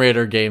Tomb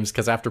Raider games,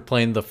 because after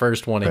playing the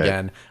first one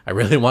again, I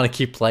really want to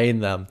keep playing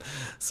them.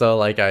 So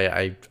like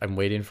I'm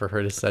waiting for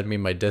her to send me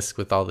my disc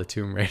with all the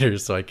Tomb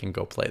Raiders so I can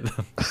go play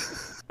them.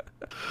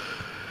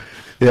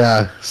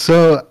 Yeah.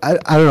 So I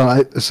don't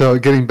know. So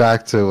getting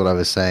back to what I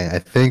was saying, I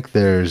think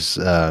there's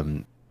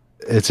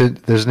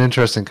there's an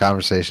interesting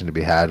conversation to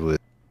be had with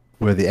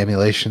where the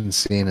emulation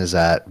scene is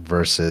at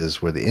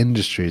versus where the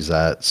industry is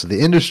at. So the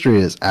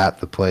industry is at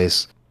the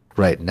place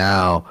right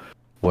now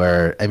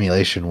where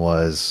emulation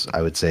was,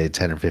 I would say,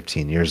 10 or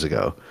 15 years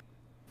ago.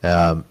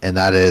 And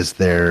that is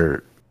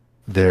they're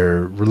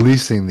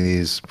releasing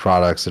these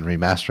products and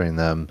remastering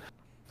them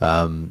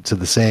to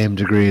the same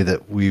degree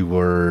that we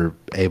were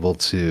able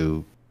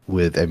to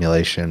with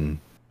emulation,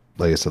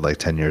 like I said, like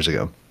 10 years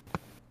ago.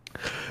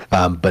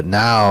 But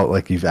now,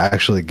 like, you've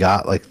actually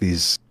got like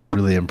these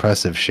really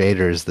impressive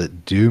shaders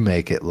that do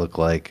make it look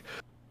like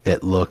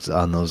it looked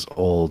on those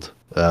old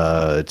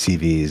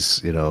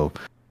TVs,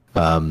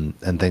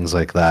 and things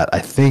like that. I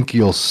think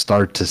you'll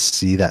start to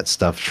see that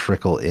stuff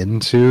trickle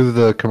into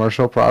the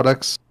commercial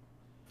products,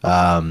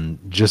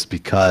 just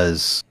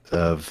because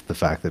of the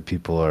fact that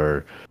people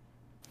are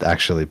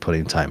actually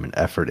putting time and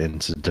effort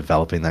into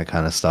developing that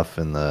kind of stuff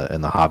in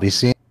the hobby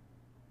scene.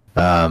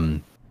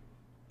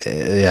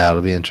 Yeah,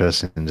 it'll be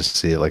interesting to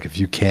see, like, if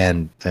you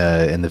can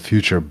in the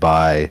future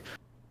buy,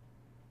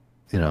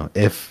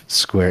 if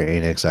Square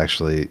Enix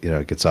actually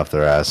gets off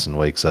their ass and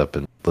wakes up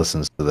and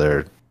listens to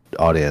their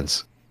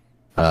audience,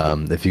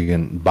 if you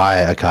can buy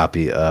a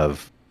copy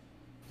of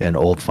an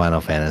old Final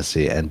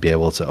Fantasy and be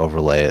able to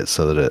overlay it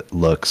so that it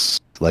looks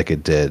like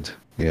it did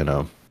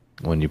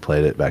when you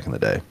played it back in the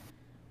day.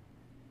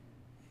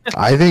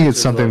 I think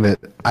it's something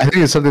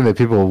that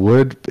people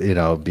would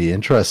be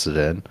interested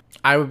in.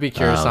 I would be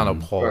curious on a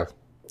poll. Sure.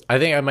 I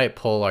think I might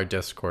poll our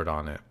Discord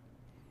on it,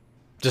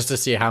 just to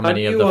see how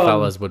many of the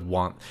fellas would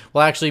want.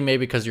 Well, actually,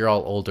 maybe because you're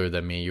all older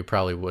than me, you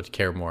probably would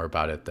care more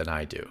about it than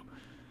I do.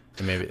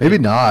 And maybe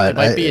not. It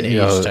might be an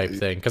age type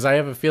thing, because I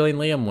have a feeling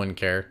Liam wouldn't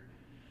care.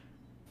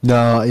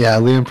 No, yeah,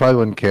 Liam probably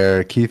wouldn't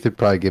care. Keith would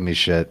probably give me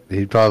shit.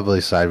 He'd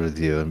probably side with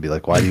you and be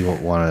like, "Why do you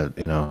want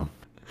to,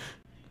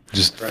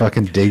 just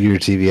fucking dig your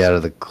TV out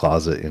of the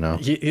closet?"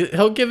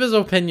 He'll give his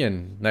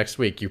opinion next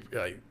week.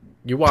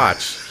 You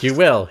watch. He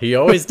will. He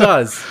always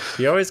does.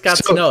 He always got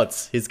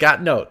notes. He's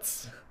got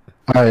notes.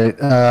 All right,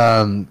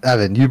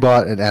 Evan, you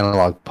bought an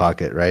Analog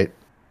Pocket, right?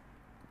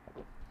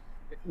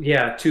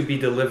 Yeah, to be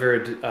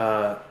delivered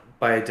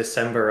by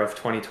December of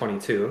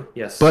 2022.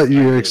 Yes. But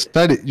you're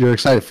excited. You're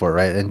excited for it,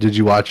 right? And did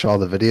you watch all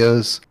the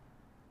videos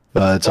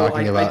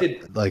talking about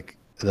like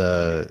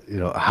the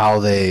how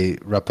they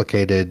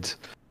replicated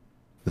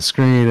the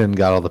screen and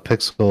got all the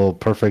pixel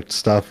perfect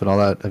stuff and all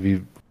that? Have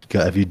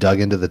you dug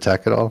into the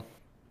tech at all?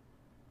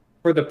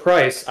 For the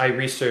price, I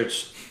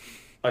researched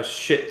a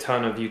shit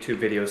ton of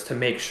YouTube videos to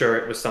make sure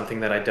it was something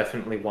that I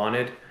definitely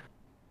wanted.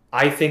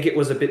 I think it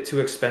was a bit too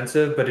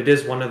expensive, but it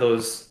is one of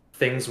those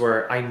things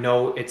where I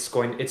know it's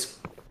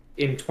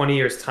in 20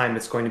 years' time,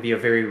 it's going to be a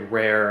very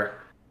rare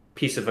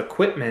piece of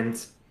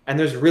equipment, and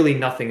there's really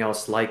nothing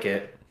else like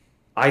it.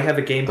 I have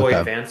a Game Boy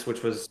Advance,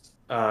 which was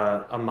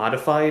a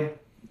modified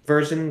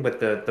version with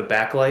the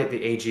backlight, the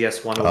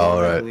AGS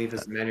 101, I believe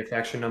is the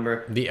manufacturer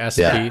number. The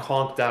SP.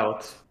 Conked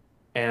out,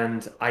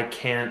 and I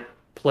can't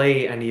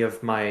play any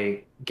of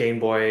my Game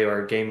Boy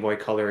or Game Boy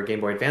Color or Game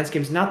Boy Advance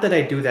games. Not that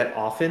I do that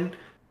often,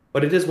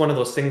 but it is one of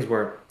those things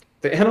where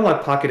the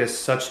Analog Pocket is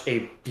such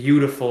a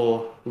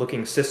beautiful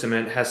looking system,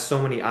 and it has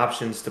so many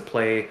options to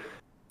play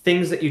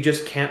things that you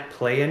just can't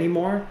play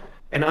anymore.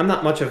 And I'm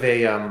not much of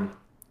a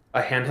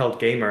handheld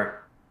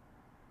gamer,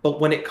 but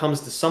when it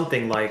comes to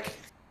something like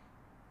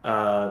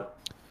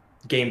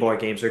Game Boy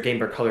games or Game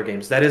Boy Color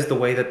games, that is the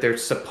way that they're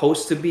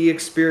supposed to be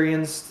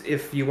experienced,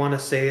 if you want to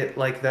say it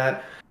like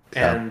that.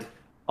 Yeah. And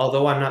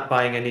although I'm not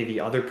buying any of the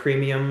other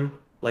premium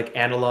like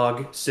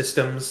analog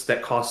systems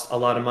that cost a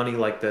lot of money,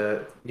 like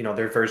their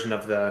version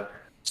of the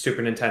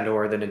Super Nintendo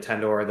or the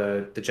Nintendo or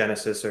the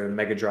Genesis or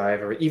Mega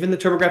Drive or even the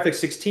TurboGrafx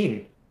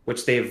 16,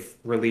 which they've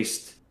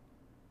released.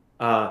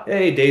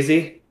 Hey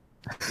Daisy,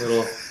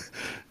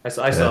 I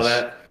saw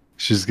that.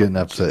 She's getting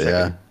upset.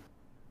 Yeah.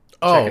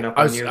 Oh,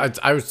 I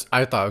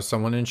thought it was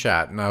someone in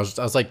chat, and I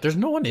was like, "There's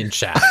no one in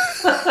chat."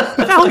 What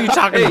the hell are you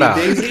talking about?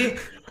 Daisy?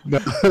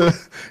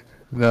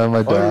 No,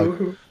 my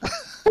dog.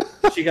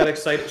 She got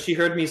excited. She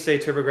heard me say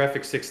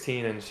TurboGrafx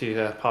 16, and she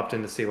popped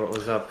in to see what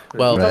was up.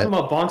 Well, talking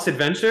about Bonk's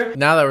Adventure.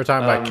 Now that we're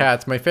talking about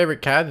cats, my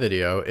favorite cat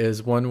video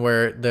is one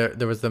where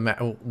there was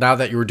now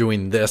that you were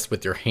doing this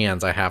with your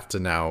hands, I have to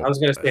now. I was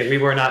going to say we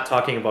were not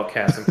talking about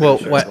cats. Well,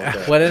 what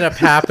ended up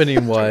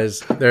happening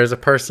was there's a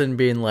person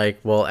being like,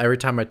 "Well, every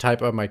time I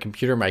type on my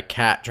computer, my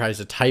cat tries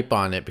to type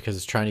on it because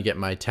it's trying to get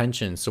my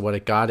attention." So what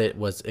it got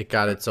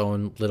its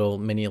own little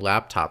mini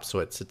laptop, so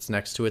it sits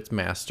next to its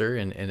master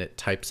and it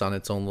types on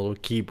its own little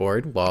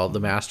keyboard while the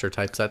master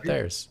types at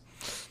theirs.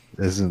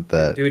 Isn't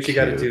that do what you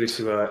got to do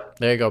to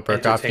there you go,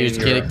 Burkoff.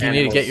 You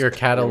need to get your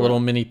cat a little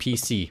mini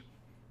PC.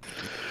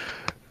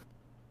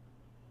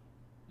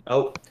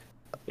 Oh,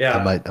 yeah.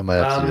 I might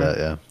have to do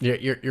that.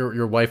 Yeah.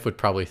 Your wife would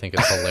probably think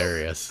it's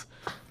hilarious.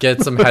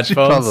 Get some headphones. She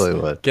probably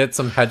would. Get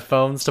some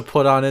headphones to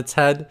put on its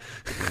head.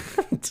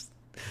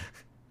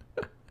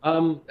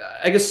 I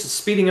guess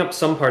speeding up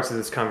some parts of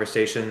this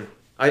conversation,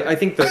 I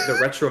think the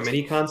retro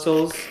mini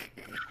consoles,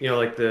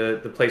 like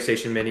the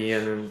PlayStation Mini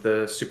and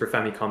the Super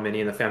Famicom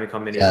Mini and the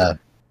Famicom Mini. Yeah.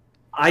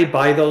 I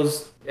buy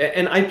those,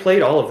 and I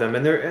played all of them,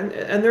 and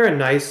they're a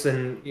nice,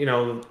 and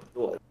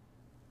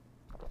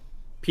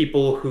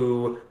people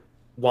who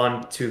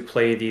want to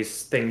play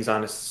these things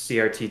on a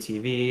CRT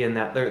TV, and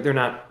that they're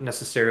not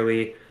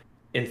necessarily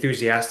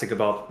enthusiastic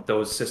about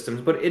those systems,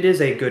 but it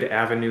is a good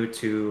avenue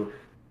to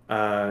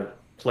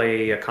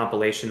play a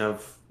compilation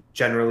of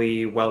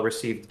generally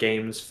well-received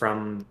games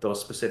from those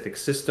specific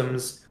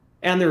systems.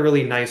 And they're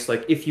really nice,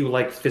 like, if you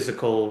like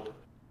physical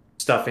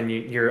stuff and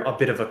you're a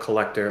bit of a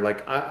collector.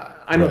 Like,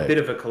 I'm a bit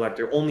of a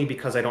collector only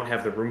because I don't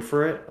have the room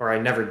for it, or I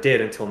never did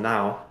until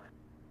now.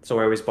 So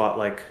I always bought,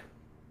 like,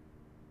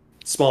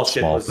 small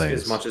shit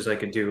as much as I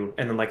could do,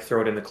 and then, like,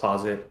 throw it in the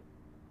closet.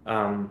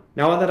 Now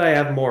that I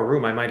have more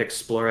room, I might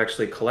explore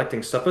actually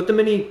collecting stuff. But the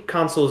mini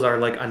consoles are,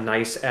 like, a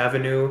nice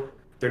avenue.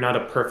 They're not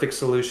a perfect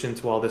solution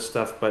to all this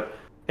stuff, but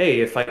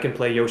hey, if I can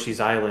play Yoshi's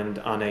Island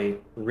on a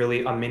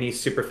mini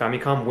Super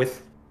Famicom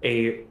with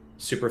a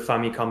Super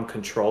Famicom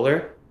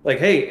controller, like,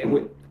 hey,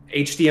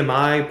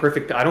 HDMI,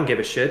 perfect, I don't give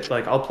a shit.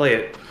 Like, I'll play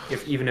it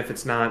even if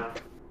it's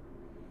not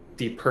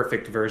the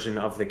perfect version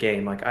of the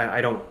game. Like,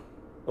 I don't,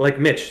 like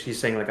Mitch, he's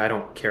saying, like, I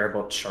don't care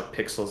about sharp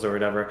pixels or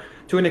whatever.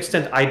 To an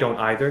extent, I don't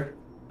either.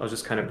 I was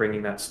just kind of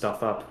bringing that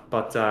stuff up.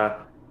 But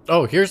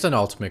here's an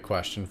ultimate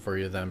question for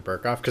you then,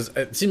 Burkoff, because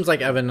it seems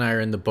like Evan and I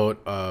are in the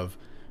boat of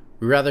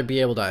we'd rather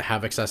be able to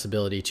have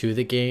accessibility to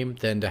the game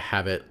than to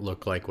have it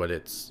look like what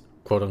it's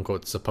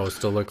quote-unquote supposed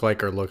to look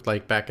like or looked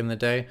like back in the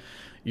day.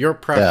 Your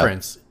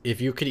preference, if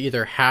you could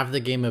either have the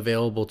game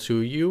available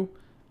to you,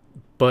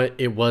 but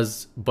it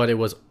was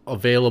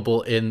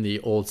available in the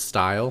old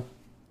style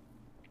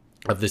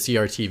of the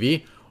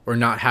CRTV, or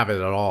not have it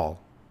at all,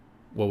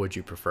 what would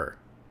you prefer?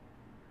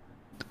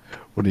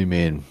 What do you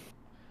mean?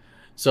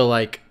 So,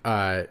 like,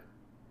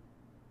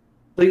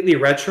 completely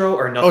retro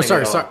or nothing? Oh,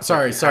 sorry.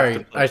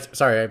 I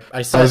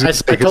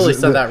totally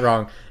said that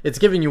wrong. It's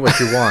giving you what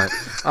you want.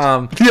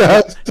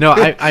 Yeah. No,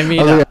 I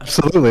mean,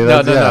 absolutely.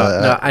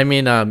 No. I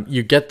mean,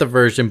 you get the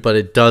version, but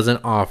it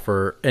doesn't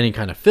offer any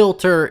kind of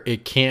filter.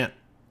 It can't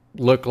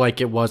look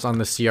like it was on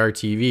the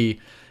CRTV,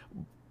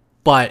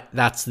 but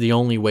that's the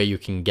only way you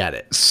can get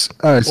it.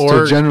 All right,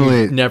 so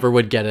generally, you never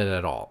would get it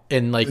at all.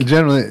 And like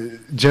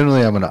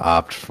generally, I'm going to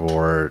opt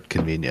for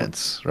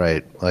convenience,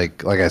 right?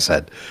 Like I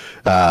said,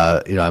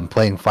 I'm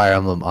playing Fire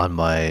Emblem on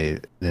my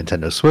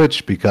Nintendo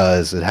Switch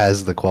because it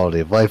has the quality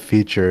of life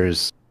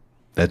features.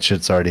 That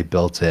shit's already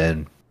built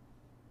in.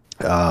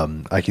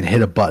 I can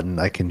hit a button.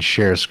 I can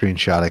share a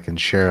screenshot. I can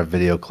share a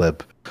video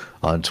clip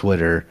on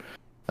Twitter.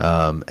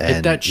 And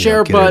hit that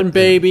share button,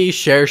 baby.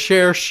 Share.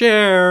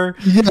 Yeah,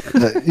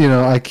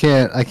 I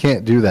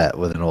can't do that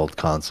with an old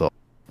console.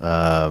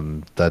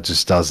 that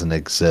just doesn't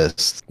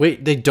exist.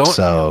 Wait, they don't.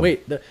 So,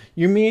 wait,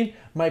 you mean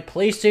my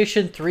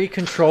PlayStation 3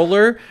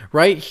 controller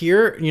right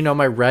here? You know,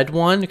 my red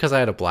one, because I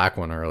had a black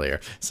one earlier.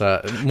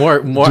 So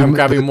more. I'm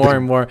grabbing more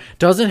and more.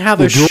 Doesn't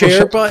have a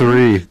share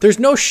button. There's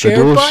no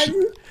share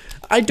button.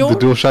 The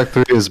DualShock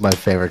 3 is my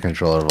favorite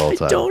controller of all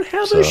time. I don't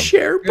have a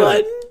share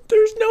button.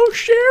 There's no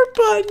share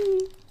button.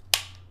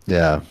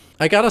 Yeah.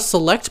 I got a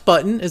select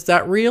button. Is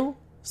that real?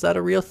 Is that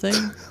a real thing?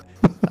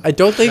 I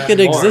don't think it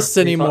exists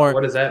anymore.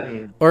 What does that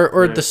mean?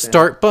 Or the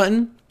start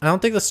button. I don't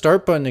think the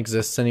start button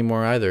exists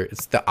anymore either.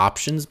 It's the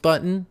options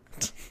button.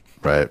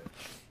 Right.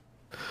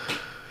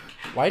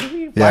 Why did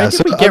we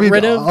get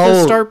rid of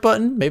the start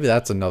button? Maybe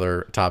that's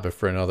another topic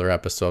for another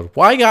episode.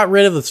 Why got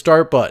rid of the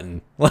start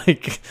button?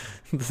 Like,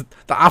 the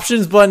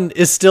options button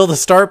is still the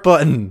start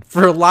button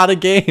for a lot of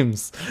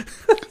games.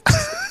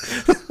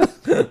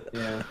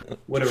 Yeah.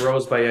 Would have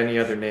rose by any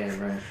other name,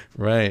 right?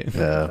 Right.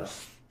 Yeah.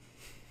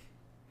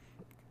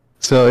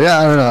 So yeah,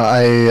 I don't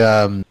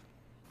know.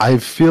 I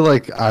feel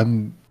like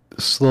I'm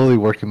slowly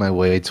working my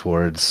way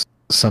towards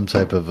some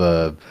type of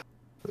a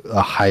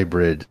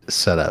hybrid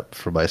setup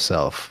for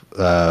myself.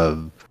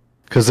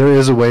 Because there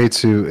is a way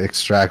to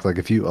extract, like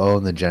if you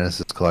own the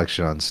Genesis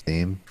collection on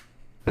Steam,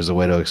 there's a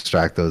way to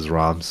extract those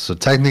ROMs. So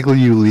technically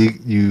you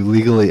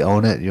legally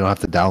own it. You don't have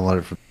to download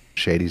it from a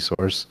shady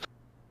source.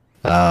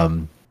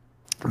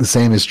 The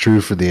same is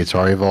true for the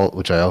Atari Vault,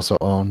 which I also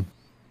own.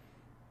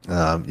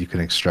 You can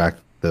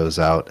extract those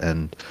out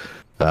and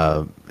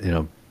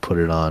put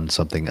it on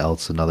something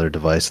else, another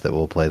device that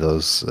will play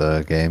those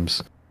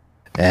games,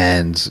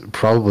 and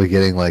probably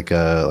getting like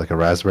a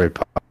Raspberry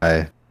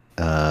Pi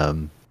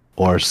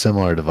or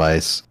similar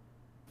device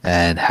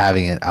and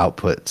having it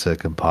output to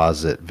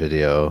composite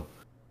video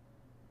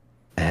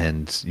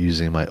and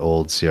using my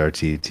old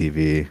CRT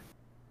TV.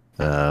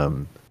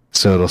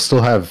 So it'll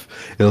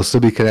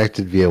still be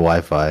connected via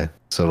Wi-Fi,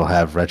 so it'll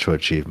have retro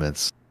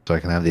achievements, so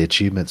I can have the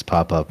achievements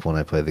pop up when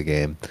I play the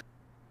game.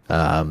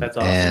 That's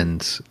awesome.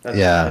 And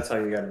that's how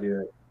you got to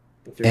do it.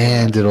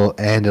 And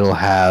it'll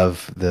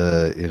have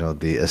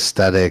the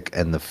aesthetic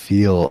and the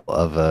feel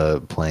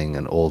of playing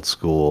an old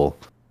school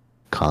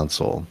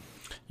console.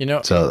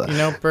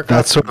 Burkhoff,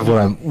 that's sort of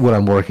what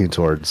I'm working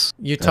towards.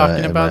 You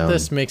talking about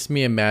this makes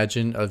me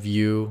imagine of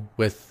you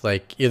with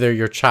like either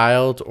your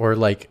child or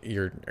like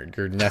your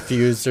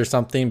nephews or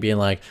something being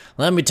like,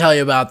 "Let me tell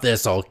you about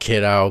this, old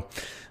kiddo.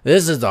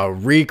 This is a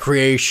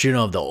recreation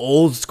of the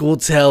old school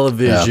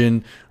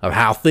television of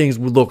how things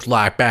would look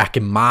like back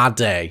in my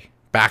day,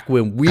 back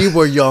when we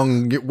were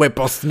young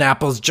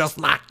whippersnappers just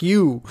like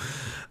you."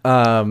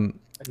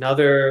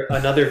 Another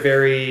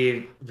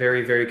very,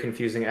 very, very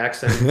confusing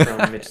accent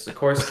from Mitch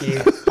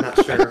Sikorsky.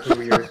 Not sure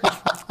who you're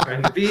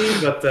trying to be,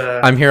 but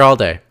I'm here all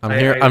day.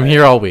 I'm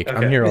here all week. Okay.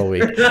 I'm here all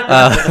week.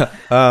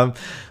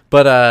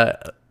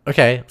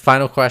 Okay.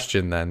 Final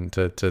question then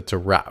to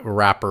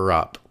wrap her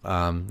up.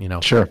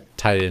 Sure.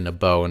 Tie it in a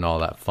bow and all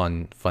that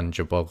fun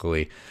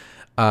jabogly.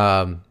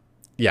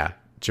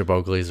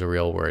 Jabogly is a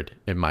real word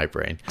in my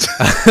brain.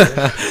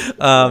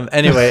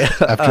 Anyway,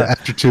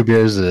 after 2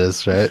 beers, it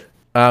is, right?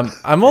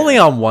 I'm only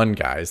on one,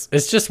 guys.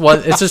 It's just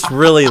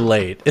really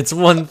late. It's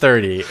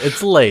 1:30.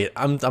 It's late.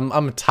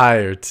 I'm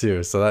tired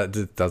too, so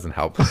that doesn't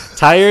help.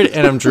 Tired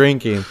and I'm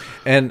drinking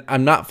and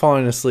I'm not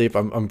falling asleep.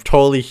 I'm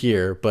totally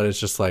here, but it's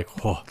just like,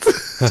 whoa.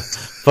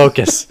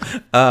 Focus.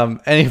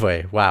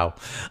 Anyway, wow.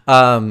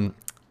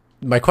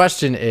 My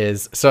question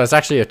is, so it's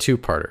actually a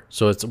 2-parter.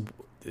 So it's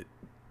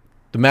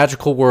the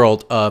magical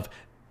world of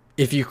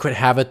if you could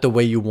have it the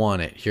way you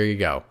want it. Here you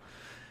go.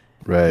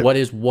 Right. What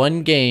is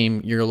one game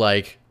you're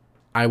like,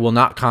 I will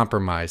not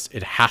compromise.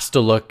 It has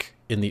to look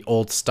in the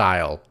old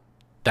style.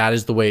 That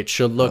is the way it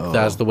should look. Oh.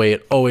 That is the way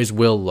it always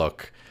will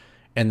look.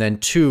 And then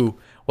 2,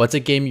 what's a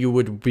game you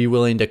would be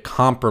willing to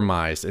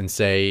compromise and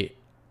say,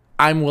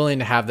 I'm willing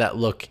to have that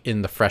look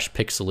in the fresh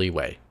pixely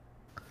way?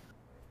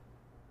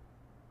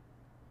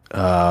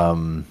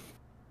 That's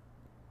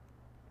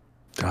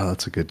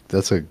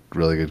a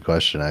really good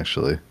question,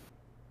 actually.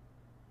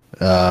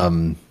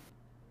 Evan,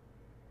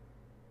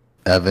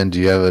 do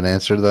you have an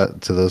answer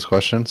to those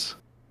questions?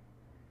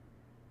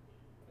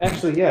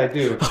 Actually, yeah, I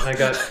do. I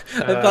got.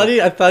 I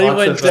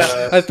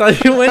thought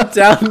he went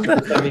down.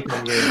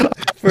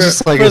 For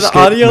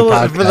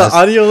the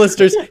audio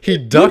listeners, he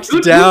ducked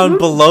down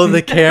below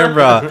the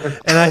camera,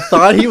 and I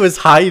thought he was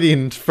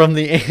hiding from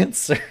the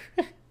answer.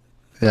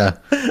 Yeah,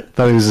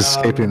 thought he was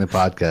escaping the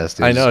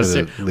podcast. I know.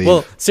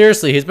 Well,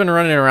 seriously, he's been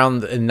running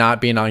around and not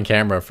being on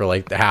camera for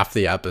like half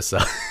the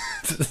episode.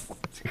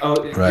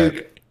 Right.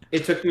 Dude,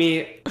 it took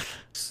me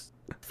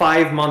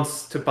 5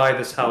 months to buy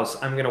this house.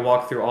 I'm gonna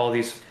walk through all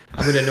these.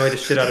 I'm gonna annoy the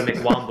shit out of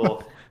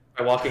McWomble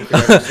by walking through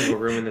every single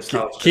room in this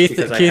house. Keith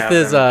is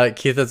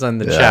on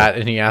the chat,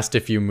 and he asked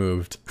if you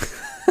moved.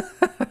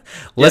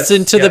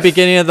 Listen to the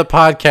beginning of the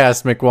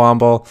podcast,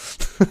 McWomble.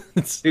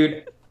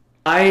 Dude,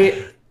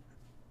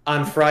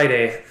 on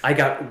Friday, I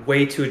got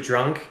way too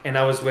drunk, and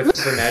I was with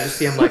Her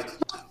Majesty. I'm like,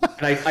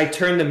 and I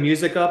turned the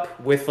music up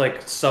with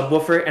like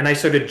subwoofer, and I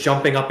started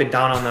jumping up and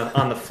down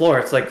on the floor.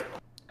 It's like,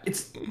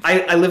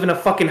 I live in a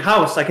fucking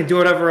house. I can do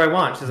whatever I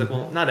want. She's like,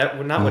 well, not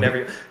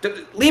whatever.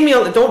 Leave me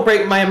alone. Don't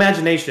break my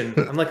imagination.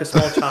 I'm like a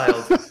small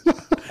child.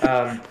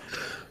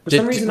 For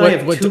some reason, I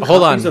have two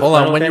hold on.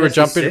 Final When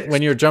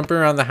Fantasy you were jumping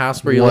around the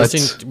house, were you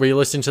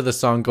listening to the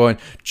song going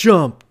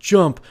jump,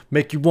 jump,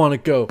 make you want to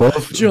go?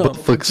 Both look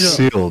jump.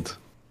 sealed,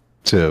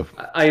 too.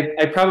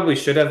 I probably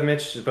should have,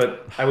 Mitch,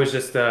 but I was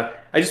just I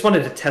just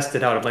wanted to test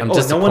it out. I'm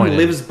like, no one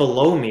lives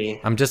below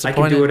me. I'm disappointed.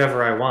 I can do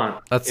whatever I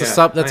want. That's a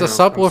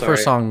subwoofer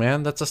song,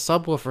 man. That's a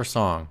subwoofer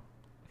song.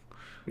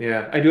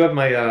 Yeah, I do have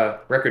my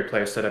record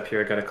player set up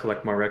here. I got to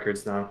collect more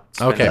records now.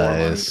 Okay.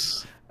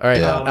 Nice. All right.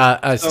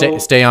 Yeah.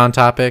 Stay on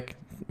topic.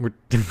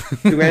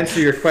 To answer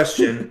your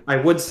question, I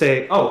would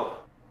say, a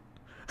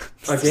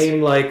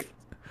game like,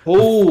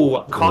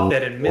 caught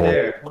that in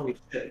midair. Holy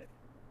shit.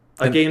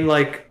 A game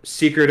like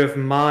Secret of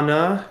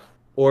Mana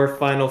or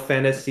Final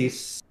Fantasy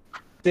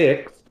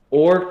VI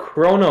or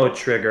Chrono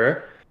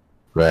Trigger.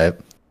 Right.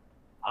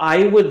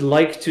 I would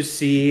like to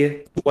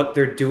see what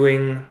they're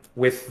doing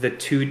with the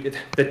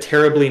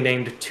terribly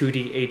named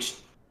 2D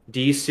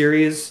HD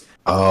series.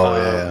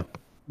 Yeah.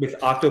 With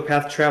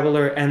Octopath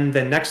Traveler, and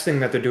the next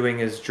thing that they're doing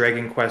is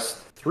Dragon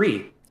Quest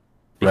III.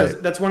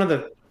 Because that's one of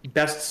the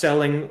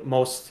best-selling,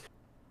 most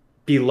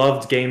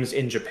beloved games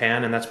in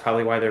Japan, and that's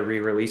probably why they're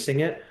re-releasing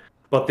it.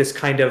 But this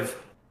kind of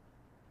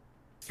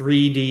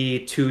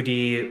 3D,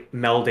 2D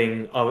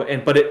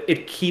melding but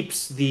it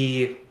keeps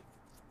the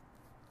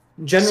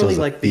generally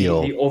like the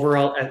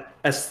overall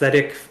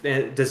aesthetic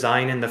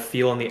design and the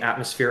feel and the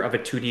atmosphere of a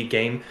 2D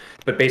game,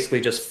 but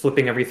basically just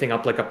flipping everything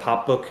up like a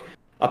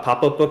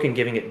pop-up book and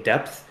giving it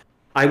depth.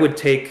 I would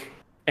take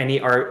any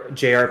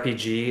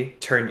JRPG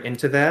turned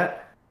into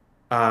that,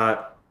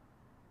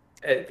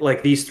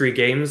 like these three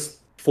games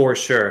for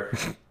sure.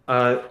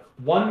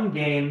 One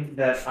game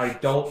that I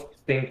don't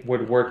think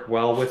would work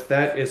well with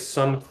that is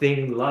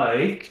something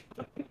like,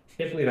 I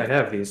can't believe I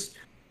have these.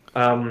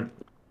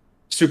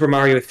 Super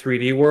Mario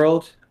 3D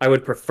World. I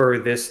would prefer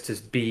this to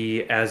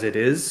be as it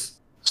is.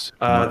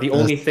 The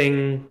only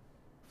thing.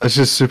 That's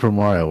just Super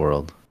Mario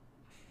World.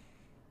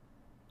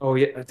 Oh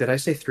yeah, did I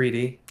say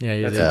 3D? Yeah,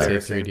 you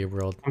did say 3D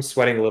World. I'm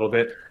sweating a little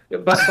bit.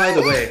 But by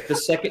the way,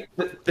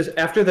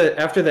 after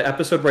the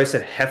episode where I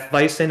said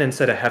Hefeweizen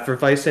instead of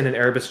Hefeweizen, and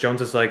Erebus Jones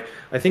is like,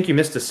 I think you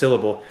missed a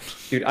syllable,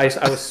 dude. I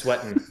was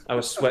sweating. I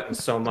was sweating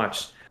so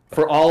much.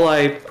 For all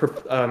I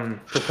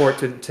purport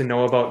to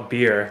know about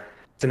beer,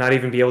 to not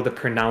even be able to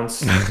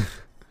pronounce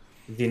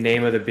the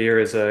name of the beer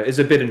is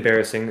a bit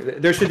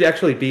embarrassing. There should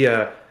actually be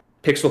a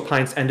Pixel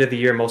Pints End of the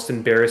Year Most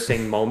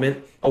Embarrassing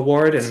Moment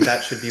award, and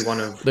that should be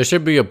one of. There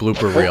should be a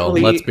blooper reel.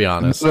 Let's be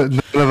honest. None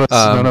of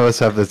us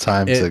have the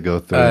time to go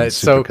through and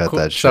supercut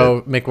that shit.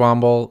 So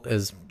McWomble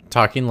is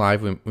talking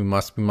live. We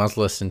must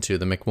listen to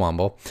the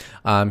McWomble.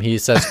 He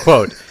says,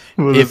 "quote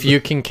If you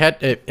can catch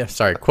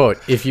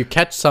quote if you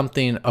catch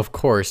something, of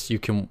course you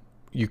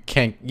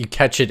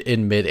catch it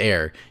in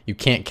midair. You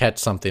can't catch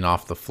something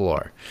off the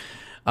floor."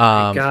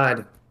 My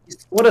God.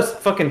 What a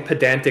fucking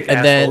pedantic and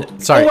asshole. Then,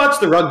 sorry, go watch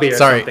the rugby or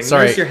something.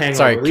 Nurse your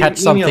hangover. Catch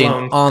something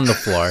on the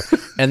floor.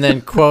 And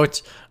then,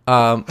 quote,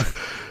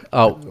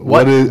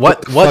 what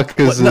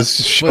is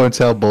this show and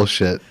tell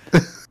bullshit?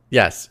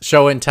 Yes,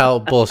 show and tell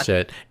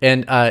bullshit.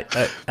 And I'm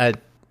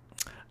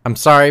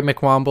sorry,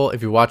 McWomble,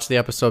 if you watch the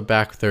episode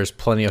back, there's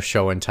plenty of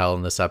show and tell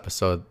in this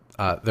episode.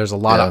 There's a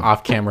lot of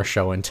off-camera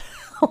show and tell.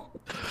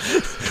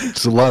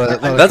 It's a lot of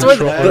that's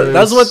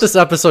what this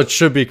episode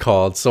should be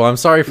called. So I'm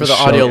sorry for the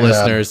audio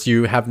listeners.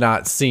 You have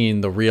not seen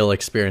the real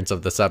experience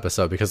of this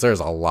episode because there's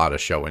a lot of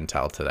show and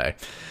tell today.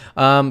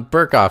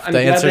 Burkoff,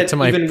 the answer to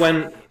my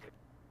one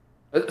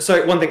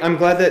thing. I'm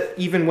glad that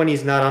even when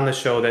he's not on the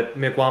show, that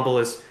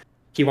McWomble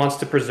he wants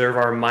to preserve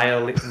our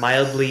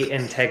mildly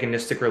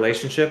antagonistic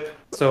relationship.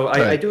 So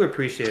I do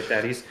appreciate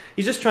that. He's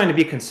just trying to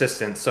be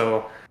consistent.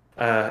 So.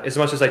 As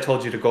much as I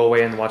told you to go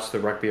away and watch the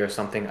rugby or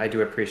something, I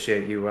do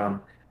appreciate you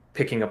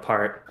picking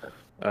apart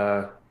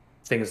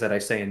things that I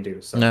say and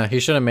do. So. No, he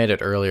should have made it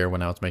earlier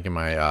when I was making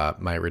my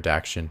my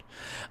redaction.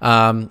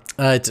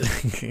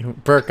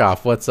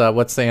 Burkoff, what's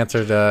the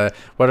answer to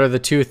what are the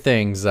two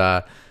things?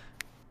 I'll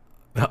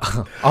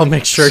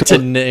make sure to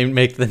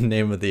make the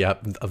name of the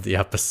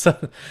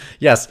episode.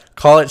 Yes,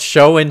 call it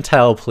show and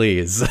tell,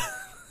 please.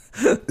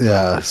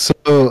 Yeah,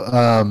 so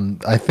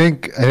I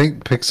think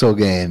Pixel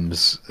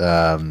games,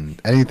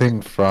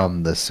 anything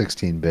from the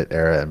 16-bit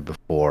era and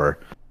before,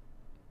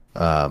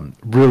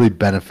 really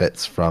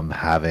benefits from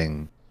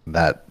having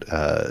that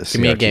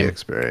Give me a game.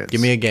 experience. Give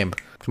me a game.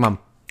 Come on.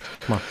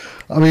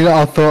 I mean,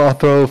 I'll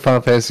throw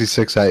Final Fantasy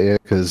VI at you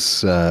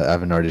because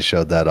Evan already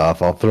showed that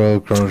off. I'll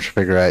throw Chrono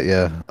Trigger at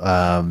you.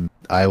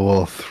 I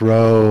will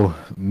throw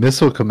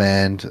Missile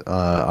Command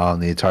on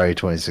the Atari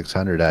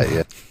 2600 at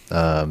you.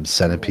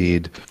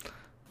 Centipede.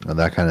 And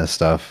that kind of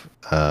stuff,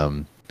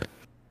 and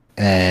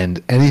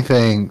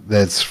anything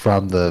that's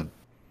from the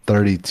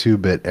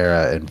 32-bit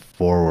era and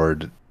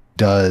forward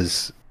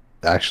does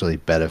actually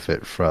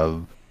benefit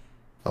from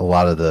a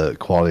lot of the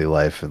quality of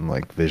life and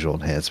like visual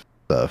enhancement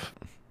stuff.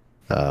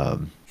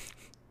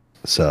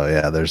 So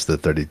yeah, there's the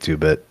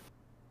 32-bit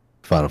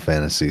Final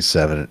Fantasy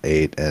 7 and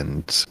 8,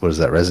 and what is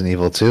that? Resident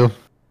Evil 2.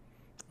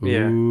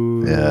 Yeah.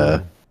 Ooh,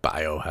 Yeah.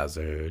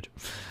 Biohazard.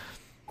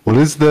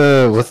 What's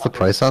the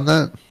price on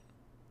that?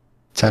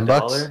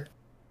 $10?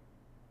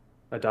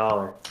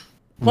 $1.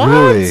 What?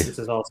 Really? This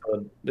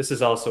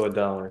is also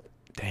 $1.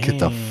 Get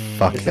the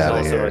fuck This is out of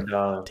also here.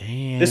 $1.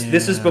 Damn.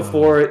 This is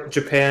before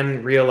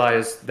Japan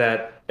realized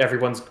that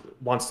everyone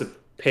wants to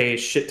pay a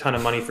shit ton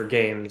of money for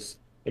games,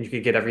 and you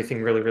could get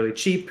everything really, really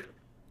cheap.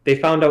 They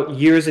found out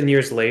years and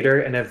years later,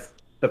 and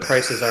the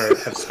prices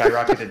have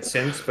skyrocketed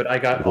since. But I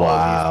got all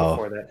of these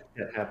before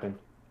that happened.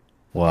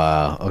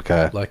 Wow.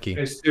 Okay. Lucky.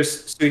 There's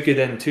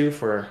Suikoden 2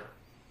 for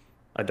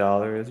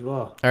 $1 as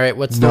well. All right,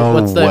 what's No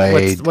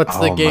way. what's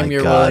the Oh game my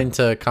you're God. willing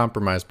to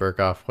compromise,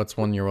 Burkoff? What's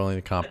one you're willing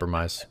to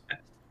compromise?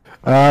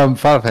 Final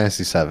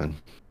Fantasy 7.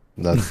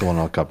 That's the one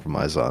I'll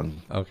compromise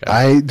on. Okay.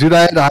 I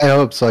had high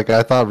hopes. Like,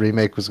 I thought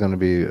remake was going to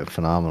be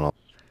phenomenal.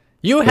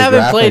 You The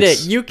haven't played it.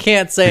 graphics- You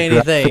can't say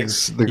anything.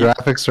 The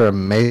graphics are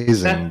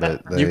amazing,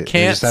 but You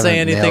can't say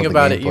anything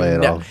about it.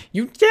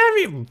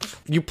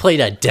 You played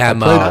a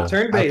demo. Not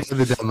turn-based. I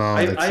played the demo.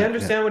 I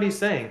understand what he's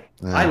saying.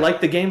 Yeah. I like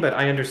the game, but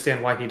I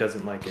understand why he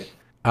doesn't like it.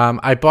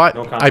 I bought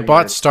No I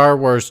bought compromise. Star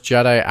Wars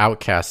Jedi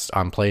Outcast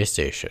on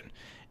PlayStation.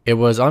 It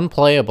was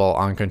unplayable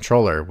on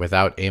controller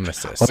without aim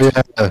assist.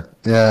 Oh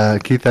yeah.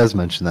 Keith has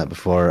mentioned that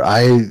before.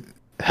 I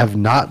have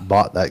not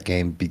bought that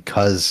game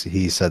because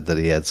he said that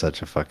he had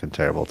such a fucking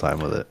terrible time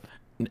with it.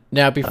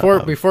 Now,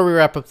 before we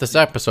wrap up this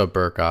episode,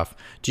 Burkoff,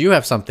 do you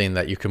have something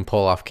that you can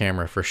pull off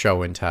camera for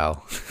show and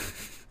tell?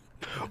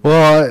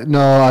 Well,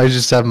 no, I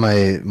just have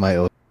my.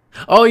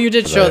 Oh, you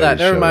did show that. already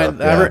Never showed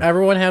mind. up, yeah.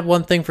 Everyone had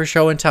one thing for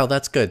show and tell.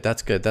 That's good.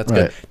 That's good. That's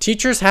good. Right.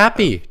 Teachers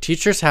happy.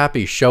 Teachers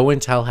happy. Show and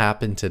tell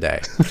happened today.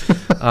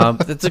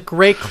 It's a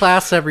great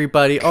class,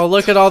 everybody. Oh,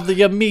 look at all the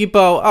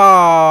amiibo.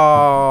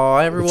 Oh,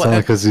 It's everyone. only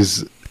because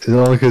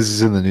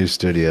he's in the new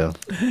studio.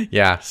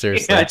 Yeah,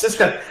 seriously.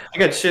 Yeah, I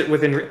got shit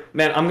within.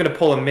 Man, I'm gonna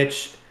pull a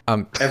Mitch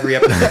Um, every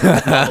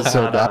episode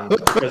So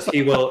because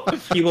he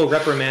will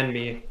reprimand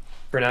me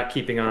for not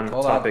keeping on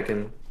topic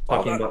and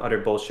talking about utter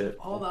bullshit.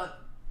 Hold on.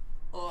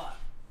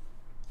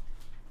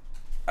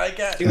 I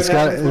got. See what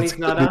happens when he's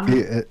not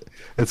on?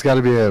 It's got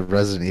to be a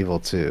Resident Evil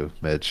 2,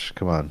 Mitch.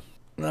 Come on.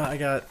 No, I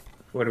got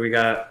What do we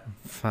got?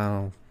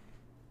 Final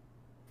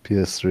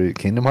PS3,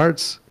 Kingdom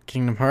Hearts.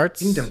 Kingdom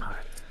Hearts. Kingdom Hearts.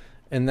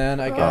 And then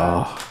I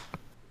got. Oh,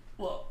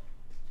 Well,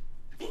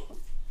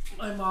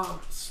 my mom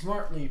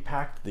smartly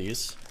packed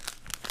these.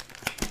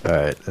 all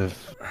right.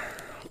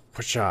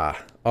 Pshaw.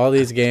 All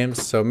these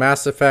games. So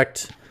Mass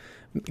Effect.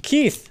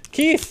 Keith,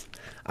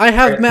 I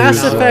have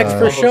Mass Here's, Effect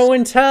for show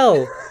and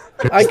tell.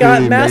 I Here's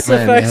got the Mass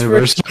Mega Man Effect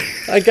anniversary.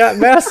 I got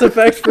Mass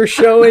Effect for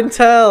show and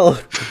tell.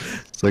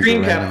 It's like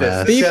Screen a cap random this.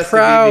 ass- This Be has to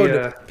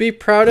proud. Be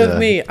proud of Yeah.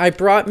 me. I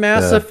brought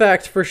Mass Yeah.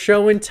 Effect for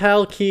show and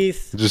tell,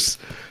 Keith.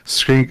 Just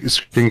screen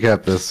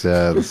cap this.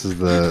 Yeah, this is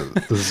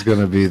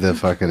gonna be the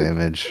fucking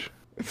image.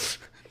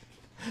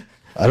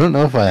 I don't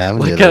know if I have.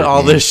 any Look other at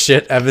all games. this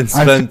shit Evan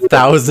spent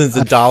thousands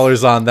of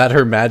dollars on that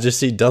Her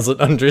Majesty doesn't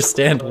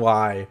understand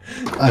why.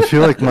 I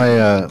feel like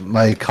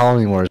my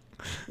Colony Wars.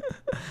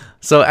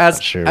 So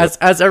as Sure.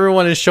 as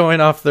everyone is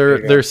showing off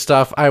their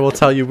stuff, I will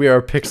tell you we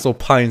are Pixel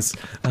Pints.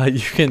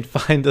 You can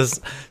find us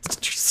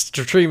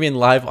streaming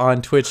live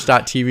on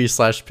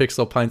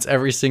twitch.tv/Pixel Pints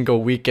every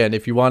single weekend.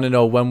 If you want to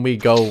know when we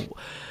go,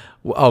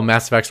 oh,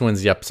 Mass Effect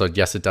wins the episode.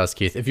 Yes, it does,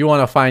 Keith. If you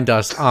want to find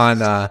us on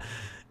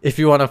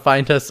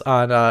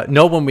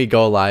know when we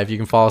go live, you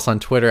can follow us on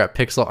Twitter at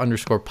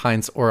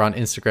pixel_pints or on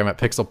Instagram at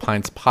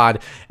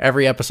pixelpintspod.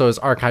 Every episode is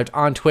archived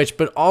on Twitch,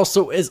 but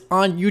also is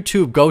on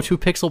YouTube. Go to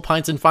Pixel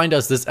Pints and find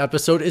us. This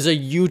episode is a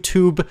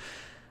YouTube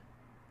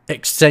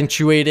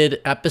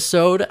accentuated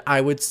episode. I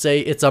would say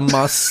it's a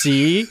must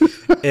see.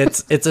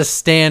 It's a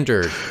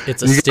standard.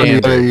 It's a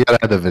standard. You gotta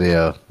have the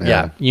video.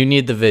 Yeah, you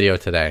need the video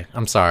today.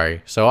 I'm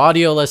sorry. So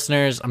audio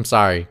listeners, I'm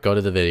sorry. Go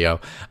to the video.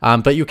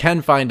 But you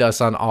can find us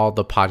on all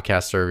the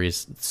podcast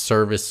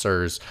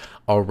servicers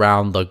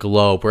around the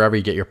globe. Wherever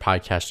you get your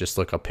podcast, just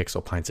look up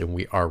Pixel Pints and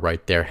we are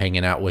right there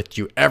hanging out with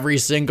you every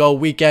single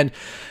weekend.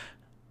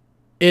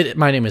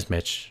 My name is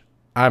Mitch.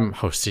 I'm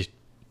hosting.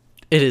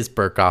 It is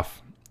Burkoff.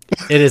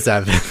 It is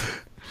Evan.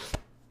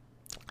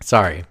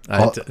 Sorry.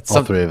 All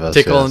three of us,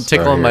 Tickling yes,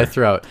 are my here.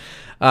 throat.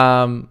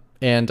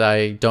 And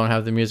I don't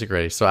have the music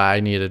ready, so I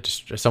need to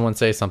just someone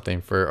say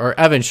something or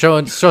Evan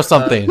show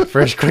something for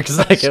a quick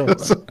second.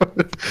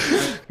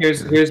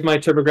 Here's my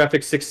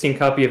TurboGrafx 16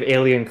 copy of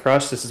Alien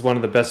Crush. This is one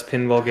of the best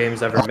pinball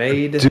games ever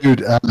made.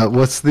 Dude,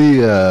 what's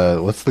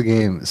the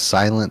game?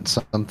 Silent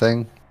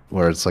something,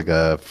 where it's like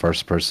a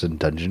first-person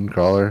dungeon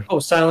crawler. Oh,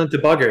 Silent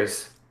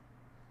Debuggers.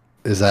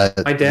 Is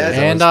that My dad.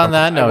 And on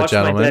that I note, watched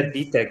my gentlemen, dad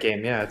beat that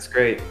game. Yeah, it's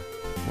great.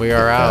 we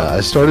are out. I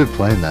started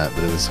playing that,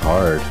 but it was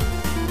hard.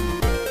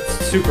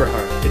 It's super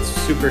hard. It's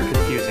super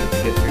confusing to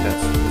get through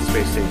that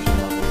space station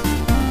level.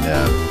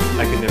 Yeah.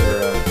 I could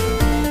never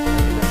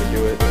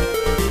do it.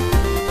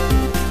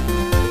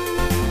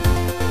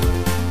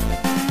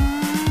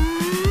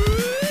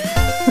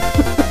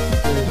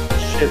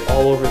 There's shit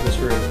all over this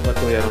room.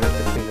 Luckily, I don't have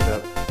to clean it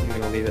up. I'm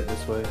gonna leave save it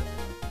this way.